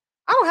good.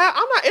 I'm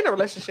not in a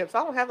relationship, so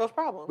I don't have those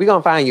problems. We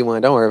gonna find you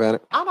one. Don't worry about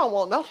it. I don't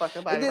want no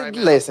fucking body right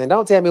now. Listen,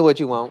 don't tell me what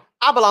you want.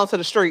 I belong to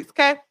the streets,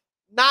 okay?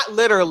 Not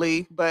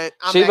literally, but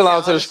I'm She back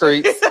belongs out to on the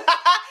streets.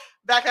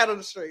 Back out on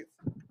the streets.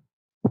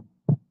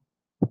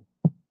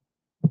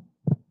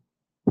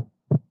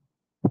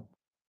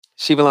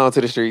 She belongs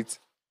to the streets.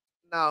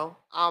 No,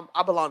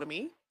 I belong to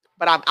me,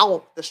 but I'm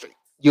on the streets.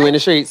 You in the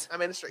streets.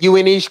 I'm in the streets. You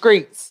in these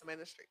streets. I'm in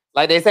the streets.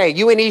 Like they say,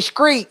 you in these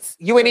streets.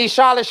 You in these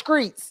Charlotte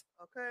streets.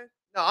 Okay.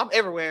 No, I'm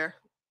everywhere.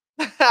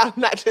 I'm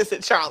not just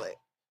in Charlotte.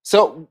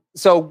 So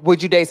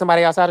would you date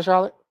somebody outside of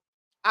Charlotte?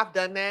 I've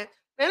done that.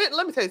 And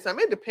let me tell you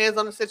something. It depends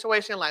on the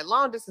situation. Like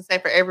long distance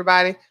ain't for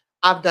everybody.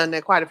 I've done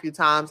that quite a few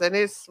times, and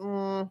it's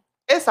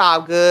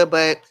all good.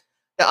 But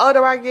the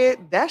older I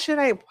get, that shit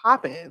ain't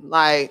popping.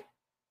 Like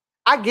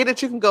I get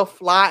it. You can go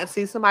fly and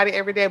see somebody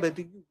every day, but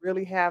do you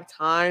really have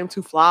time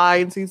to fly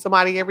and see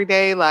somebody every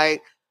day?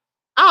 Like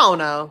I don't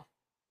know.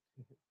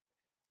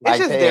 It's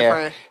just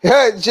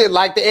different. Shit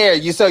like the air.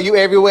 You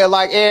everywhere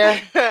like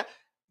air?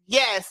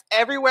 Yes,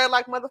 everywhere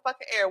like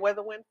motherfucking air,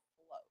 weather, wind,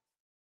 flow.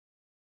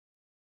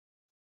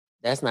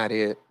 That's not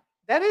it.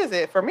 That is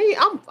it. For me,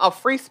 I'm a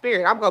free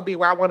spirit. I'm gonna be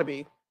where I want to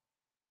be.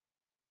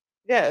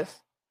 Yes.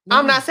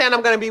 I'm not saying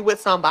I'm gonna be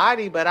with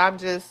somebody, but I'm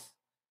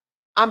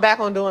back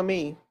on doing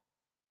me.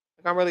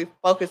 Like I'm really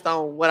focused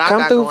on what I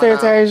got through, going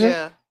Fantasia. on.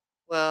 Yeah.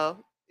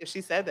 Well, if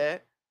she said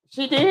that.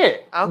 She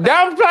did. Okay.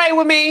 Don't play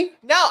with me.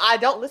 No, I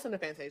don't listen to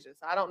Fantasia,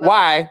 so I don't know.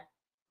 Why? Oh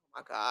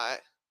my God.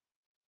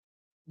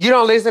 You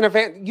don't listen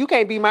to You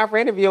can't be my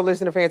friend if you don't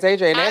listen to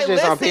Fantasia, and that's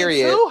just on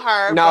period. To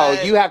her, no,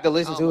 but... you have to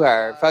listen to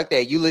her. God. Fuck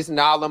that. You listen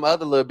to all them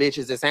other little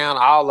bitches that sound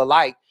all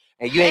alike,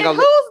 and you ain't gonna.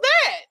 Who's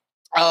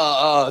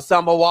that?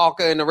 Summer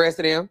Walker and the rest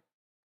of them.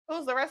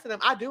 Who's the rest of them?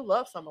 I do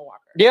love Summer Walker.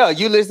 Yeah,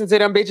 you listen to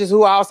them bitches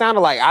who all sound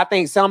alike. I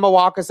think Summer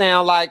Walker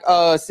sound like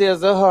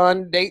SZA,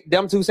 Hun.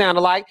 Them two sound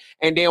alike.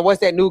 And then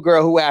what's that new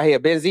girl who out here?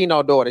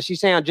 Benzino daughter. She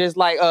sound just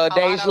like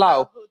Dej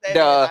Low. I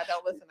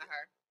don't listen to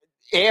her.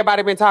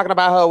 Everybody been talking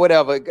about her,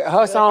 whatever.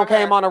 Her song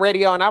came on the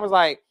radio, and I was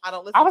like, I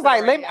don't listen. I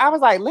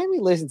was like, let me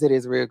listen to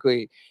this real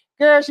quick.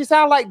 Girl, she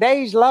sound like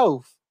Dej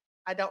Loaf.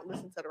 I don't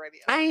listen to the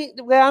radio.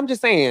 I'm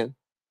just saying.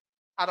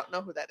 I don't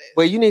know who that is.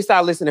 Well, you need to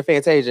start listening to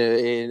Fantasia,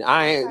 and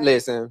I ain't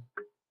listen.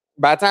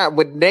 By the time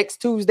with next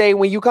Tuesday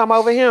when you come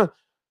over here,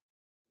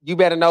 you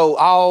better know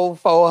all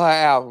 4 of her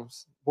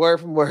albums,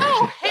 word from word.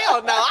 Oh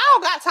hell no! I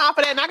don't got time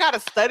for that, and I gotta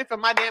study for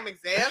my damn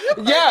exam.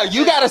 Yeah,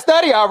 you gotta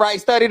study. All right,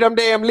 study them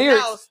damn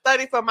lyrics. No,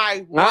 study for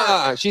my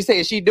work. She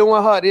said she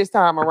doing her this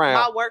time around.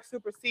 My work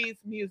supersedes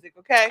music.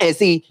 Okay. And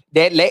see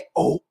that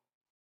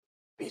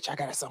bitch, I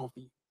got a song for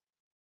you.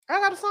 I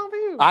got a song for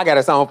you. I got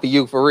a song for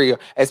you for real,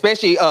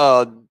 especially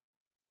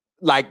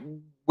like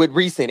with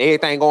recent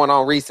everything going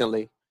on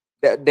recently.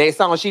 That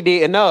song she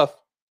did enough.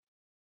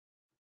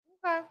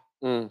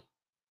 Okay.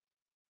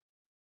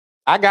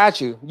 I got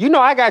you. You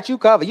know I got you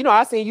covered. You know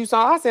I send you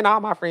songs. I send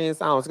all my friends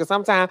songs because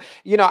sometimes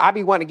I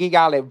be wanting to give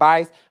y'all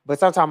advice, but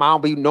sometimes I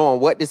don't be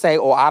knowing what to say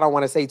or I don't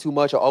want to say too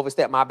much or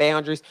overstep my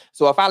boundaries.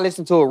 So if I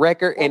listen to a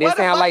record and it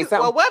sounds like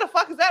something, well, where the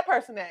fuck is that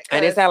person at?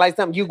 And it sounds like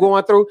something you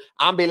going through,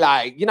 I'm be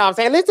like, you know what I'm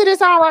saying? Listen to this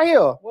song right here.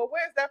 Well,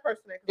 where's that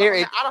person at?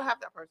 I don't have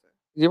that person.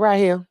 You're right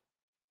here.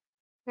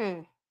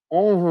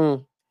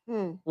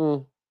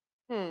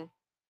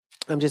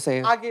 I'm just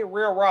saying. I get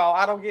real raw.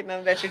 I don't get none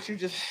of that shit you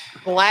just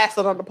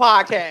blasted on the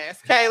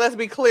podcast. Okay, let's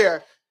be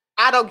clear.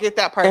 I don't get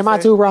that person. Am I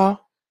too raw?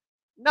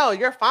 No,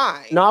 you're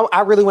fine. No,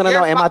 I really want to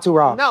know, am I too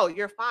raw? No,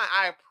 you're fine.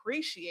 I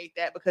appreciate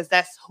that because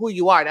that's who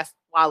you are. That's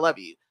why I love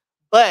you.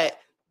 But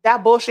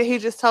that bullshit he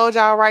just told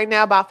y'all right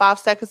now about 5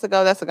 seconds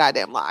ago, that's a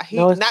goddamn lie.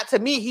 Not to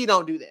me, he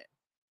don't do that.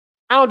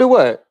 I don't do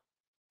what?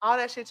 All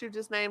that shit you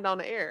just named on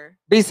the air.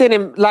 Be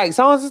sending like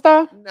songs and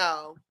stuff?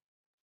 No.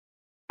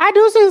 I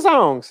do send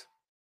songs.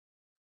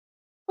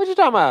 What you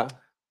talking about?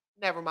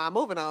 Never mind.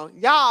 Moving on.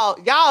 Y'all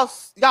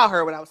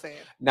heard what I was saying.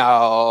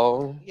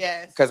 No.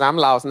 Yes. Because I'm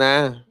lost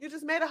now. You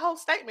just made a whole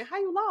statement. How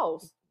you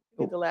lost?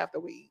 You need to laugh the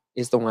weed.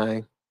 It's the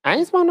wine. I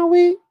ain't smoke no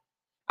weed.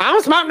 I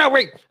don't smoke no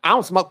weed. I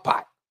don't smoke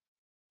pot.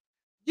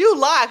 You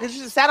lied because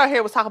you just sat out here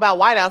and was talking about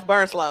White House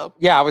burn slow.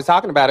 Yeah, I was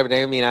talking about it, but that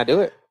didn't mean I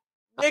do it.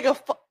 Nigga,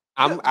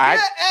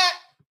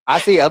 I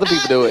see other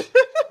people do it.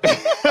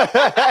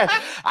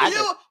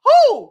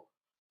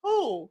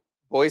 Who?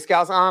 Boy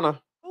Scouts honor.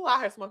 Who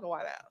out here smoking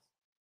White House?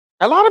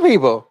 A lot of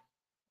people.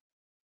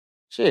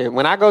 Shit,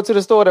 when I go to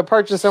the store to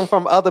purchase them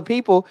from other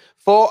people,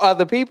 for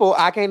other people,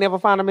 I can't never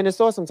find them in the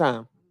store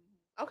sometime.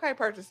 Okay,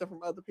 purchase them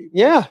from other people.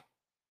 Yeah.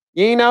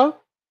 You know?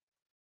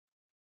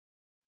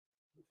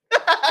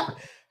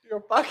 You're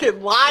a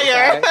fucking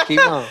liar. Okay,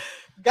 keep on.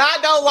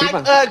 God don't like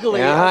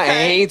ugly.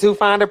 Okay? Ain't too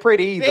fine or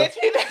pretty either.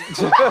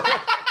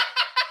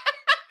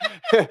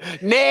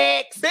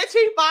 Next. Bitch,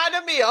 he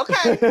finding me,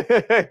 okay?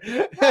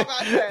 How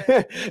about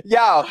that?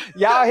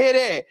 Y'all hear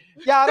that?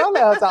 Y'all don't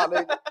let her talk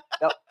to me.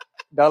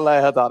 Don't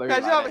let her talk to me.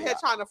 Because you're over here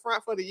trying to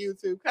front for the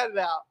YouTube. Cut it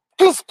out.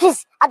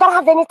 Please. I don't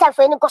have any time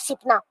for any gossip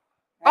now.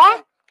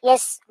 Eh?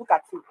 Yes. Look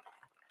at you.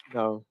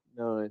 No.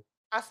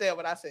 I said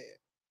what I said.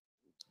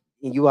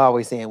 And you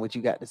always saying what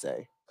you got to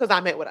say. Because I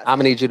meant what I said. I'm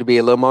gonna need you to be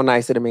a little more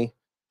nicer to me.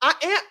 I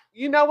am.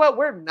 You know what?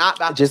 We're not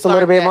about Just to a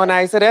little bit that. more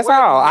nicer. That's We're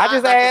all. I not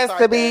just about asked to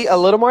start be that. a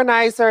little more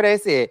nicer.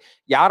 That's it.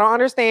 Y'all don't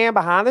understand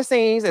behind the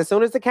scenes. As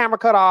soon as the camera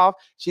cut off,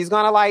 she's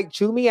gonna like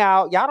chew me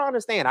out. Y'all don't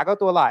understand. I go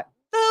through a lot.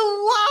 The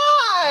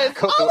lies.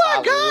 Oh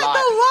my God,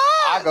 the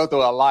lies. I go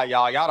through a lot,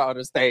 y'all. Y'all don't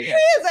understand. He is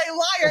a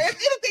liar. If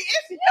anything,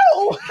 it's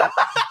you.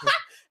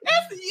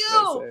 It's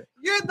you. Listen.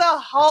 You're the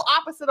whole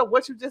opposite of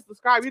what you just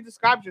described. You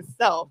described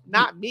yourself,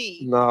 not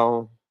me.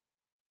 No.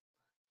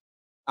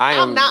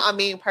 I'm not a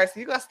mean person.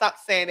 You gotta stop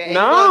saying that. And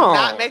No. you gonna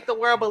not make the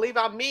world believe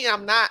I'm mean.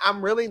 I'm not.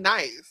 I'm really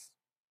nice.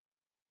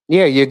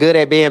 Yeah, you're good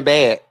at being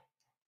bad.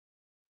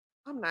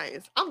 I'm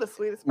nice. I'm the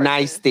sweetest person.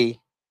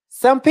 Nicey.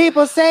 Some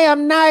people say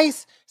I'm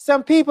nice.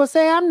 Some people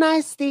say I'm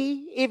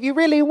nicey. If you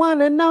really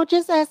want to know,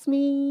 just ask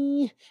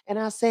me. And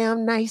I'll say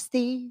I'm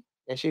nicey.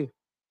 That's you.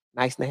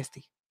 Nice,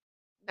 nasty.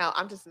 No,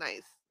 I'm just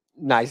nice.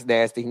 Nice,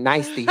 nasty.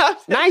 Nicey. I'm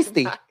just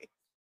Nicey. nice.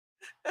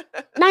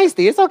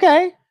 Nicey. It's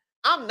okay.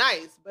 I'm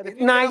nice, but if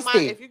you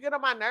Nicey. if you get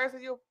on my nerves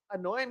and you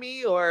annoy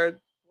me or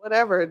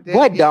whatever, then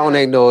What don't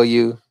annoy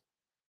you?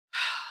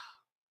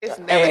 It's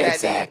never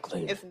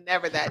Exactly. that deep. It's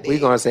never that deep. We're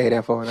going to say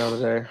that for another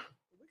day.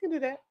 We can do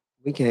that.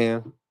 We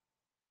can.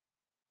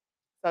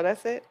 So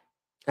that's it.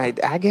 I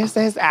guess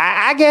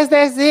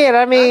that's it.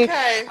 I mean,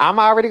 Okay. I'm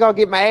already gonna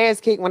get my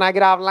ass kicked when I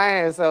get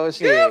offline. So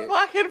shit. Good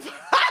fucking.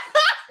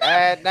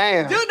 God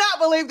damn. Do not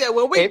believe that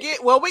when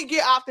we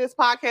get off this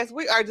podcast,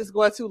 we are just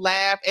going to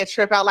laugh and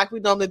trip out like we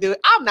normally do.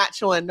 I'm not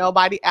chewing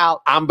nobody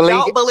out. I'm blinking.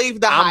 Don't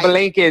believe the hype. I'm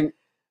blinking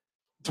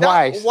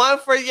twice. No, one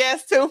for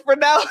yes, two for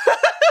no.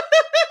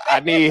 I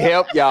need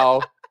help,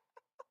 y'all.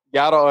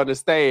 Y'all don't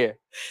understand.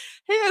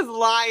 He is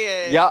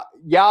lying.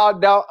 Y'all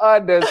don't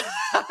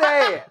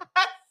understand.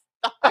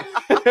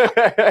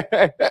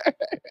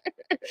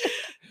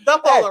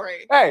 The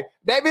foolery. Hey,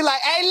 they be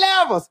like, hey,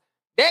 Levels,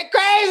 that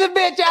crazy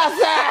bitch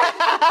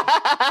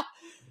outside.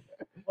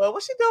 Well,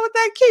 what she doing with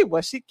that key?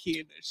 Well, she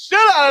keying the shit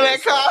out of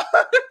that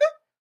car.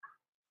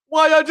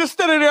 Why y'all just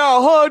standing there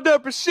all hugged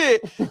up and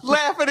shit,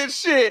 laughing and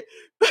shit.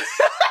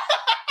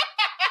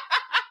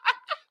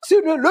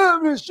 Sitting there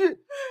laughing and shit.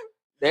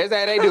 That's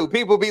how they do.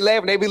 People be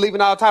laughing. They be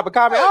leaving all type of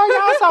comments.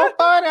 Oh, y'all so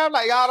funny. I'm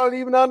like, y'all don't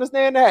even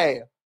understand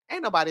that.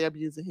 Ain't nobody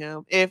abusing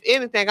him. If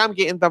anything, I'm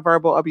getting the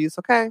verbal abuse,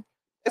 okay?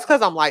 It's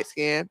because I'm light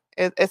skinned.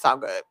 It's all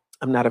good.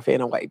 I'm not a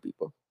fan of white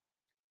people.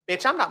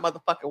 Bitch, I'm not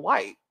motherfucking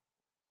white.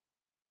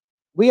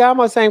 We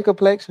almost same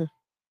complexion.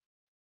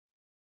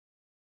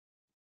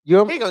 He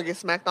gonna get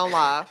smacked on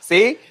live.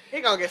 See?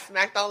 He gonna get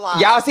smacked on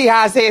live. Y'all see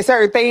how I said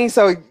certain things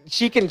so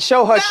she can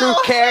show her true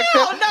character?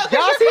 No,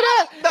 y'all see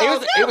that?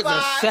 No, it was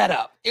a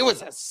setup. It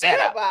was a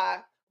setup. Goodbye.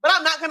 But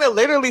I'm not gonna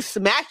literally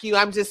smack you.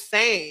 I'm just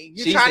saying.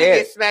 You're She trying to said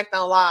get smacked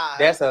on live.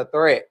 That's a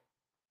threat.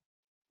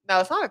 No,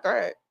 it's not a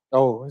threat.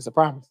 Oh, it's a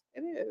promise.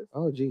 It is.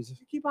 Oh, Jesus.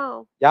 You keep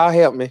on. Y'all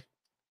help me.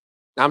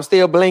 I'm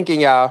still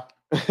blinking, y'all.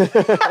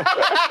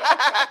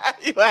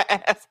 You an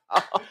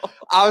asshole.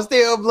 I'm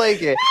still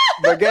blinking.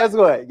 But guess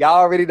what? Y'all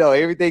already know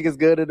everything is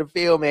good in the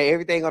film, man.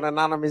 Everything on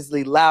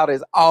Anonymously Loud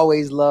is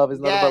always love. It's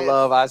nothing but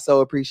love. I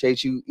so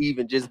appreciate you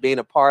even just being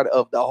a part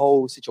of the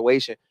whole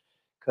situation.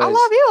 I love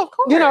you, of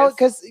course. You know,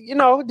 because, you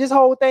know, this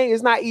whole thing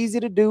is not easy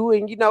to do.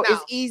 And, you know,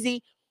 it's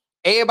easy.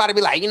 Everybody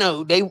be like, you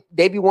know, they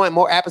be wanting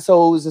more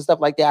episodes and stuff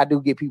like that. I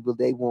do get people,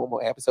 they want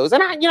more episodes.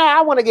 And,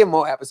 I want to get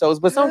more episodes.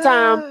 But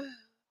sometimes,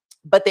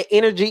 but the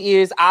energy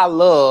is, I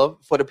love,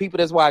 for the people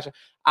that's watching,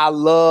 I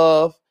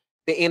love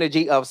the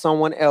energy of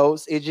someone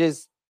else. It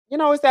just, you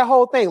know, it's that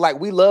whole thing. Like,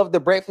 we love the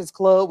Breakfast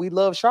Club. We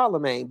love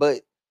Charlemagne.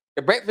 But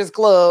the Breakfast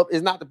Club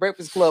is not the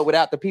Breakfast Club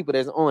without the people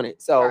that's on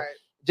it. So,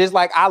 just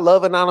like I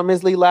love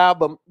Anonymously Loud,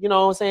 but you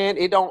know what I'm saying?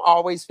 It don't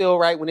always feel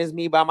right when it's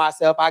me by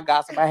myself. I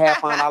gossip, I have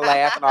fun, I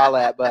laugh and all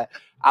that. But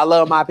I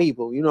love my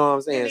people. You know what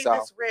I'm saying? You need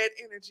this red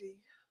energy.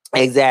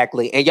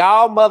 Exactly. And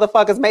y'all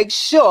motherfuckers make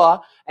sure,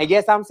 and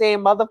yes, I'm saying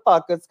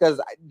motherfuckers, because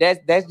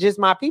that's just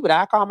my people.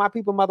 I call my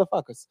people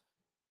motherfuckers.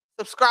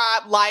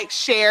 Subscribe, like,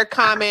 share,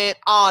 comment,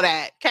 all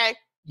that. Okay.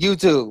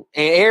 YouTube.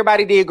 And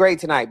everybody did great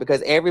tonight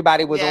because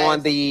everybody was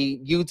on the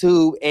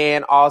YouTube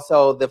and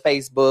also the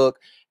Facebook.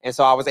 And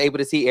so I was able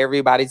to see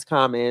everybody's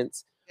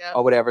comments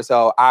or whatever.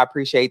 So I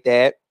appreciate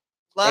that.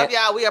 Love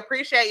y'all. We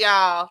appreciate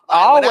y'all. Like,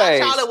 always.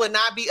 Without y'all, it would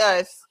not be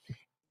us.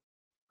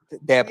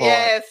 That part.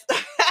 Yes.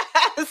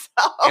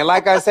 And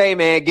like I say,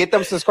 man, get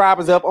them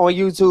subscribers up on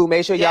YouTube.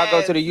 Make sure y'all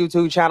go to the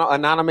YouTube channel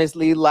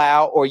Anonymously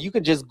Loud, or you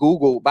can just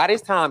Google. By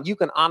this time, you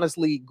can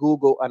honestly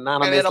Google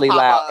Anonymously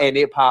Loud and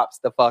it pops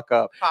the fuck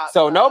up.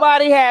 So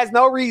nobody has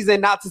no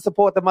reason not to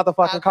support the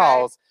motherfucking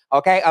cause.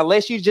 Okay?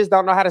 Unless you just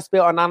don't know how to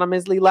spell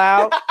Anonymously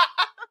Loud.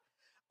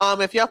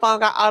 If your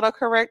phone got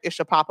autocorrect, it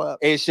should pop up.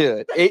 It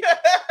should.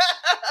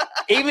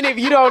 Even if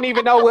you don't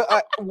even know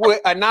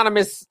what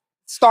anonymous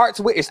Start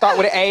with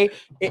an A.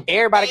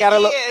 Everybody got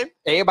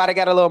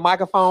a little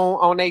microphone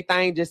on their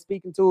thing, just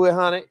speaking to it,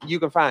 honey. You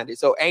can find it.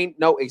 So ain't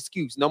no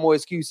excuse, no more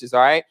excuses. All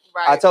right.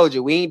 I told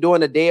you we ain't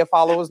doing the dead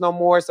followers no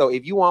more. So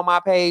if you on my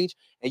page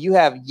and you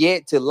have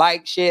yet to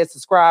like, share,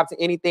 subscribe to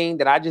anything,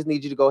 that I just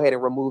need you to go ahead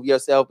and remove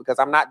yourself, because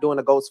I'm not doing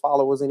the ghost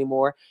followers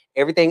anymore.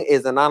 Everything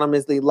is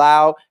anonymously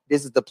loud.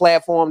 This is the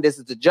platform. This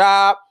is the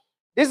job.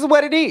 This is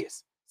what it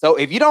is. So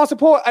if you don't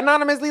support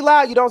anonymously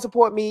loud, you don't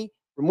support me.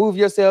 Remove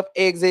yourself.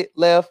 Exit.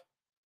 Left.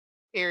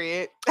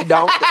 Period.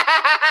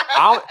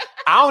 I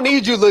don't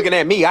need you looking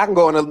at me. I can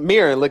go in the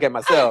mirror and look at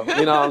myself.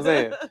 You know what I'm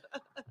saying?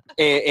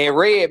 And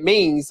Red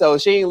means, so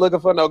she ain't looking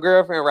for no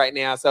girlfriend right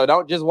now. So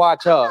don't just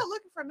watch her. I'm not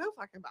looking for no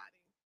fucking body.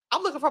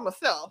 I'm looking for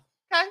myself.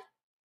 Okay.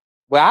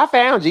 Well, I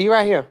found you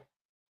right here.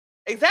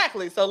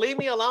 Exactly. So leave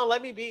me alone.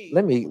 Let me be.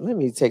 Let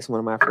me text one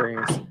of my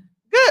friends.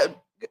 Good.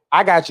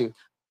 I got you.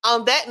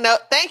 On that note,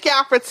 thank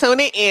y'all for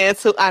tuning in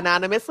to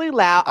Anonymously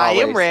Loud. Always.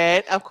 I am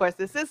Red. Of course,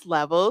 this is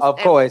Levels. Of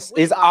course.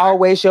 It's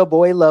always your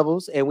boy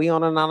Levels, and we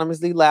on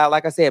Anonymously Loud.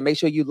 Like I said, make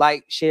sure you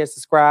like, share,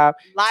 subscribe.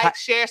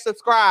 Share,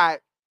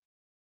 subscribe.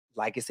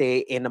 Like I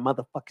said in the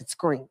motherfucking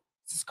screen.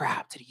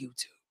 Subscribe to the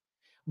YouTube.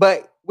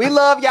 But we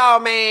love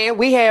y'all, man.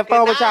 We had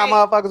fun with y'all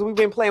motherfuckers. We've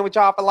been playing with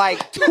y'all for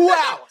like 2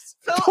 hours.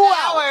 2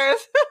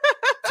 hours.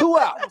 2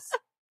 hours.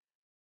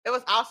 It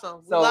was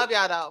awesome. We love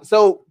y'all though.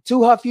 So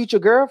to her future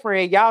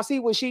girlfriend, y'all see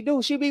what she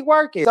do. She be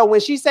working. So when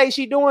she say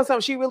she doing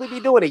something, she really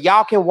be doing it.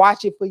 Y'all can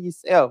watch it for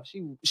yourself.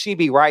 She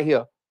be right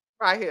here.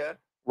 Right here.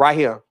 Right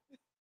here.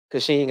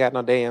 Cause she ain't got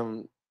no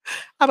damn.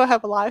 I don't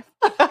have a life.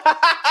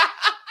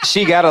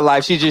 She got a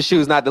life. She just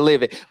choose not to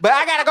live it. But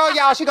I gotta go,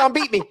 y'all. She gonna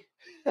beat me.